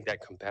 I think that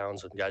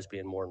compounds with guys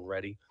being more than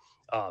ready.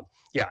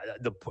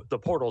 The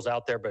portal's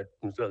out there, but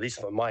at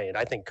least from my end,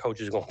 I think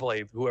coaches are going to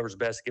play whoever's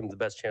best, give them the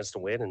best chance to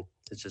win, and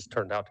it's just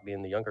turned out to be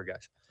in the younger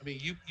guys. I mean,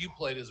 you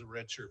played as a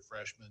redshirt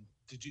freshman.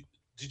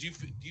 Did do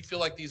you feel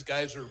like these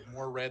guys are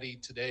more ready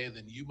today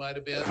than you might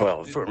have been?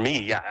 Well, for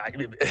me, yeah,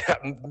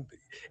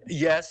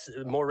 yes,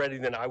 more ready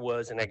than I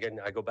was. And again,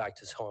 I go back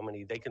to how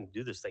many they can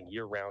do this thing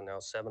year round now,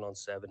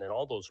 7-on-7, and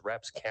all those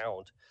reps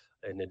count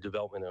in the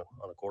development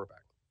on a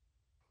quarterback.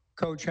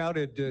 Coach, how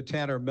did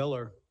Tanner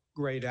Miller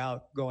grade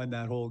out going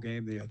that whole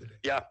game the other day?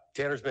 Yeah,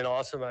 Tanner's been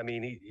awesome. I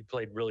mean, he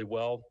played really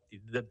well.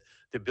 The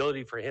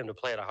ability for him to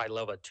play at a high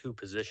level at two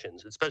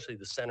positions, especially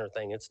the center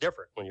thing, it's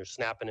different when you're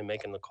snapping and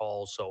making the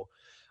calls. So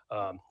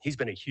he's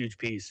been a huge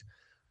piece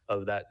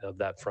of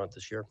that front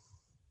this year.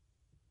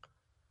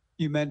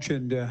 You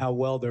mentioned how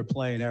well they're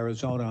playing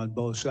Arizona on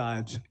both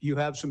sides. You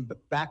have some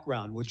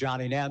background with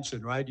Johnny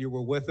Nansen, right? You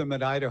were with him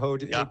at Idaho,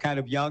 kind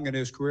of young in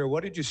his career.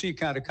 What did you see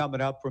kind of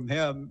coming up from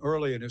him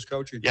early in his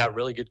coaching? Yeah,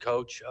 really good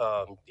coach,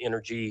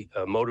 energy,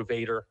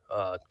 motivator,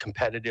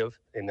 competitive.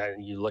 And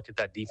then you look at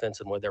that defense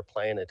and where they're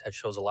playing, it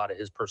shows a lot of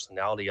his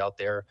personality out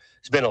there.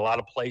 He's been a lot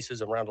of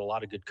places around a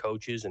lot of good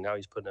coaches, and now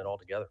he's putting it all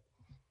together.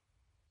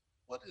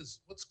 What's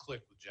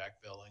clicked with Jack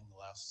Velling the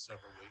last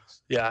several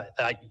weeks? Yeah,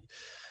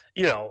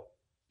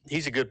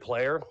 he's a good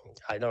player.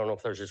 I don't know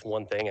if there's just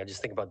one thing. I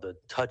just think about the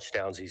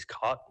touchdowns he's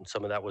caught, and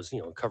some of that was,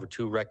 cover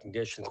two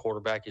recognition,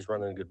 quarterback. He's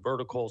running a good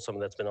vertical. Some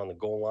of that's been on the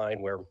goal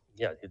line where,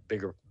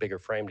 bigger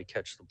frame to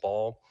catch the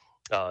ball.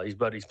 He's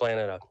playing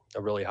at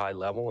a really high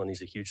level, and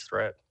he's a huge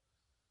threat.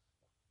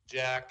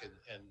 Jack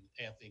and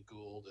Anthony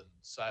Gould and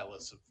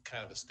Silas have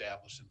kind of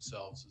established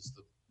themselves as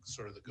the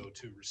sort of the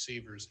go-to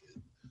receivers.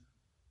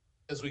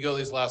 As we go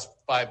these last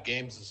 5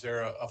 games, is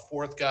there a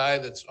fourth guy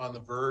that's on the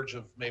verge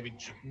of maybe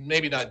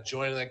not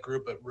joining that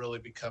group, but really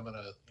becoming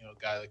a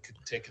guy that could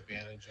take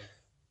advantage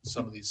of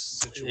some of these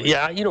situations?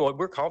 Yeah, you know what?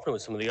 We're confident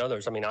with some of the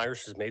others. I mean,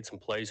 Irish has made some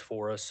plays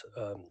for us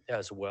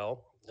as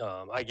well.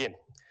 Again,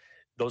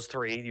 those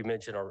three you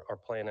mentioned are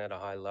playing at a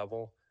high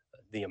level.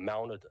 The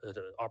amount of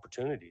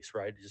opportunities,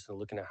 right? Just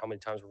looking at how many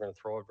times we're going to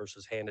throw it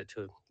versus hand it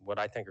to what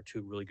I think are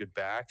two really good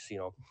backs.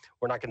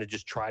 We're not going to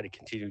just try to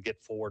continue to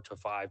get 4 to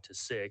 5 to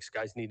 6.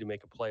 Guys need to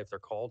make a play if they're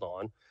called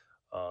on.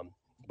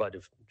 But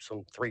if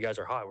some 3 guys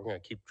are hot, we're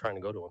going to keep trying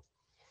to go to them.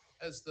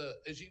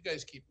 As you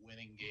guys keep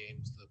winning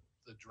games,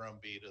 the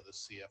drumbeat of the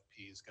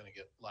CFP is going to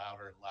get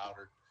louder and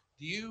louder.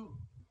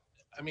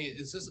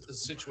 Is this a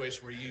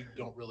situation where you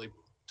don't really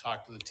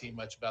talk to the team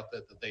much about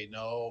that they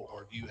know,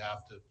 or do you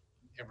have to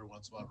every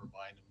once in a while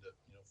remind them to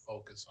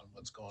focus on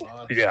what's going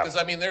on? Yeah, because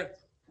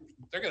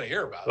they're going to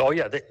hear about it. Oh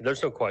yeah,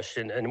 there's no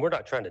question, and we're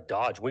not trying to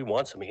dodge. We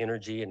want some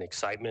energy and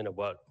excitement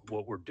about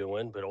what we're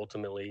doing, but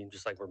ultimately,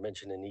 just like we're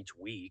mentioning each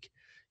week,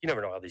 you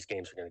never know how these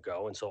games are going to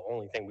go, and so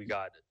only thing we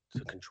got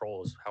to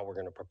control is how we're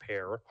going to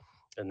prepare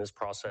in this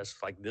process,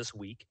 like this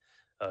week,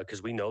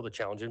 because we know the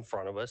challenge in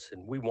front of us,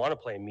 and we want to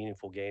play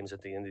meaningful games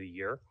at the end of the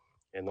year,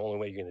 and the only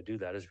way you're going to do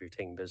that is if you're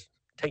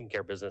taking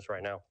care of business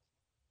right now.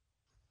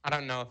 I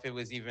don't know if it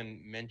was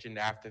even mentioned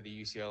after the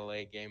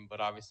UCLA game,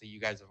 but obviously you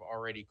guys have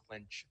already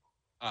clinched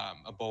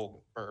a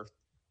bowl berth.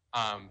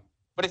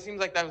 But it seems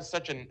like that was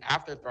such an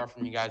afterthought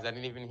from you guys. I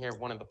didn't even hear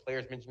one of the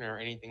players mention it or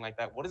anything like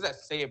that. What does that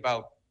say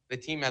about the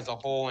team as a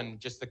whole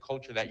and just the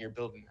culture that you're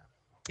building now?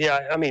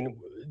 Yeah, I mean,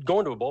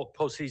 going to a bowl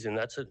postseason,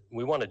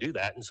 we want to do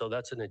that, and so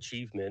that's an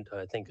achievement.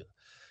 I think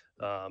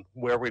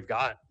where we've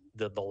got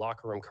the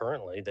locker room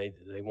currently, they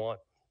want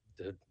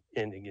to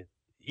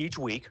each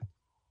week.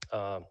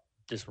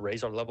 Just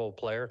raise our level of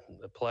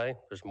play.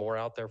 There's more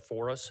out there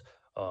for us.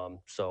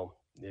 So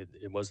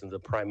it wasn't the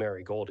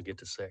primary goal to get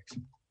to 6.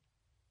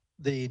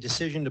 The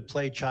decision to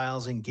play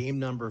Childs in game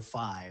number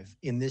 5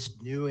 in this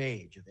new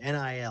age of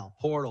NIL,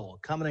 portal,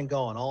 coming and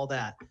going, all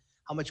that,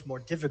 how much more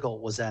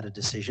difficult was that a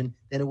decision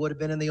than it would have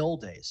been in the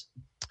old days?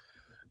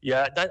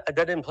 Yeah, that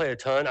didn't play a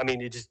ton. I mean,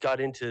 it just got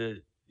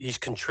into he's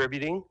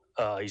contributing.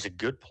 He's a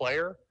good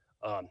player.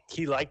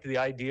 He liked the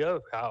idea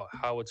of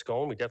how it's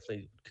going. We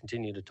definitely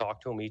continue to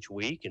talk to him each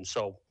week. And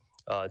so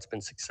it's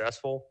been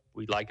successful.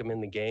 We like him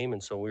in the game.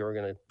 And so we were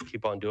going to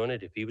keep on doing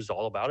it if he was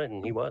all about it,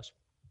 and he was.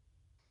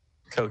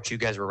 Coach, you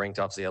guys were ranked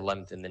obviously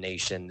 11th in the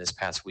nation this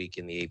past week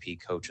in the AP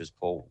coaches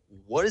poll.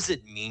 What does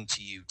it mean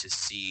to you to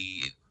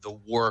see the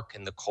work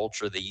and the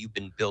culture that you've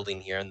been building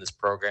here in this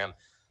program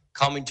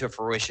coming to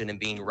fruition and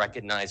being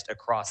recognized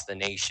across the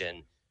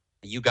nation?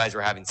 You guys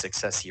are having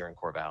success here in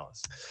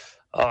Corvallis.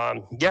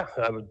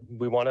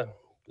 We want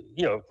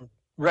to,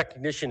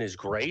 recognition is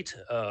great,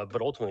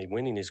 but ultimately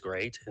winning is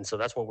great. And so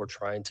that's what we're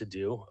trying to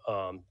do.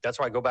 That's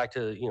why I go back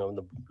to,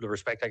 the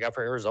respect I got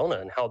for Arizona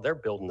and how they're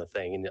building the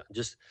thing. And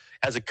just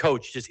as a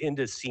coach, just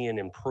into seeing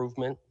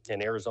improvement,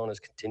 and Arizona's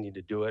continued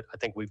to do it. I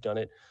think we've done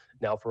it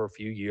now for a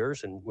few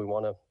years, and we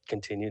want to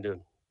continue to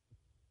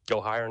go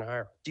higher and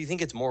higher. Do you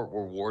think it's more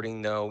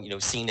rewarding, though,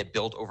 seeing it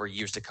build over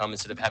years to come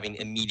instead of having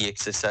immediate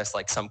success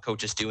like some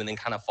coaches do and then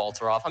kind of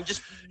falter off?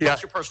 What's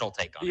your personal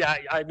take on it? Yeah,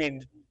 I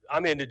mean,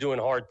 I'm into doing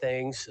hard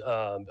things.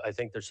 I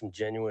think there's some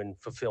genuine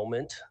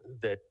fulfillment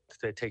that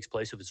takes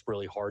place if it's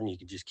really hard and you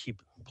can just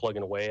keep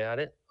plugging away at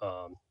it.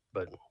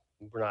 But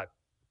we're not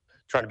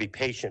trying to be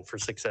patient for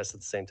success at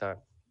the same time.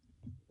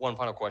 one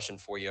final question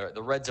for you.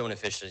 The red zone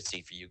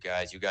efficiency for you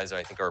guys. You guys,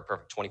 I think, are a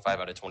perfect 25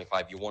 out of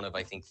 25. You're one of,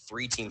 I think,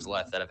 3 teams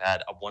left that have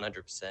had a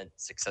 100%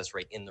 success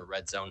rate in the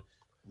red zone.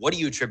 What do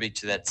you attribute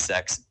to that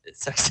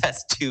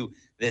success to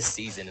this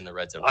season in the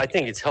red zone? I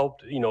think it's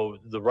helped,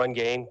 the run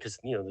game because,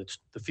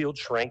 the field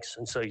shrinks.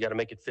 And so you got to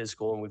make it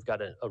physical. And we've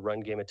got a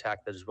run game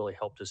attack that has really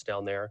helped us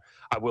down there.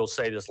 I will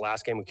say this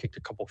last game, we kicked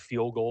a couple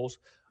field goals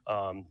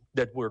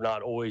that we're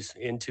not always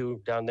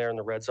into down there in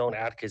the red zone.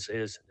 Atticus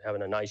is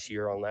having a nice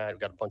year on that. We've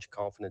got a bunch of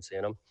confidence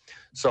in him.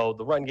 So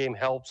the run game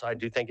helps. I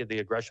do think the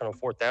aggression on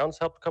 4th downs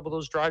helped a couple of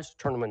those drives to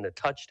turn them into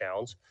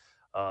touchdowns.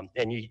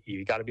 And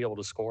you got to be able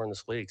to score in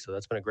this league. So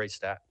that's been a great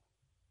stat.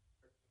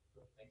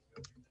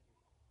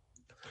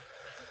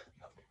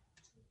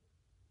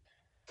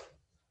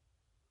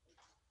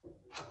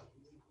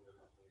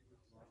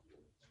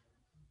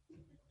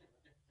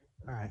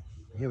 All right,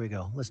 here we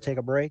go. Let's take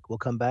a break. We'll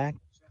come back.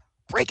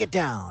 Break it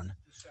down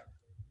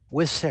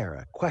with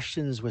Sara.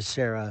 Questions with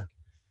Sara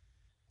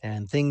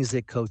and things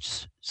that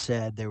Coach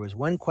said. There was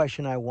one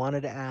question I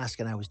wanted to ask,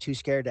 and I was too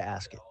scared to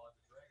ask it.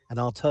 And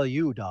I'll tell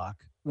you, Doc,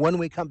 when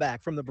we come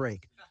back from the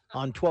break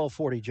on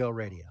 1240 Joe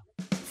Radio.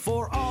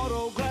 For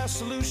auto glass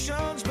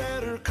solutions,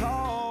 better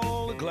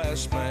call the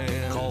glass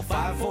man. Call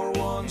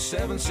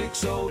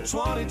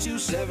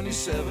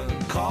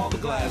 541-760-2277. Call the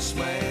glass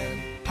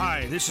man.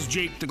 Hi, this is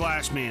Jake the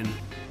Glass Man.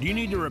 Do you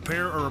need to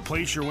repair or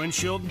replace your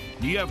windshield?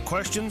 Do you have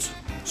questions?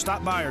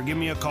 Stop by or give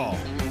me a call.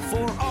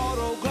 For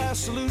auto glass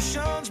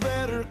solutions,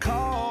 better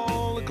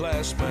call the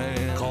glass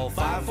man. Call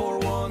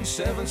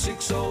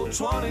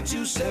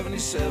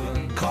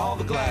 541-760-2277. Call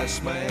the glass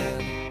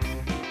man.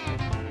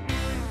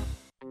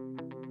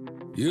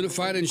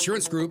 Unified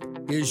Insurance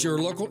Group is your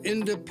local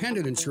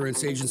independent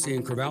insurance agency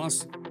in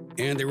Corvallis,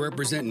 and they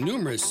represent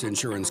numerous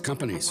insurance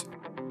companies.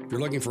 If you're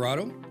looking for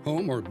auto,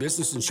 home, or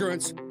business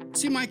insurance,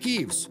 see Mike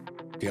Eves,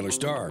 Taylor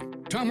Starr,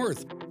 Tom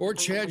Worth, or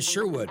Chad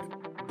Sherwood.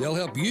 They'll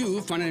help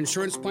you find an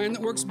insurance plan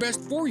that works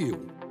best for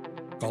you.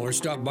 Call or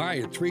stop by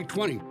at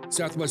 320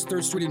 Southwest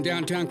 3rd Street in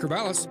downtown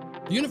Corvallis.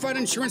 Unified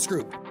Insurance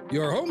Group,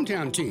 your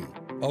hometown team,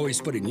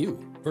 always putting you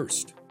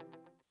first.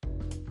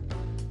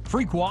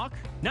 Free guac?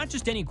 Not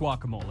just any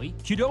guacamole.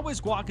 Qdoba's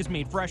guac is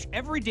made fresh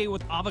every day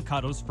with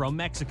avocados from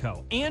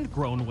Mexico and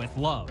grown with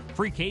love.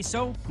 Free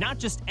queso? Not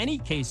just any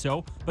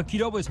queso, but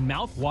Qdoba's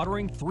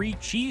mouth-watering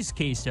 3-cheese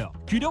queso.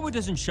 Qdoba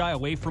doesn't shy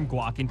away from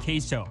guac and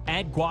queso.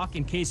 Add guac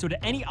and queso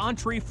to any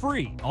entree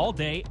free, all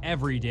day,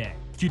 every day.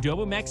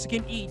 Qdoba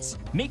Mexican Eats,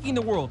 making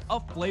the world a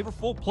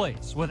flavorful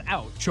place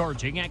without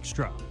charging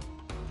extra.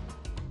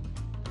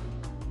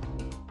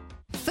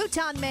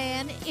 Futon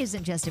Man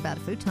isn't just about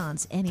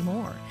futons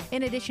anymore.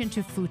 In addition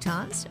to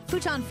futons,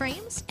 futon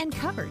frames, and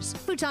covers,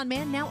 Futon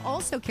Man now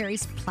also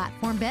carries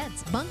platform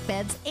beds, bunk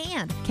beds,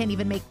 and can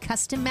even make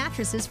custom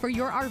mattresses for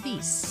your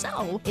RV.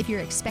 So, if you're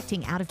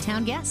expecting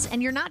out-of-town guests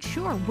and you're not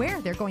sure where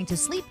they're going to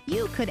sleep,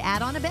 you could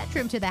add on a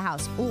bedroom to the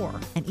house. Or,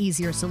 an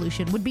easier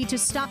solution would be to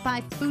stop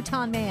by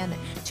Futon Man,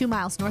 2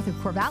 miles north of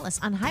Corvallis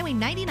on Highway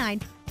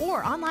 99,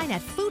 or online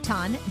at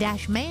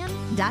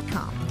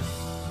futon-man.com.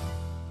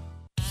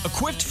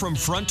 Equipped from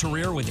front to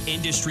rear with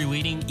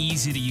industry-leading,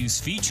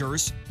 easy-to-use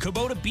features,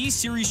 Kubota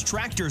B-Series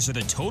tractors are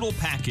the total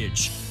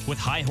package. With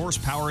high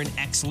horsepower and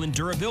excellent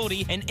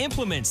durability and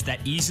implements that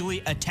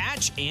easily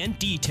attach and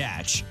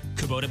detach.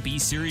 Kubota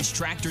B-Series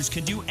tractors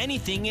can do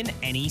anything in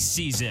any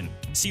season.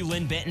 See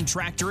Lynn Benton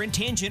Tractor in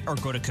Tangent or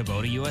go to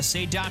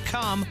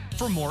KubotaUSA.com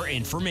for more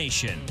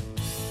information.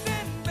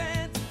 Lynn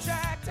Benton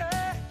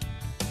Tractor.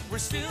 We're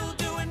still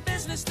doing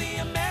business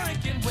the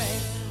American way.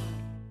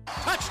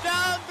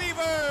 Touchdown,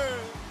 Beaver!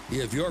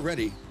 If you're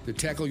ready to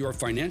tackle your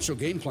financial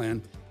game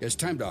plan, it's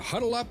time to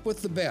huddle up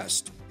with the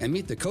best and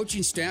meet the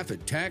coaching staff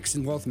at Tax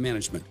and Wealth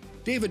Management.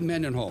 David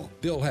Mendenhall,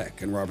 Bill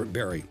Heck, and Robert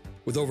Berry.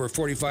 With over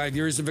 45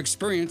 years of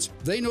experience,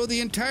 they know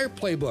the entire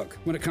playbook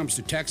when it comes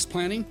to tax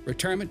planning,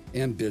 retirement,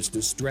 and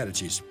business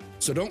strategies.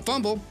 So don't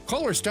fumble.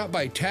 Call or stop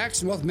by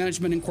Tax and Wealth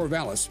Management in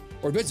Corvallis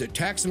or visit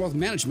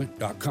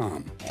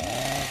taxandwealthmanagement.com.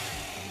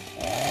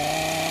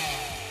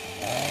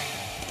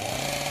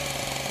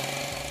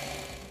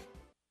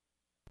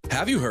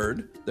 Have you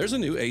heard? There's a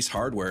new Ace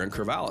Hardware in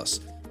Corvallis,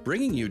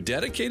 bringing you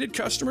dedicated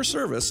customer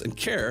service and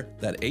care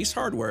that Ace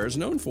Hardware is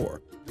known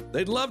for.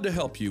 They'd love to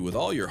help you with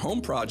all your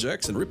home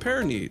projects and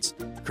repair needs.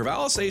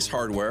 Corvallis Ace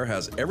Hardware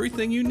has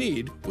everything you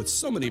need with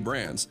so many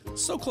brands,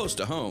 so close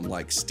to home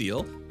like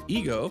Steel,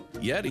 Ego,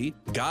 Yeti,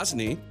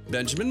 Gosney,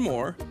 Benjamin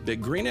Moore,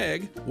 Big Green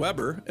Egg,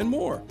 Weber, and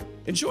more.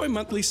 Enjoy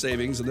monthly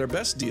savings and their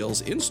best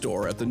deals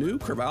in-store at the new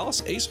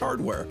Corvallis Ace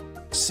Hardware.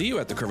 See you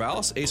at the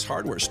Corvallis Ace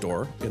Hardware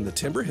store in the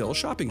Timber Hill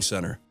Shopping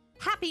Center.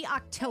 Happy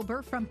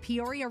October from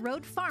Peoria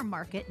Road Farm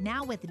Market,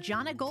 now with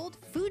Jana Gold,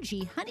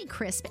 Fuji,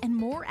 Honeycrisp, and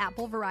more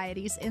apple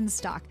varieties in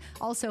stock.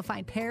 Also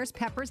find pears,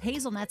 peppers,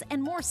 hazelnuts,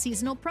 and more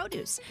seasonal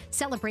produce.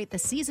 Celebrate the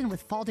season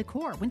with fall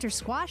decor, winter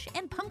squash,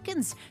 and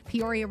pumpkins.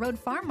 Peoria Road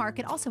Farm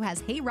Market also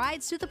has hay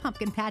rides to the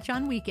pumpkin patch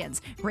on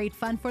weekends. Great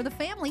fun for the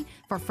family.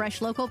 For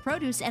fresh local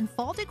produce and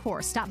fall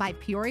decor, stop by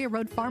Peoria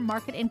Road Farm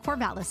Market in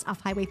Corvallis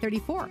off Highway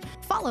 34.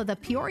 Follow the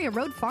Peoria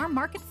Road Farm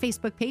Market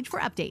Facebook page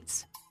for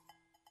updates.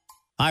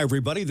 Hi,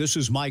 everybody. This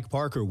is Mike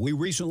Parker. We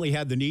recently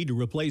had the need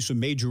to replace some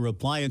major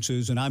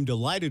appliances, and I'm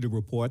delighted to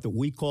report that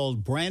we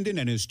called Brandon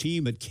and his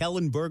team at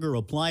Kellenberger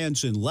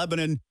Appliance in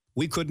Lebanon.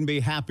 We couldn't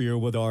be happier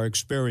with our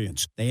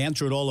experience. They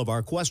answered all of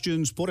our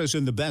questions, put us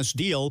in the best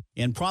deal,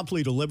 and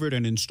promptly delivered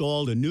and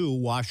installed a new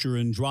washer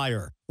and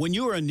dryer. When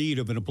you're in need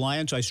of an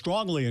appliance, I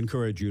strongly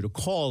encourage you to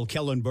call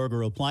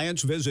Kellenberger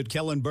Appliance, visit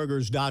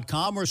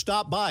kellenbergers.com, or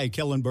stop by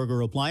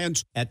Kellenberger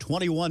Appliance at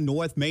 21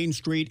 North Main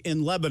Street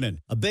in Lebanon.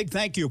 A big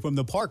thank you from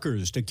the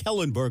Parkers to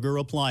Kellenberger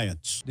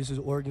Appliance. This is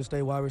Oregon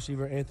State wide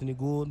receiver Anthony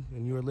Gould,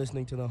 and you are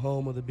listening to the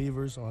home of the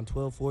Beavers on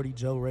 1240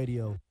 Joe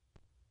Radio.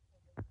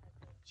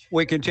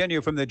 We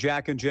continue from the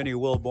Jack and Jenny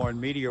Wilborn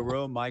Media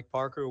Room. Mike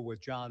Parker with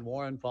John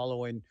Warren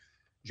following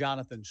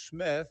Jonathan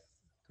Smith.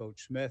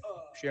 Coach Smith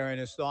sharing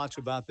his thoughts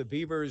about the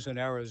Beavers in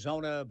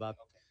Arizona. About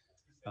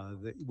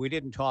we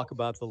didn't talk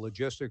about the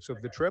logistics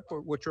of the trip,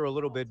 which are a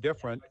little bit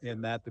different in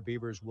that the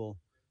Beavers will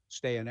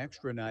stay an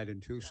extra night in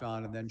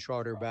Tucson and then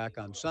charter back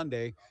on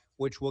Sunday,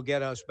 which will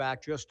get us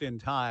back just in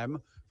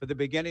time for the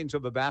beginnings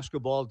of a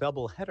basketball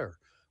doubleheader,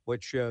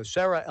 which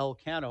Sara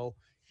Elcano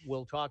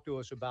will talk to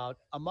us about,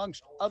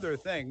 amongst other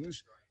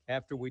things,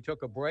 after we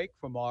took a break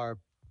from our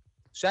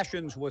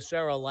sessions with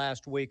Sara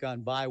last week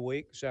on bye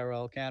week. Sara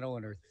Elcano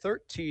in her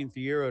 13th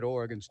year at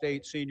Oregon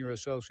State, Senior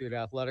Associate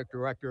Athletic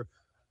Director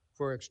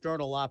for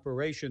External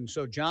Operations.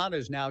 So John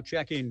is now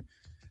checking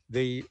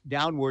the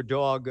Downward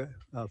Dog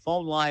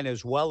phone line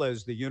as well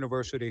as the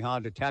University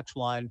Honda text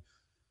line.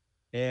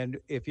 And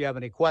if you have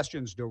any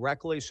questions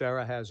directly,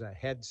 Sara has a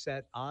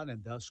headset on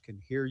and thus can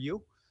hear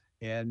you.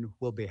 And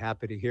we'll be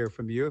happy to hear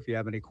from you if you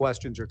have any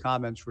questions or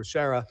comments for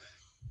Sara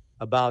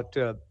about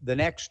the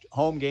next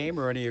home game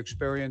or any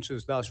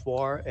experiences thus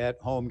far at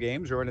home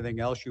games or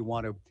anything else you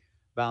want to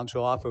bounce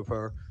off of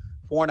her.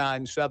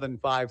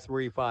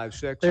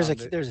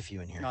 497-5356. There's a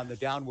few in here. On the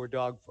Downward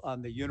Dog,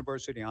 on the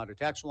University Honda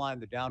text line,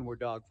 the Downward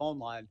Dog phone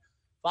line,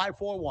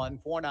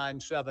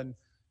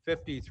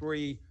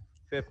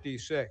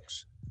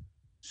 541-497-5356.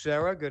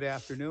 Sara, good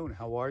afternoon.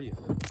 How are you?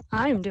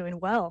 I'm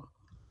doing well.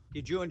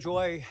 Did you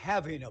enjoy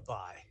having a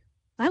bye?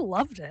 I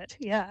loved it.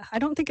 Yeah. I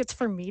don't think it's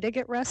for me to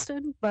get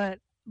rested, but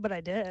I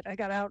did. I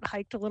got out,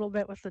 hiked a little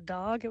bit with the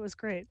dog. It was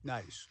great.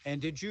 Nice.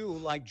 And did you,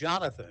 like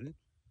Jonathan,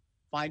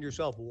 find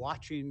yourself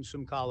watching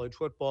some college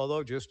football,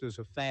 though, just as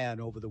a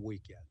fan over the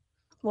weekend?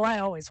 Well, I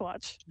always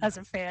watch as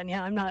a fan.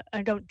 Yeah,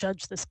 I don't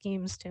judge the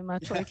schemes too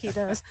much like he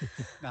does.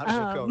 Not as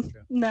a coach.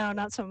 No,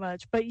 not so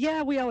much. But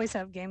yeah, we always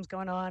have games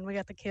going on. We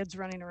got the kids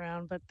running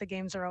around, but the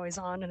games are always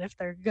on. And if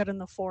they're good in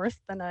the fourth,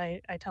 then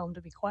I tell them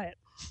to be quiet.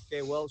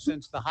 Okay, well,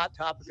 since the hot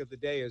topic of the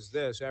day is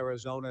this,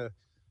 Arizona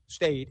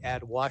State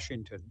at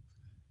Washington,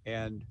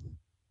 and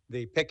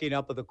the picking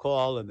up of the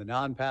call and the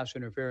non-pass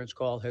interference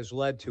call has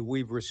led to,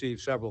 we've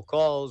received several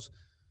calls,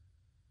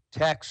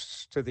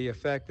 texts to the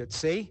effect that,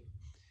 see,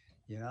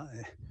 you know,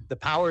 the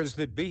powers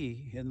that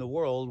be in the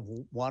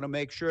world want to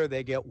make sure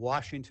they get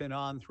Washington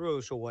on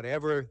through. So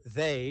whatever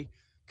they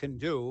can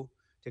do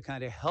to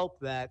kind of help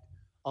that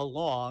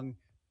along,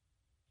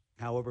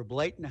 however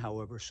blatant,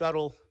 however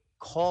subtle,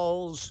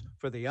 calls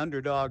for the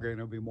underdog are going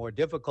to be more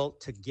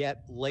difficult to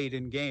get late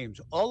in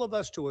games. All of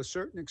us, to a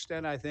certain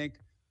extent, I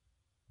think,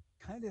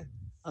 kind of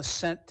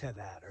assent to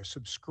that or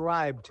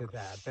subscribe to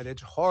that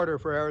it's harder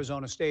for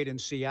Arizona State in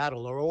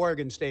Seattle or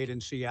Oregon State in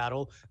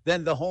Seattle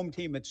than the home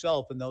team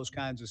itself in those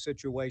kinds of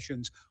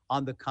situations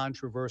on the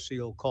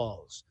controversial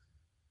calls.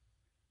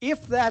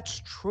 If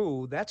that's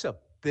true, that's a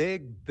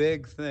big,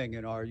 big thing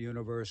in our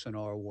universe and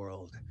our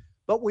world.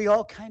 But we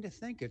all kind of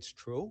think it's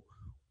true.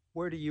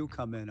 Where do you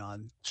come in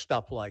on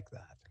stuff like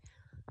that?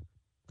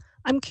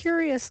 I'm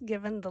curious,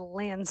 given the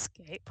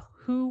landscape,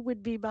 who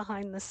would be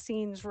behind the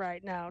scenes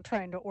right now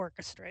trying to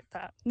orchestrate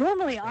that?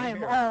 Normally, I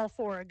am all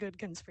for a good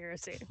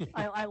conspiracy.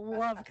 I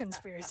love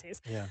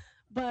conspiracies. Yeah.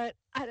 But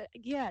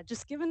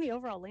just given the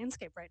overall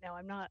landscape right now,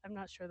 I'm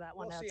not sure that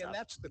one adds up. And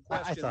that's the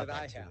question that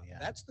I have. Yeah.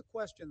 That's the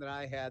question that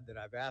I had that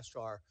I've asked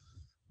our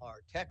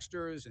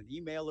texters and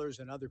emailers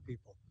and other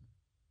people.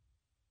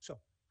 So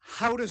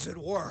how does it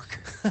work?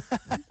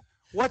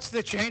 What's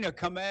the chain of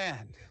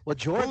command? Well,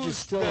 George is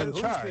still in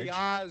charge. Who's the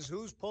Oz?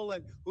 Who's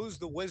pulling? Who's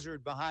the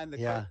wizard behind the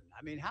Yeah. curtain?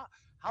 I mean,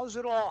 how's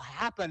it all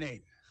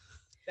happening?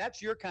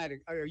 That's your kind of.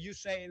 Are you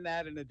saying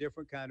that in a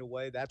different kind of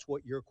way? That's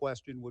what your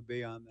question would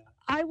be on that.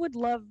 I would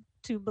love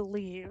to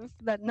believe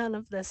that none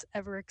of this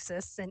ever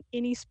exists in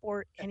any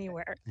sport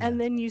anywhere. Yeah. And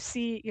then you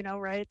see,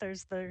 right,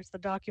 there's the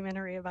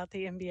documentary about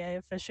the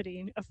NBA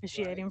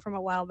officiating from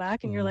a while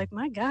back, and you're like,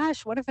 my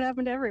gosh, what if it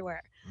happened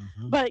everywhere?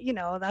 Mm-hmm. But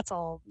that's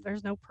all.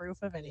 There's no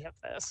proof of any of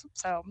this.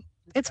 So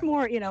it's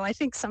more, I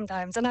think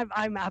sometimes, and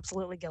I'm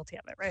absolutely guilty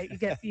of it, right?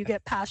 You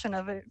get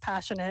passionate,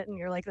 and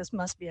you're like, this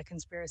must be a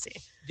conspiracy.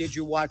 Did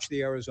you watch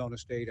the Arizona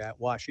State at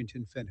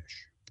Washington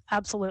finish?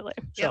 Absolutely.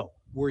 So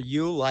were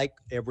you, like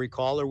every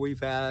caller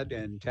we've had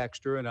and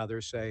texter and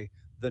others say,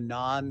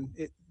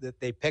 that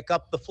they pick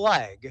up the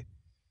flag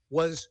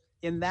was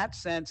in that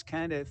sense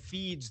kind of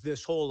feeds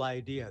this whole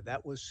idea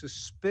that was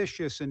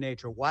suspicious in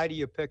nature? Why do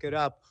you pick it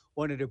up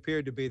when it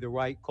appeared to be the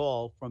right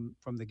call from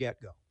the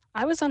get-go?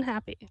 I was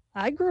unhappy.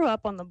 I grew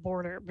up on the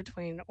border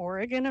between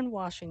Oregon and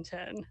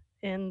Washington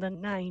in the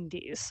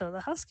 90s, so the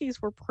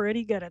Huskies were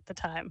pretty good at the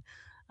time.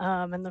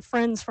 And the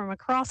friends from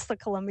across the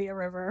Columbia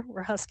River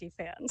were Husky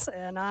fans,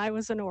 and I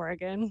was in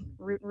Oregon,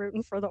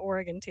 rooting for the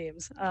Oregon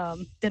teams.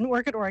 Didn't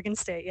work at Oregon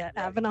State yet.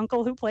 I have an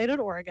uncle who played at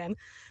Oregon,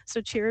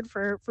 so cheered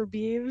for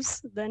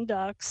Beavs, then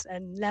Ducks,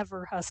 and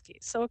never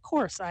Huskies. So of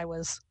course I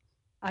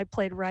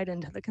played right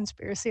into the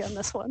conspiracy on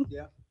this one.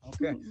 Yeah.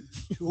 Okay.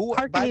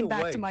 Harkening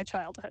back to my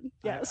childhood.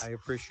 Yes. I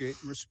appreciate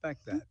and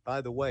respect that.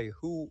 By the way,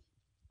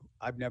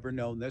 I've never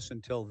known this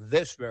until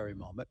this very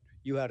moment.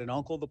 You had an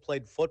uncle that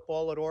played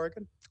football at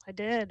Oregon? I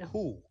did.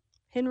 Who?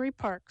 Henry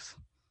Parks.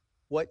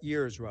 What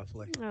years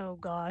roughly? Oh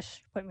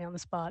gosh, put me on the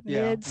spot.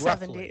 Yeah, Mid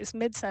 70s.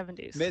 Mid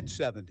 70s. Mid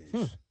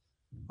 70s.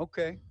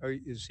 Okay.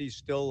 Is he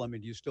still? I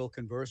mean, do you still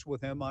converse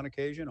with him on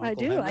occasion? I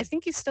Uncle do. Henry? I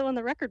think he's still in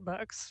the record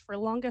books for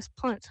longest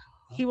punt.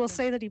 He will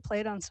say that he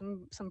played on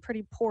some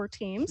pretty poor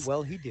teams.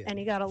 Well, he did. And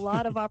he got a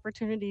lot of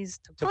opportunities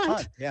to To punt.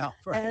 punt, yeah,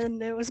 right.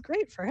 And it was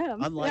great for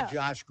him. Unlike yeah.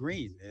 Josh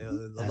Green,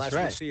 the That's less we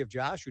right. see of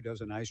Josh, who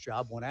does a nice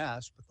job when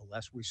asked, but the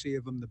less we see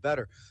of him, the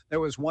better. There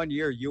was one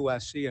year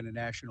USC in a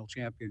national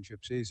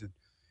championship season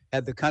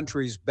had the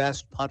country's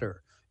best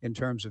punter in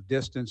terms of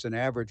distance and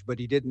average, but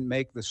he didn't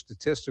make the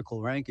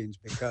statistical rankings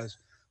because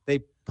they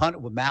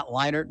punted with Matt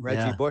Leinart and Reggie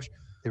Yeah. Bush.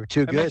 They were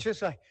too I mean, good. it's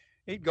just like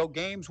he'd go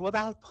games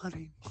without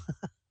punting.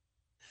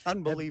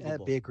 Unbelievable.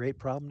 That'd be a great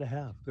problem to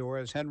have.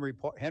 Whereas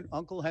Uncle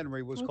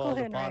Henry was Uncle called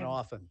Henry. upon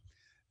often.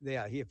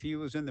 Yeah, if he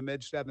was in the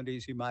mid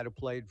 70s, he might have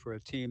played for a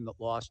team that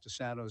lost to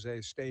San Jose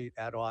State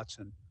at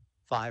Autzen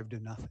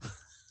 5-0.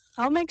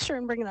 I'll make sure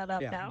and bring that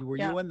up Yeah, now. were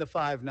yeah. you in the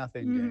 5-0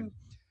 game?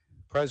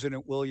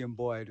 President William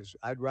Boyd is.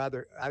 I'd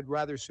rather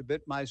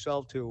submit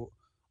myself to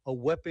a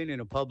whipping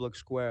in a public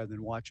square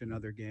than watch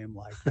another game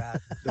like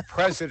that. The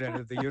president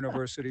of the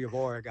University of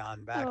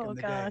Oregon back Oh in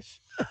the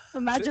gosh.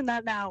 Imagine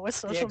that now with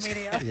social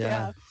media.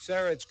 Yeah.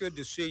 Sarah, it's good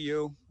to see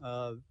you.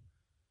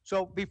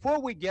 So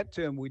before we get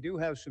to him, we do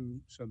have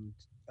some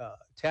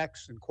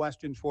texts and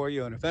questions for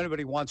you. And if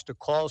anybody wants to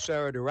call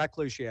Sarah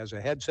directly, she has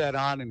a headset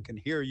on and can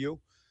hear you.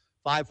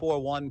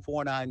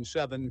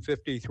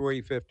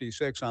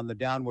 541-497-5356 on the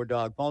Downward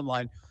Dog phone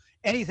line.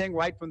 Anything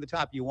right from the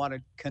top you want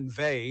to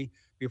convey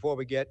before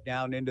we get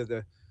down into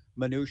the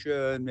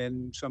minutia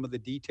and some of the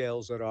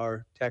details that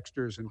our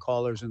texters and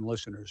callers and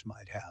listeners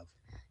might have.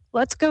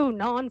 Let's go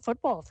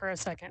non-football for a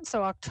second.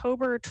 So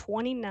October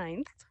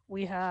 29th,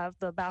 we have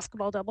the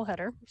basketball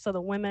doubleheader. So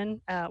the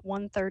women at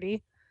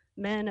 1:30,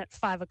 men at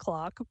 5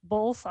 o'clock.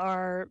 Both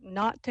are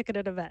not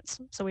ticketed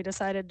events. So we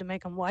decided to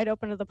make them wide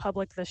open to the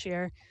public this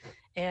year.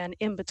 And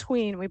in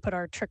between, we put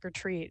our trick or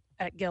treat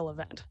at Gill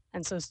event.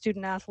 And so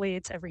student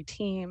athletes, every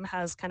team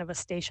has kind of a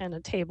station,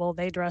 a table.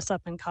 They dress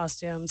up in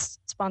costumes,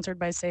 sponsored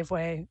by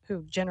Safeway,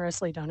 who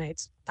generously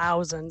donates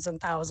thousands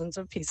and thousands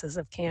of pieces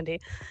of candy,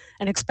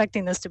 and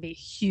expecting this to be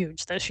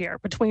huge this year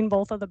between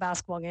both of the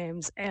basketball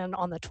games and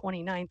on the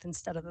 29th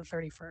instead of the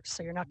 31st.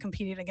 So you're not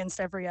competing against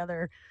every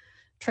other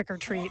trick or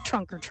treat,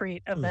 trunk or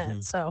treat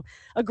event. So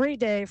a great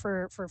day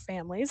for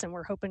families, and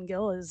we're hoping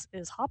Gill is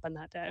hopping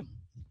that day.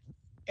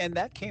 And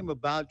that came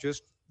about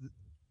just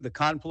the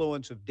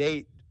confluence of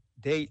date,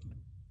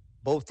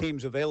 both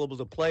teams available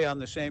to play on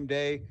the same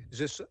day. Is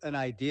this an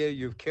idea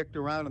you've kicked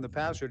around in the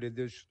past, or did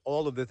this,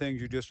 all of the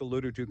things you just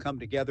alluded to, come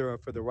together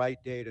for the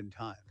right date and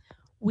time?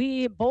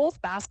 We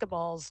both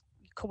basketballs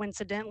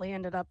coincidentally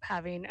ended up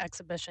having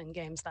exhibition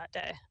games that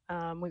day.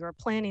 We were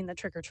planning the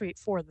trick or treat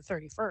for the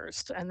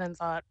 31st and then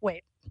thought,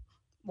 wait,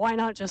 why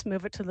not just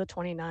move it to the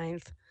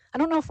 29th? I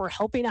don't know if we're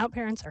helping out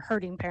parents or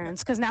hurting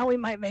parents, because now we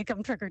might make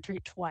them trick or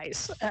treat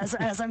twice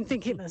as I'm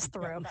thinking this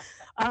through.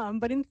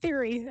 But in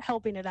theory,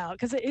 helping it out,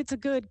 because it's a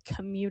good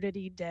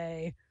community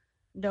day,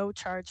 no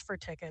charge for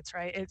tickets,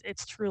 right?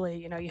 It's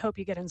truly, you hope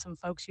you get in some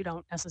folks you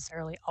don't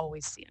necessarily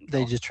always see in Gill.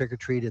 They just trick or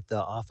treat at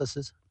the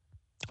offices?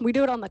 We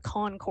do it on the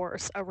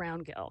concourse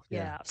around Gill.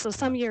 Yeah. Yeah. So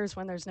some years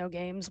when there's no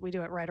games, we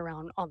do it right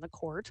around on the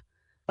court.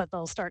 But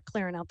they'll start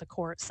clearing out the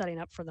court, setting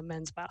up for the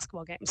men's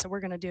basketball game. So we're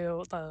going to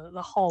do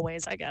the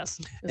hallways, I guess,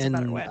 is a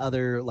better And way.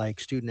 other like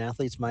student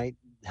athletes might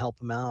help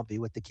them out, be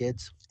with the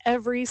kids.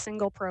 Every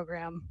single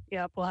program,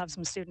 yep, we'll have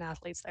some student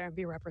athletes there and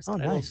be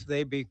represented. Will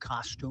they be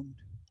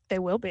costumed? They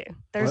will be.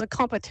 There's What? a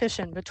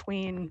competition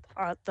between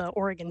the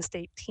Oregon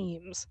State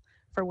teams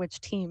for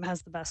which team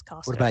has the best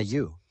costumes. What about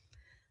you?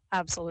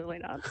 Absolutely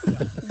not.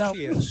 Nope.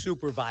 She has a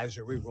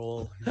supervisory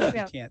role. You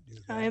Yeah. can't do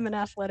that. I am an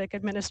athletic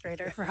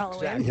administrator for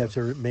Halloween. You have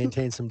to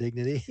maintain some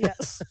dignity.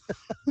 Yes.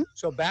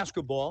 So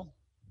basketball,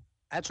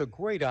 that's a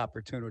great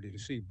opportunity to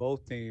see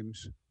both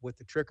teams with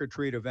the trick or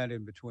treat event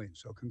in between.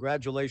 So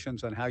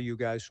congratulations on how you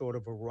guys sort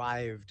of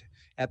arrived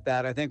at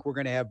that. I think we're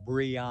going to have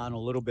Bree on a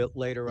little bit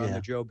later on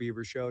the Joe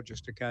Beaver Show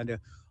just to kind of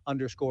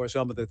underscore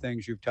some of the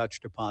things you've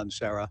touched upon,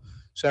 Sarah.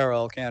 Sarah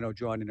Elcano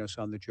joining us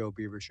on the Joe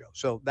Beaver Show.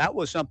 So that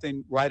was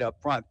something right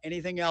up front.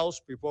 Anything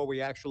else before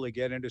we actually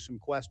get into some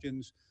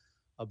questions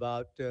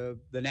about the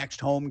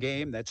next home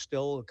game that's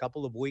still a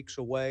couple of weeks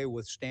away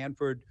with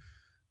Stanford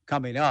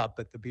coming up,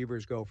 but the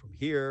Beavers go from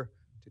here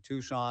to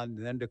Tucson,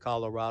 then to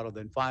Colorado,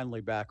 then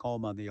finally back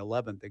home on the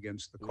 11th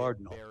against the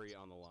Cardinals. Barry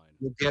on the line.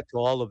 We'll get to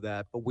all of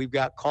that, but we've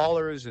got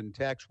callers and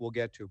texts we'll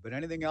get to. But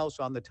anything else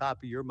on the top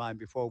of your mind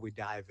before we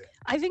dive in?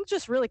 I think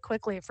just really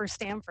quickly for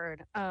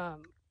Stanford,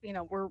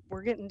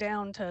 we're getting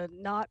down to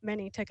not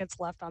many tickets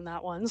left on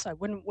that one, so I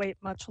wouldn't wait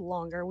much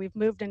longer. We've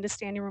moved into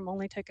standing room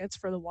only tickets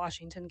for the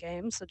Washington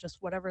game, so just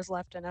whatever's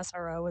left in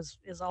SRO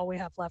is all we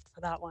have left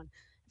for that one.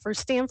 For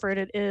Stanford,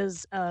 it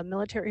is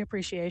military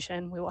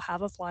appreciation. We will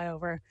have a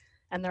flyover,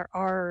 and there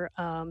are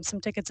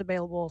some tickets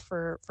available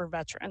for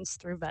veterans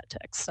through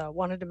VetTix. So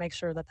wanted to make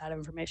sure that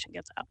information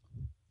gets out.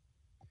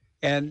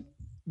 And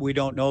we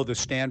don't know the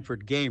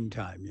Stanford game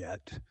time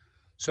yet.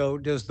 So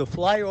does the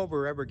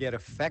flyover ever get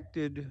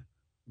affected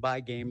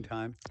by game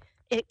time?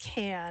 It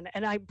can,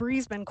 and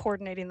Bree's been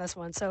coordinating this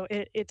one. So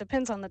it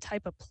depends on the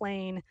type of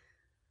plane,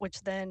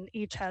 which then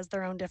each has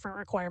their own different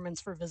requirements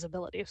for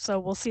visibility. So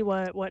we'll see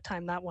what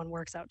time that one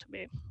works out to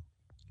be.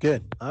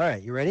 Good. All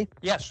right. You ready?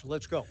 Yes,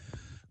 let's go.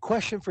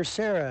 Question for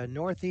Sara.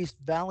 Northeast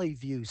Valley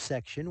View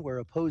section where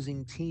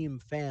opposing team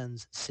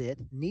fans sit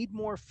need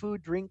more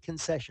food drink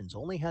concessions.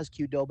 Only has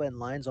Qdoba and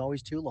lines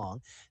always too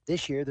long.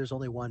 This year there's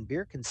only one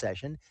beer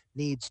concession.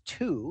 Needs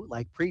two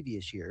like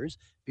previous years.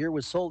 Beer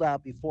was sold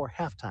out before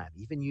halftime.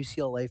 Even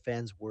UCLA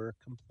fans were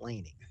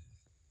complaining.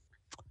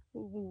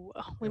 Ooh,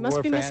 we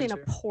must be missing a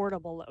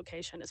portable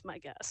location is my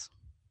guess.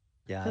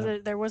 Yeah.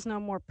 Because there was no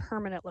more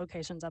permanent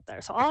locations up there.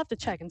 So I'll have to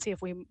check and see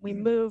if we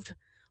moved.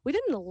 We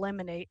didn't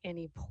eliminate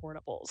any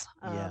portables.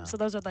 So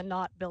those are the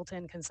not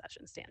built-in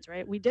concession stands,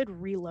 right? We did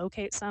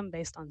relocate some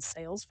based on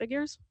sales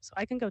figures. So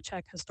I can go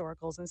check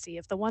historicals and see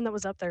if the one that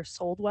was up there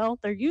sold well.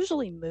 They're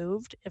usually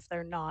moved if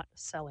they're not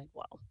selling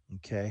well.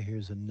 Okay,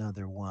 here's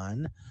another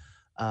one.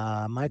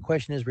 My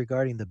question is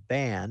regarding the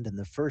band and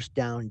the first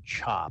down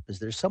chop. Is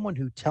there someone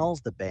who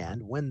tells the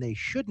band when they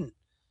shouldn't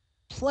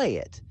play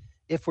it?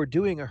 If we're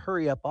doing a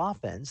hurry-up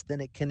offense,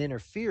 then it can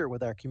interfere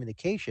with our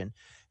communication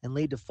and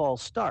lead to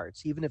false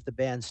starts. Even if the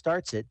band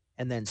starts it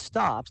and then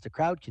stops, the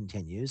crowd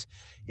continues.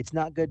 It's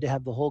not good to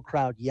have the whole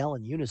crowd yell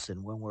in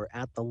unison when we're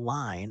at the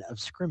line of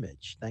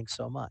scrimmage. Thanks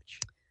so much.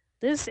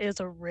 This is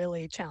a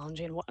really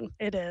challenging one.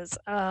 It is.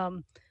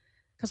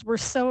 Because we're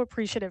so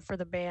appreciative for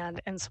the band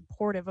and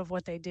supportive of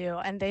what they do.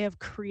 And they have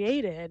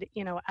created,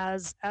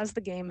 as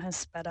the game has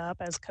sped up,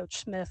 as Coach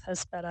Smith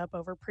has sped up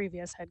over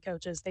previous head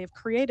coaches, they've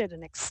created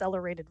an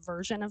accelerated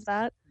version of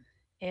that.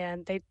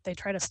 And they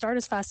try to start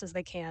as fast as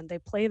they can. They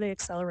play the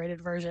accelerated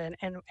version,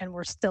 and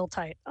we're still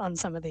tight on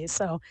some of these.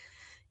 So,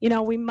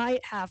 we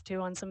might have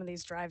to, on some of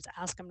these drives,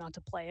 ask them not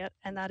to play it.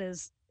 And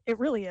it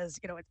really is,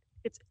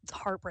 it's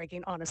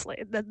heartbreaking,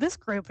 honestly. That this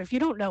group, if you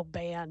don't know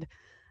band,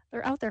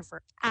 they're out there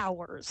for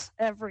hours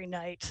every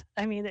night.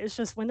 I mean, it's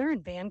just when they're in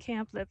band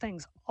camp, that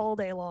thing's all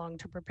day long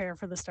to prepare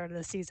for the start of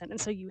the season.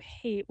 And so you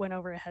hate when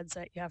over a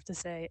headset you have to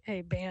say,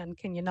 hey, band,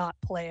 can you not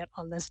play it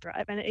on this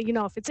drive? And,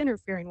 if it's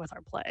interfering with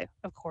our play,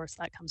 of course,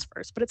 that comes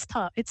first. But it's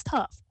tough. It's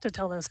tough to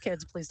tell those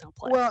kids, please don't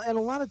play. Well, and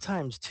a lot of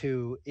times,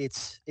 too,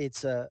 it's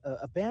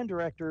a band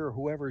director or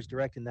whoever's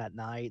directing that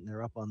night, and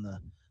they're up on the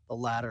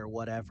ladder or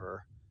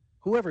whatever,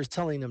 whoever's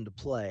telling them to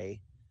play.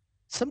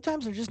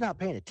 Sometimes they're just not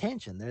paying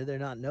attention. They're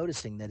not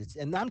noticing that it's,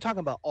 and I'm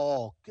talking about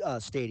all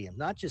stadiums,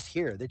 not just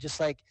here. They're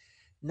just like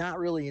not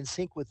really in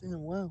sync with,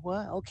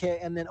 what? Okay.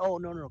 And then, oh,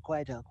 no,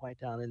 quiet down.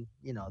 And,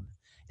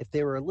 if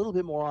they were a little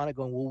bit more on it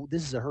going, well,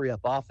 this is a hurry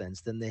up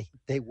offense, then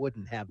they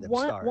wouldn't have them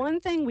start. One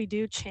thing we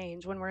do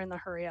change when we're in the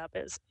hurry up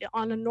is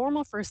on a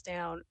normal first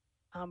down,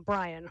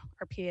 Brian,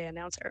 our PA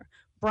announcer,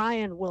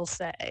 Brian will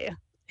say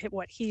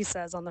what he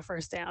says on the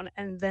first down,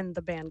 and then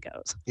the band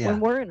goes. Yeah. When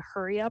we're in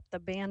hurry up, the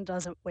band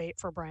doesn't wait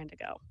for Brian to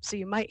go. So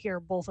you might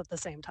hear both at the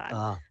same time.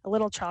 A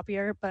little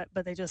choppier, but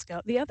they just go.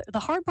 The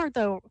hard part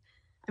though,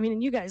 I mean,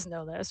 and you guys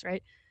know this,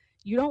 right?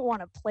 You don't want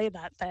to play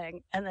that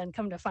thing and then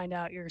come to find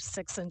out you're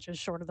 6 inches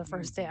short of the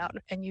first down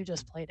and you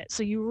just played it.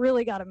 So you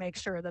really got to make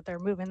sure that they're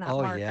moving that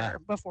marker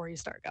before you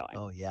start going.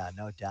 Oh yeah,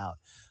 no doubt.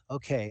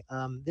 Okay,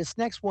 this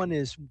next one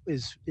is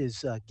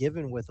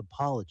given with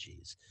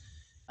apologies.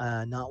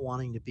 Not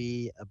wanting to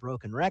be a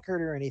broken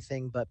record or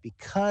anything, but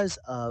because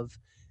of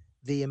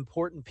the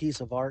important piece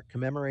of art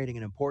commemorating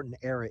an important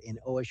era in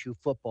OSU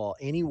football,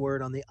 any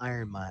word on the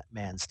Iron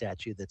Man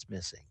statue that's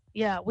missing?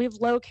 Yeah, we've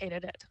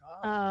located it.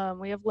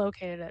 We have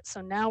located it.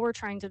 So now we're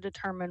trying to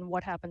determine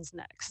what happens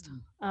next.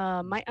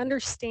 My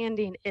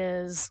understanding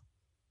is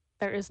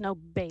there is no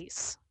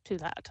base to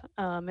that.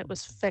 It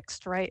was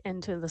fixed right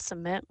into the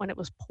cement when it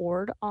was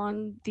poured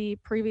on the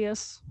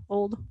previous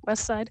old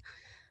west side.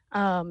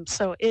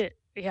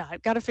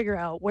 I've got to figure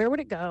out where would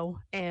it go,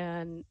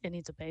 and it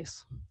needs a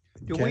base.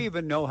 Do we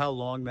even know how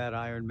long that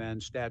Iron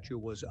Man statue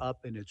was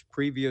up in its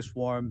previous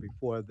form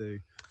before the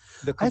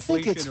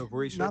completion of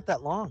research? Not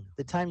that long.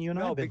 The time you and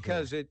I have been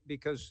here.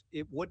 because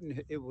it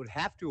would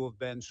have to have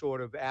been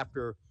sort of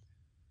after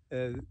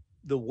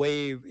the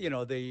wave,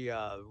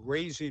 the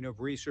raising of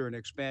Reeser and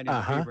expanding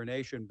the Beaver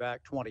Nation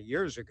back 20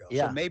 years ago.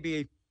 Yeah. So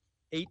maybe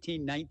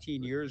 18,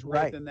 19 years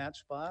worth in that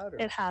spot? Or?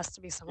 It has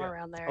to be somewhere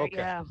around there. Okay.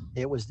 Yeah.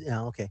 It was,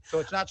 okay. So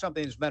it's not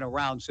something that's been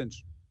around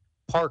since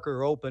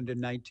Parker opened in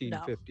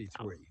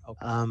 1953.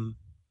 Okay.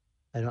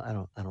 I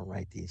don't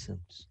write these. I'm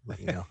just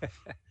letting you know.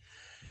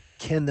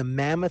 Can the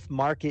Mammoth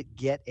Market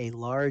get a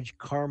large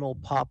caramel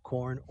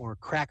popcorn or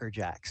Cracker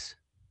Jacks?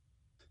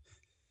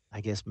 I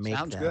guess make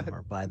Sounds them good.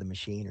 or buy the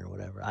machine or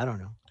whatever. I don't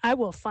know. I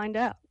will find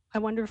out. I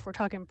wonder if we're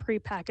talking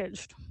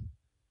prepackaged.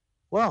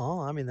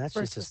 Well, I mean, that's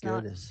just as versus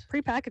not. good as.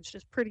 Prepackaged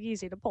is pretty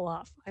easy to pull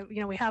off.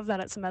 We have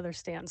that at some other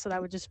stands, so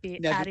that would just be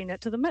Now, adding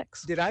it to the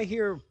mix. Did I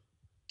hear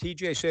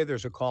TJ say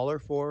there's a caller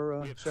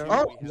for Sarah?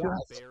 Oh, yes,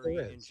 there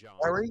is.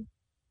 Barry?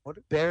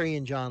 Barry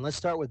and John. Let's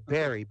start with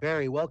Barry.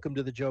 Barry, welcome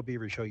to the Joe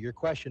Beaver Show. Your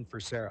question for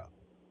Sarah.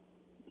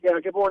 Yeah,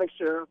 good morning,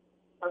 Sarah.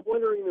 I'm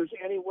wondering if there's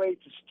any way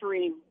to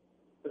stream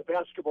the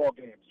basketball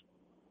games,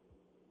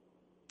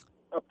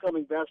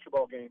 upcoming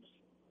basketball games.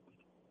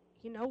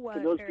 You know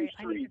what, Barry?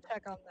 I need to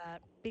check on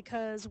that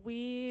because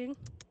when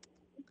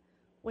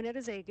it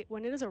is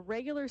a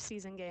regular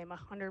season game,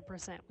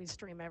 100% we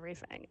stream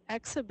everything.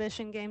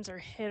 Exhibition games are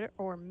hit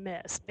or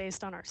miss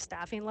based on our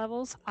staffing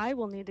levels. I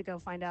will need to go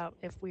find out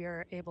if we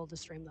are able to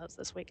stream those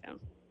this weekend.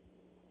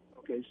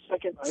 Okay,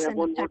 second, I have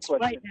one more question.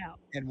 Right now.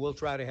 And we'll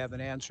try to have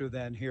an answer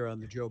then here on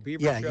the Joe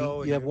Beaver Yeah,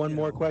 Show. you have one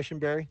more question,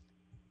 Barry?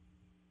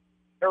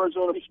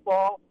 Arizona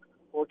baseball,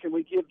 or can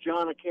we give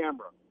John a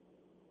camera?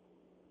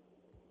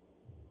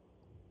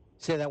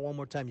 Say that one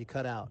more time. You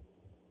cut out.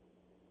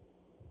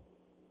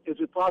 Is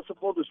it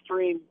possible to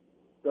stream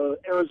the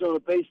Arizona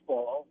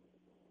baseball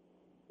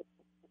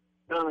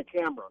on a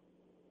camera?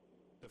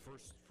 The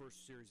first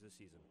series of the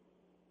season.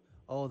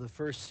 Oh, the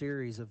first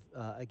series of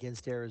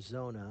against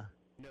Arizona.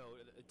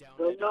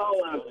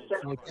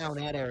 Down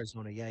at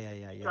Arizona.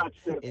 Yeah. That's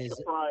the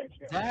surprise.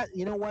 That,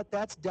 you know what?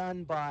 That's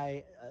done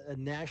by a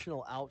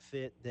national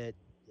outfit that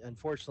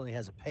unfortunately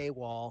has a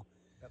paywall.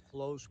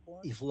 Flow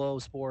Sports. Flow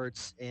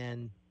Sports,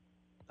 and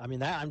I mean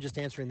that. I'm just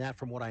answering that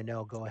from what I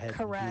know. Go ahead.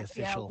 Correct.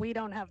 Be Yeah, official. we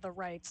don't have the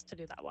rights to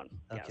do that one.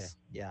 Okay. Yes.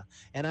 Yeah,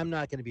 and I'm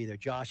not going to be there.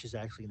 Josh is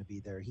actually going to be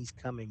there. He's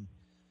coming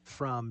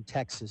from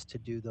Texas to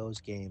do those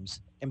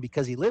games, and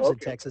because he lives in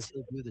Texas,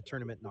 he'll do the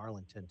tournament in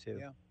Arlington too.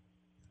 Yeah.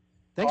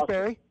 Thanks, Awesome.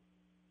 Barry.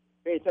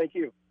 Hey, thank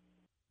you.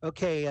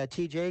 Okay,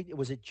 TJ,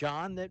 was it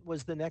John that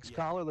was the next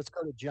caller? Let's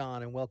go to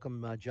John and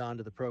welcome John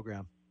to the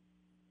program.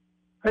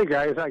 Hey,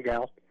 guys. Hi,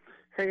 gal.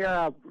 Hey,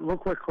 real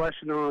quick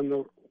question on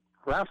the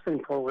wrestling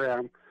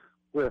program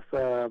with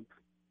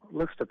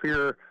looks to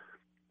appear at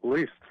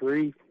least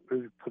 3,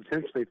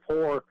 potentially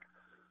 4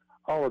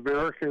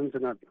 All-Americans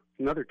and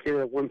another kid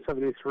at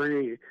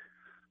 173,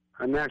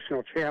 a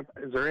national champ.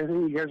 Is there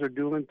anything you guys are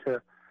doing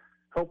to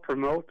help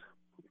promote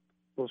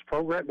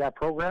that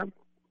program?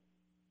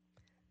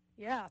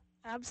 Yeah,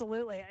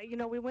 absolutely.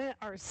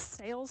 Our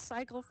sales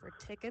cycle for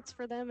tickets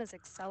for them is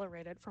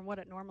accelerated from what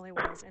it normally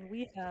was, and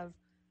we have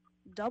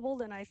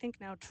doubled and I think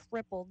now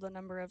tripled the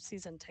number of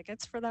season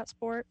tickets for that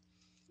sport.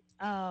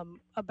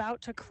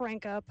 About to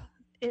crank up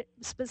it,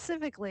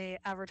 specifically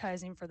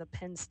advertising for the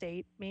Penn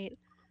State meet.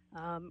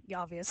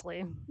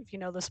 Obviously, if you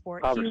know the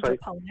sport, huge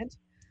opponent.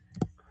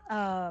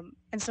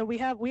 And so we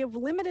have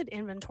limited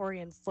inventory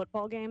in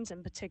football games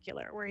in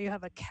particular, where you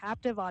have a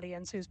captive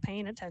audience who's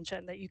paying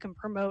attention that you can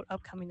promote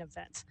upcoming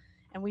events.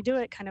 And we do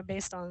it kind of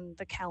based on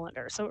the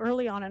calendar. So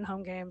early on in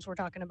home games, we're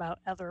talking about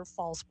other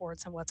fall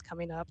sports and what's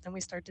coming up. Then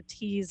we start to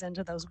tease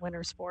into those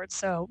winter sports.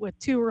 So with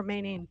two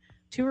remaining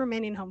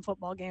home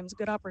football games,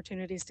 good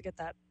opportunities to get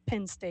that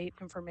Penn State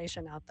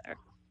information out there.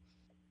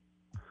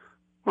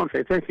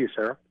 Okay, thank you,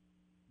 Sarah.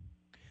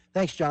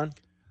 Thanks, John.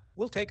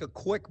 We'll take a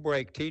quick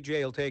break.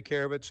 TJ will take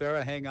care of it.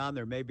 Sarah, hang on.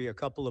 There may be a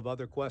couple of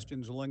other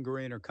questions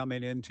lingering or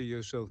coming into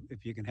you. So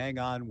if you can hang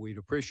on, we'd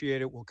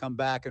appreciate it. We'll come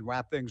back and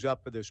wrap things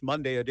up for this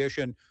Monday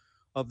edition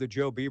of the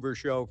Joe Beaver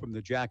Show from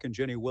the Jack and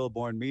Jenny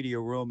Wilborn Media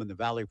Room in the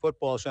Valley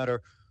Football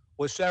Center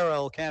with Sara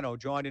Elcano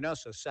joining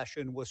us, a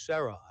session with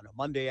Sara on a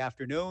Monday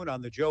afternoon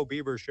on the Joe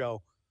Beaver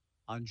Show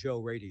on Joe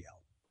Radio.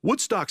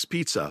 Woodstock's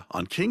Pizza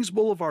on Kings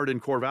Boulevard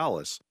in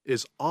Corvallis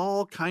is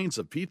all kinds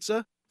of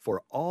pizza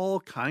for all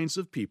kinds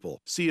of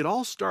people. See, it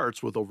all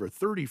starts with over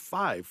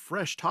 35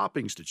 fresh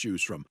toppings to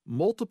choose from,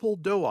 multiple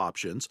dough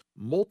options,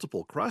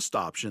 multiple crust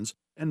options,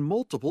 and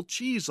multiple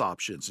cheese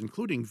options,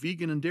 including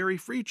vegan and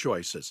dairy-free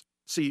choices.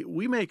 See,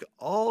 we make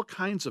all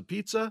kinds of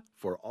pizza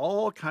for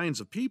all kinds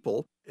of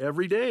people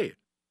every day.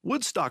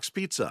 Woodstock's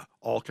Pizza,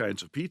 all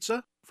kinds of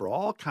pizza for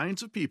all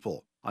kinds of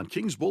people on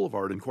Kings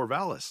Boulevard in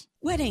Corvallis.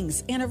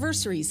 Weddings,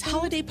 anniversaries,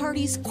 holiday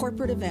parties,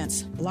 corporate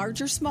events,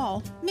 large or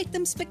small, make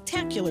them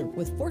spectacular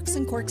with Forks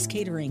and Corks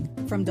Catering.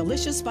 From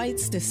delicious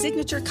bites to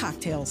signature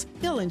cocktails,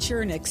 they'll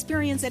ensure an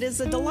experience that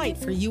is a delight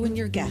for you and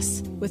your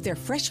guests. With their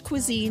fresh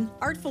cuisine,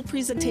 artful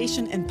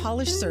presentation, and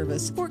polished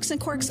service, Forks and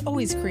Corks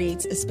always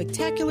creates a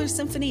spectacular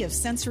symphony of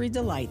sensory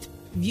delight.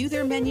 View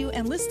their menu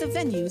and list of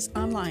venues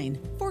online.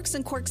 Forks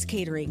and Corks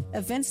Catering,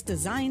 events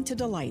designed to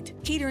delight.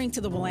 Catering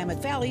to the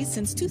Willamette Valley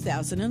since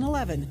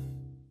 2011.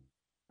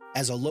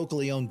 As a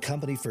locally owned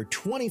company for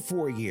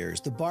 24 years,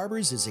 the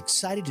Barbers is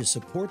excited to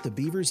support the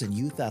Beavers and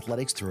youth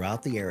athletics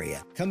throughout the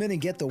area. Come in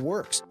and get the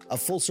works. A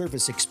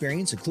full-service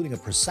experience including a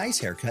precise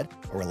haircut,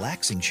 a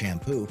relaxing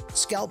shampoo,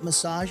 scalp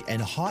massage,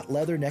 and hot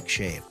leather neck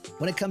shave.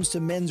 When it comes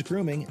to men's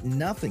grooming,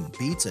 nothing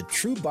beats a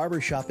true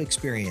barbershop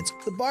experience.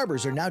 The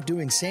Barbers are now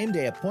doing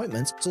same-day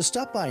appointments, so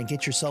stop by and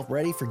get yourself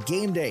ready for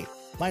game day.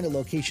 Find a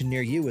location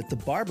near you at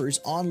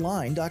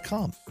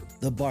thebarbersonline.com.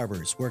 The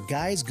Barbers, where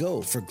guys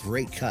go for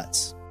great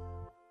cuts.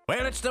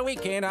 Well, it's the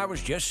weekend. I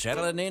was just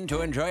settling in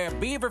to enjoy a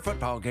Beaver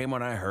football game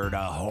when I heard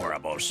a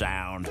horrible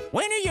sound.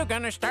 When are you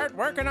going to start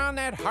working on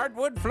that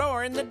hardwood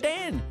floor in the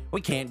den?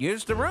 We can't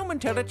use the room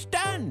until it's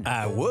done.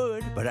 I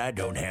would, but I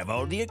don't have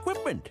all the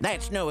equipment.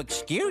 That's no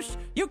excuse.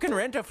 You can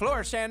rent a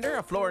floor sander,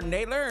 a floor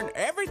nailer, and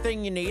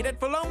everything you need at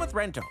Philomath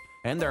Rental.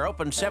 And they're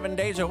open 7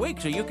 days a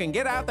week, so you can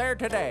get out there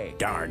today.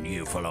 Darn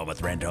you,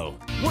 Philomath Rental.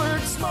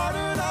 Work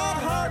smarter,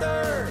 not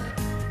harder.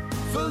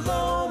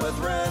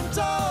 Philomath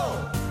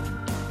Rental.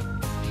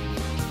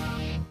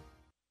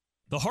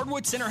 The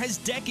Hardwood Center has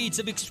decades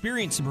of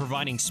experience in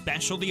providing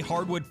specialty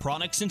hardwood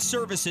products and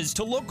services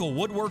to local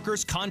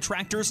woodworkers,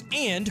 contractors,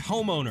 and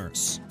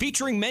homeowners.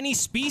 Featuring many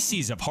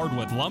species of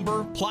hardwood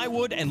lumber,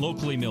 plywood, and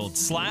locally milled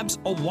slabs,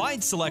 a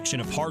wide selection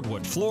of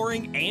hardwood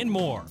flooring, and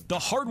more. The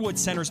Hardwood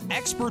Center's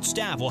expert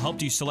staff will help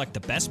you select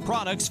the best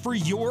products for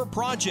your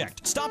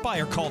project. Stop by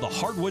or call the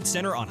Hardwood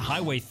Center on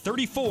Highway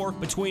 34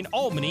 between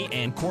Albany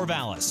and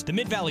Corvallis, the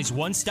Mid-Valley's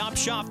one-stop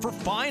shop for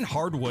fine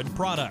hardwood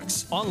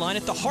products. Online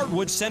at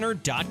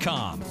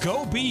thehardwoodcenter.com.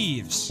 Go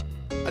Beavs!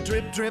 A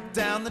drip, drip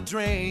down the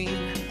drain,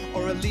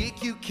 or a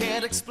leak you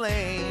can't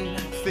explain.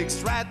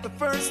 Fixed right the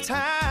first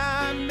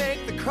time,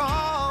 make the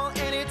call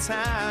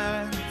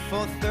anytime.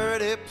 For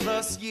 30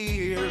 plus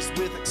years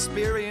with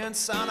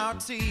experience on our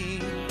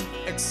team.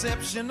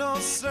 Exceptional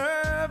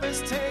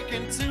service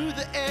taken to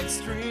the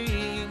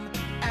extreme.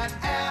 At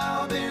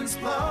Albin's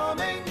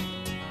Plumbing,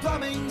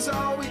 plumbing's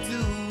all we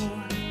do.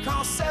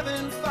 Call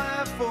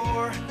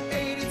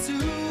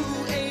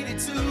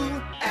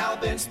 754-8282,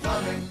 Albin's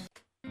Plumbing.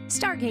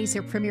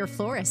 Stargazer Premier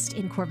Florist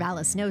in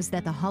Corvallis knows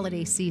that the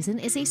holiday season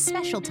is a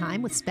special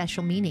time with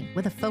special meaning,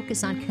 with a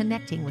focus on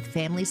connecting with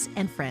families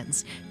and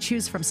friends.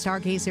 Choose from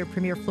Stargazer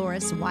Premier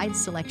Florist's wide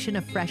selection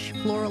of fresh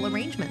floral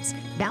arrangements,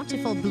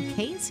 bountiful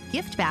bouquets,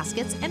 gift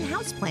baskets, and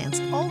houseplants,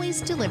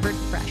 always delivered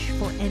fresh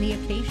for any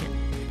occasion.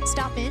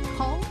 Stop in,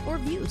 call, or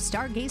view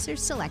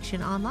Stargazer's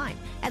selection online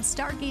at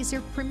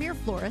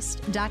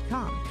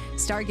stargazerpremierflorist.com.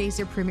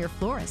 Stargazer Premier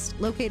Florist,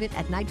 located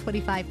at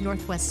 925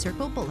 Northwest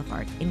Circle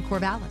Boulevard in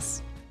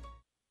Corvallis.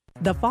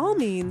 The fall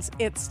means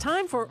it's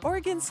time for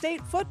Oregon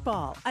State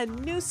football, a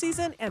new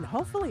season, and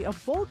hopefully a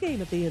bowl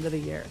game at the end of the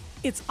year.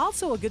 It's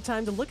also a good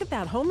time to look at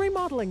that home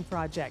remodeling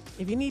project.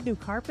 If you need new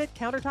carpet,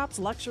 countertops,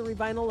 luxury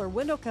vinyl, or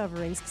window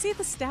coverings, see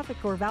the staff at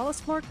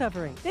Corvallis Floor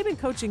Covering. They've been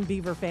coaching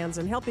Beaver fans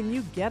and helping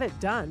you get it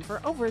done for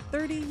over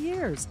 30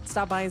 years.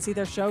 Stop by and see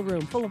their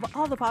showroom full of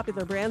all the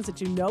popular brands that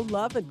you know,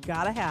 love, and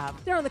gotta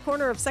have. They're on the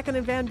corner of 2nd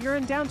and Van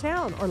Buren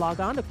downtown, or log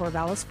on to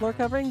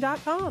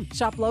CorvallisFloorCovering.com.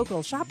 Shop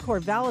local, shop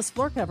Corvallis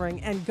Floor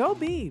Covering, and go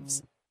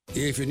Beavs.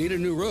 If you need a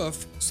new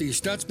roof, see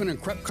Stutzman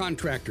and Krupp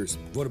Contractors,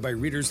 voted by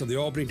readers of the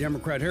Albany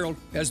Democrat Herald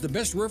as the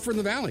best roofer in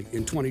the Valley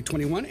in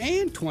 2021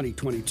 and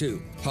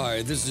 2022.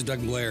 Hi, this is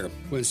Doug Blair.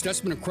 When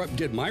Stutzman and Krupp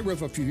did my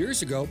roof a few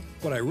years ago,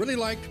 what I really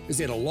liked is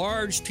they had a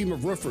large team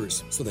of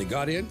roofers, so they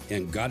got in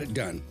and got it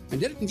done. And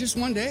did it in just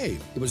one day.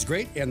 It was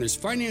great, and there's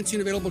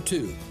financing available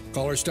too.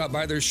 Call or stop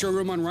by their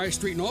showroom on Rice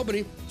Street in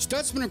Albany.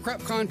 Stutzman and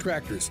Krupp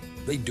Contractors.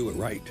 They do it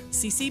right.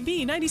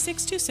 CCB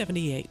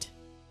 96278.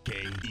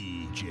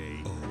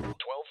 KEJO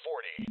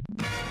 1240.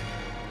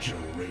 Joe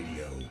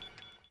Radio.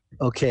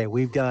 Okay,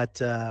 we've got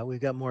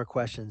more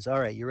questions. All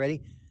right, you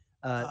ready?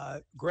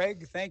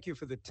 Greg, thank you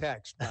for the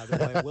text, by the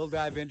way. We'll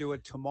dive into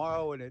it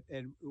tomorrow, and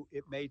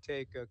it may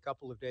take a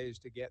couple of days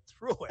to get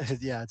through it.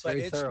 Yeah, it's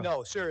very thorough.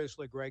 No,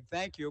 seriously, Greg,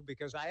 thank you,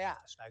 because I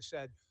asked. I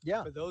said,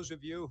 yeah, for those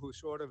of you who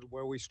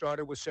where we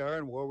started with Sara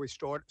and where we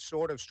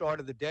sort of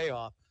started the day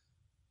off,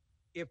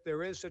 if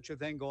there is such a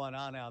thing going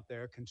on out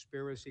there,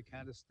 conspiracy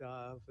kind of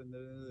stuff, and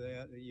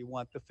you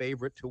want the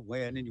favorite to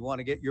win, and you want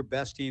to get your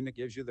best team that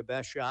gives you the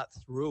best shot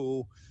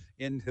through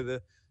into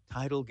the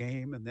title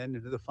game and then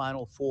into the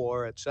Final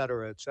Four, et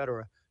cetera,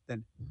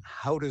 then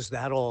how does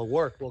that all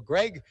work? Well,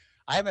 Greg,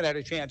 I haven't had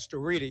a chance to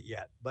read it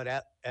yet, but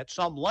at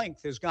some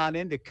length has gone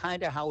into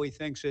kind of how he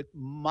thinks it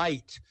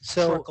might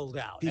trickle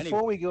down.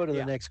 Before we go to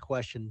the next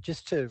question,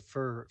 just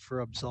for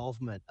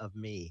absolvement of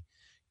me,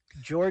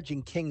 George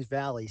in Kings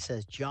Valley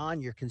says, John,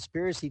 your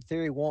conspiracy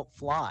theory won't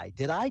fly.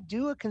 Did I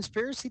do a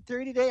conspiracy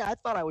theory today? I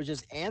thought I was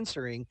just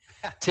answering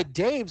to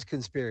Dave's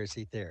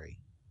conspiracy theory.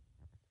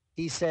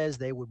 He says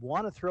they would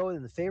want to throw it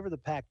in the favor of the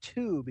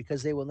Pac-2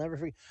 because they will never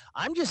forget.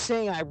 I'm just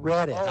saying I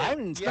read it.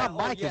 It's not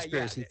my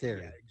conspiracy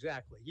theory. Yeah,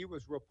 exactly. He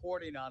was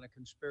reporting on a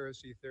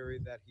conspiracy theory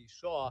that he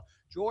saw.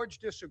 George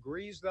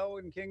disagrees, though,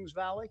 in Kings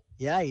Valley.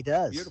 Yeah, he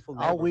does. Beautiful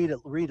I'll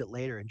neighborhood. read it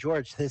later. And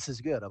George, this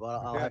is good. I'll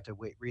Okay. have to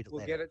read it We'll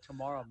later. get it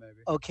tomorrow,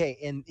 maybe. Okay,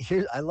 and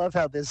here I love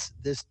how this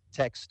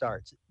text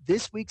starts.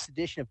 This week's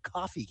edition of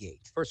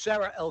Coffeegate. For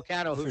Sara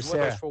Elcano, who's For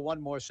with Sara. us for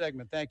one more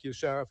segment. Thank you,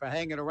 Sara, for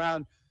hanging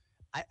around.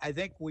 I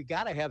think we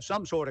got to have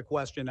some sort of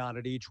question on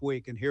it each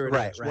week, and here it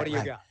is. What do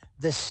you got?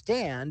 The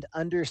stand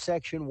under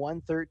Section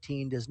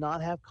 113 does not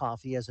have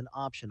coffee as an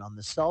option on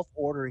the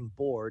self-ordering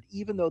board,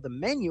 even though the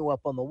menu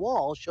up on the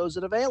wall shows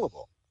it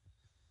available.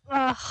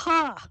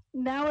 Aha!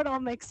 Now it all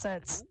makes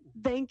sense.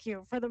 Thank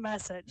you for the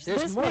message.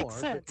 There's this more, makes but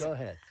sense. go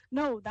ahead.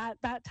 No, that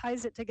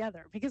ties it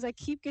together because I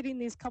keep getting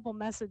these couple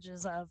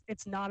messages of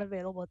it's not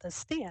available at the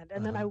stand.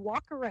 And then I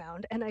walk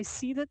around and I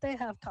see that they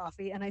have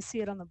coffee and I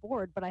see it on the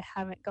board, but I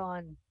haven't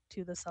gone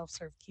to the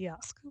self-serve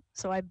kiosk.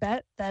 So I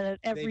bet that at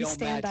every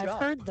stand I've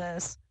heard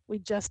this, we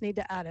just need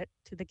to add it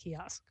to the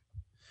kiosk.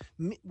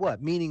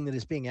 What? Meaning that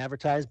it's being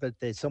advertised, but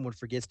that someone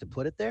forgets to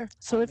put it there?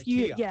 So if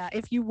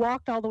you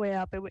walked all the way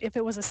up, if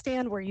it was a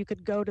stand where you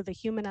could go to the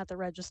human at the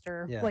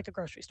register, like a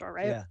grocery store,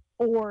 right? Yeah.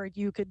 Or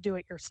you could do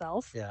it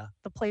yourself. Yeah.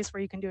 The place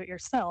where you can do it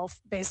yourself,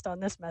 based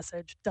on this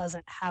message,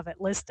 doesn't have it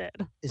listed.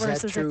 Is that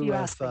versus true if you of,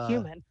 ask the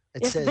human.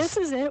 it If says- this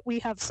is it, we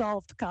have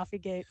solved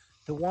Coffeegate.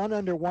 The one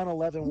under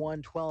 111,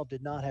 112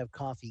 did not have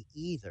coffee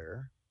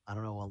either. I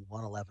don't know,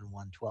 111,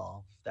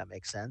 112, if that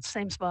makes sense.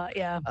 Same spot,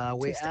 yeah.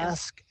 We Two stands.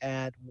 ask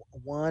at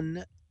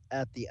one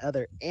at the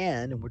other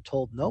end, and we're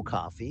told no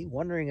coffee.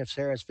 Wondering if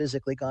Sarah's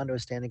physically gone to a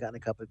stand and gotten a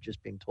cup of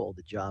just being told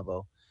the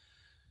Javo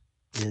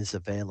is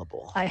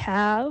available. I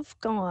have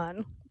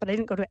gone, but I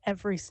didn't go to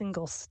every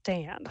single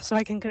stand. So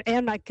I can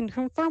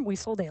confirm we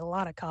sold a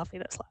lot of coffee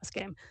this last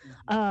game.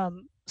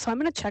 So I'm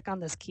going to check on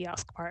this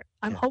kiosk part.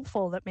 I'm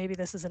hopeful that maybe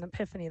this is an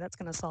epiphany that's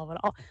going to solve it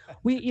all.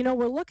 We're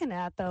looking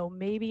at though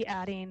maybe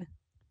adding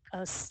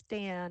a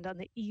stand on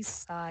the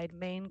east side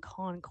main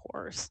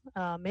concourse.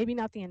 Maybe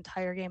not the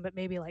entire game, but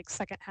maybe like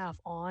second half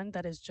on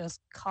that is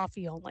just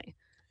coffee only.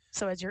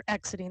 So as you're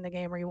exiting the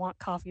game or you want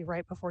coffee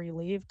right before you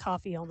leave,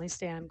 coffee only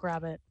stand,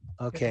 grab it.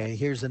 Okay,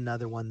 here's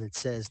another one that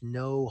says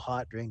no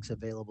hot drinks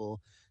available,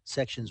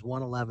 sections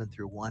 111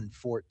 through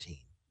 114.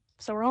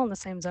 So we're all in the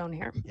same zone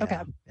here.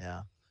 Okay.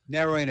 Yeah.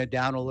 Narrowing it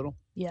down a little.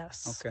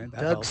 Yes. Okay. that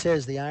Doug helps.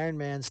 says the Iron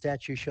Man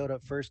statue showed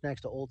up first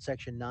next to Old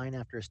Section 9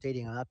 after a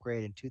stadium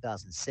upgrade in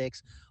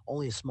 2006.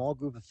 Only a small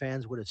group of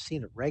fans would have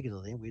seen it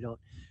regularly. We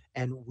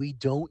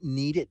don't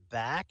need it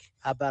back.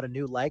 How about a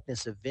new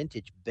likeness of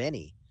vintage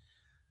Benny?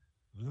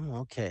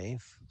 Okay,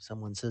 if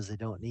someone says they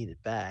don't need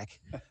it back.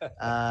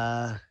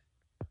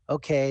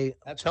 Okay.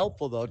 That's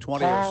helpful, though,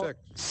 20 Paul or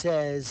 6.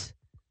 says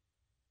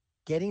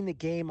getting the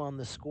game on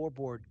the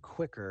scoreboard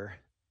quicker.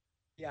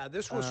 Yeah,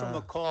 this was from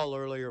a call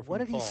earlier from What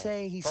did he Paul.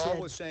 say? He Paul said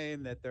was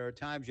saying that there are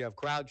times you have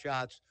crowd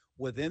shots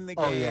within the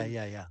Oh, game.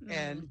 yeah.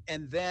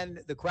 And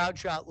then the crowd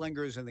shot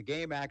lingers and the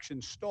game action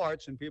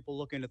starts and people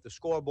looking at the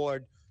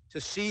scoreboard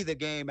to see the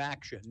game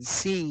action.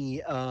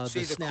 See the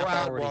the snap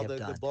crowd already while have the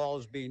done. ball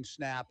is being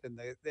snapped and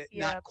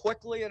Yeah. not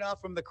quickly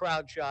enough from the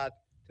crowd shot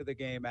to the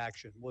game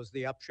action was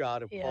the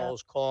upshot of Yeah.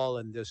 Paul's call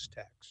in this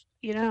text.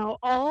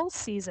 All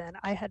season,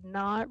 I had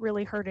not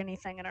really heard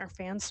anything in our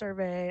fan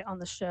survey on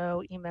the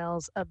show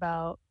emails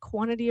about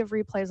quantity of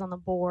replays on the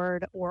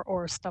board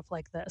or stuff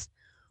like this.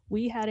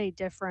 We had a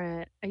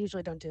different, I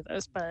usually don't do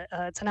this, but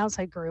it's an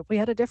outside group. We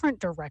had a different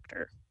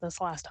director this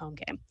last home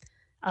game.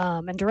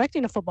 And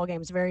directing a football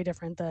game is very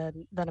different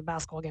than a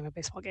basketball game, a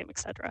baseball game,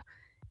 etc.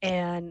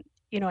 And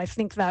I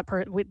think that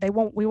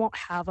we won't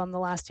have them the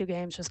last 2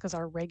 games just because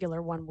our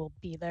regular one will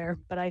be there.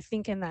 But I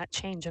think in that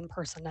change in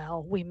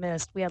personnel, we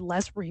had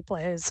less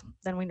replays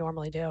than we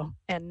normally do,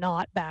 and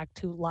not back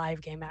to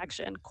live game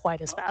action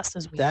quite as fast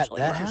as we usually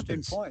That were.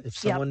 happens. If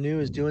someone new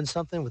is doing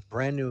something with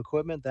brand new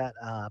equipment, that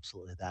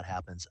absolutely that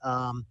happens.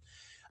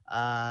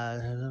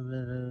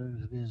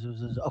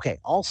 Okay.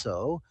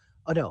 Also,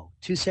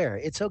 to Sarah,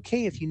 it's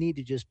okay if you need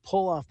to just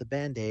pull off the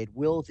Band-Aid.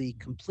 Will the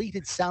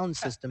completed sound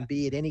system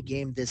be at any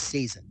game this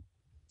season?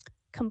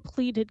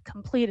 Completed.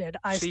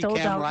 I still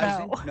C-Cam don't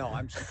rising? know.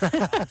 No,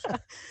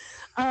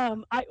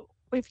 I'm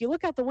if you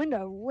look out the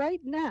window right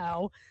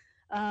now,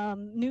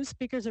 new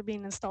speakers are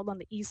being installed on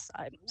the east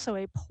side. So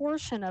a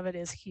portion of it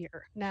is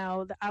here.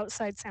 Now the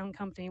outside sound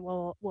company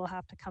will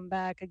have to come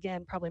back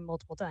again, probably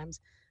multiple times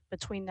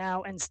between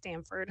now and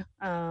Stanford.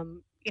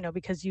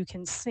 Because you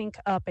can sync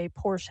up a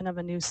portion of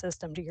a new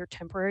system to your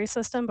temporary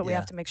system, but we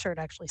have to make sure it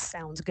actually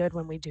sounds good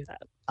when we do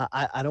that.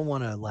 I don't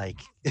want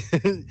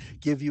to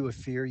give you a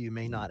fear you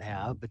may not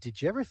have, but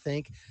did you ever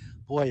think,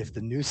 boy, if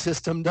the new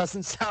system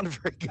doesn't sound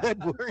very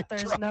good, we're in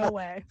There's trouble. no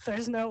way.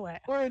 There's no way.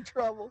 We're in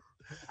trouble.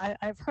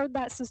 I've heard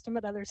that system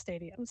at other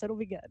stadiums. It'll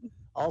be good.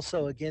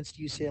 Also, against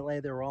UCLA,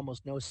 there were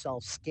almost no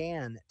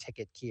self-scan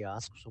ticket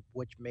kiosks,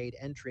 which made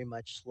entry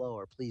much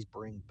slower. Please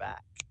bring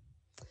back.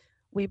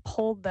 We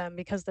pulled them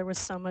because there was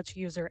so much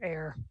user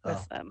error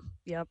with them.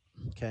 Yep.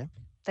 Okay.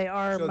 They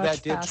are So much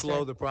that did faster.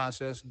 slow the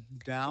process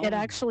down? It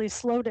actually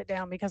slowed it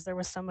down because there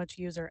was so much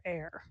user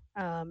error.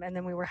 And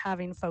then we were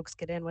having folks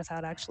get in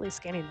without actually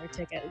scanning their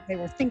ticket. They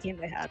were thinking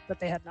they had, but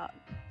they had not.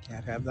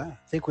 Can't have that. I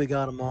think we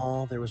got them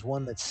all. There was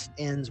one that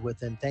ends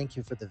with, and thank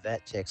you for the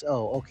vet ticks.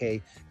 Oh,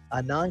 okay.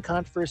 A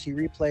non-controversy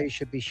replay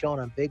should be shown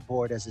on big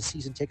board as a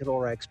season ticket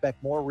holder. I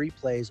expect more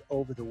replays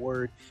over the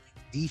word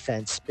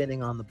defense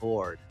spinning on the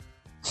board.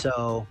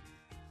 So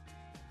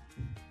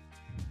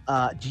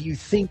do you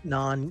think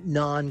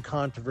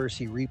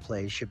non-controversy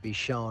replays should be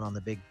shown on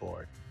the big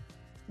board?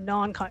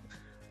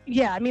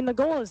 Yeah, I mean, the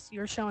goal is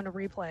you're showing a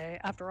replay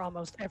after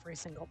almost every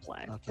single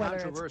play. Okay.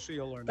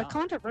 Controversial or the not?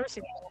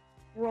 controversial,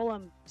 roll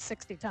them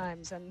 60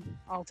 times and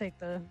I'll take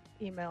the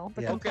email,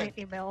 the complaint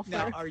email.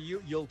 Now,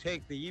 you'll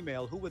take the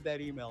email. Who would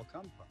that email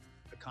come from?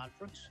 The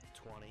conference?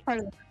 20. Part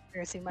of the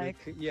conspiracy,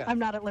 Mike. Yeah. I'm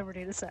not at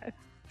liberty to say.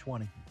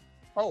 20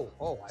 I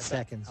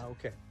seconds.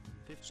 Okay.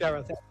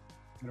 Sarah, thanks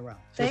for coming around.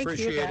 Thank you,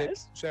 Appreciate it.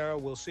 guys. Sarah,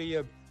 we'll see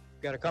you.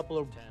 Got a couple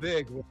of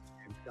big games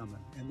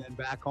coming. And then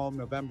back home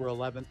November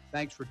 11th.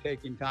 Thanks for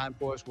taking time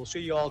for us. We'll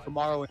see you all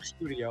tomorrow in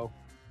studio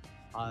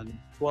on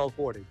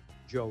 1240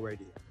 Joe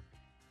Radio.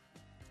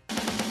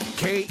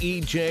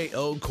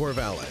 KEJO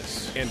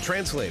Corvallis and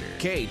translator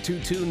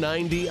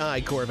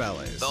K229DI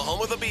Corvallis, the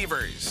home of the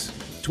Beavers.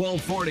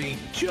 1240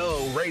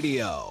 Joe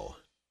Radio.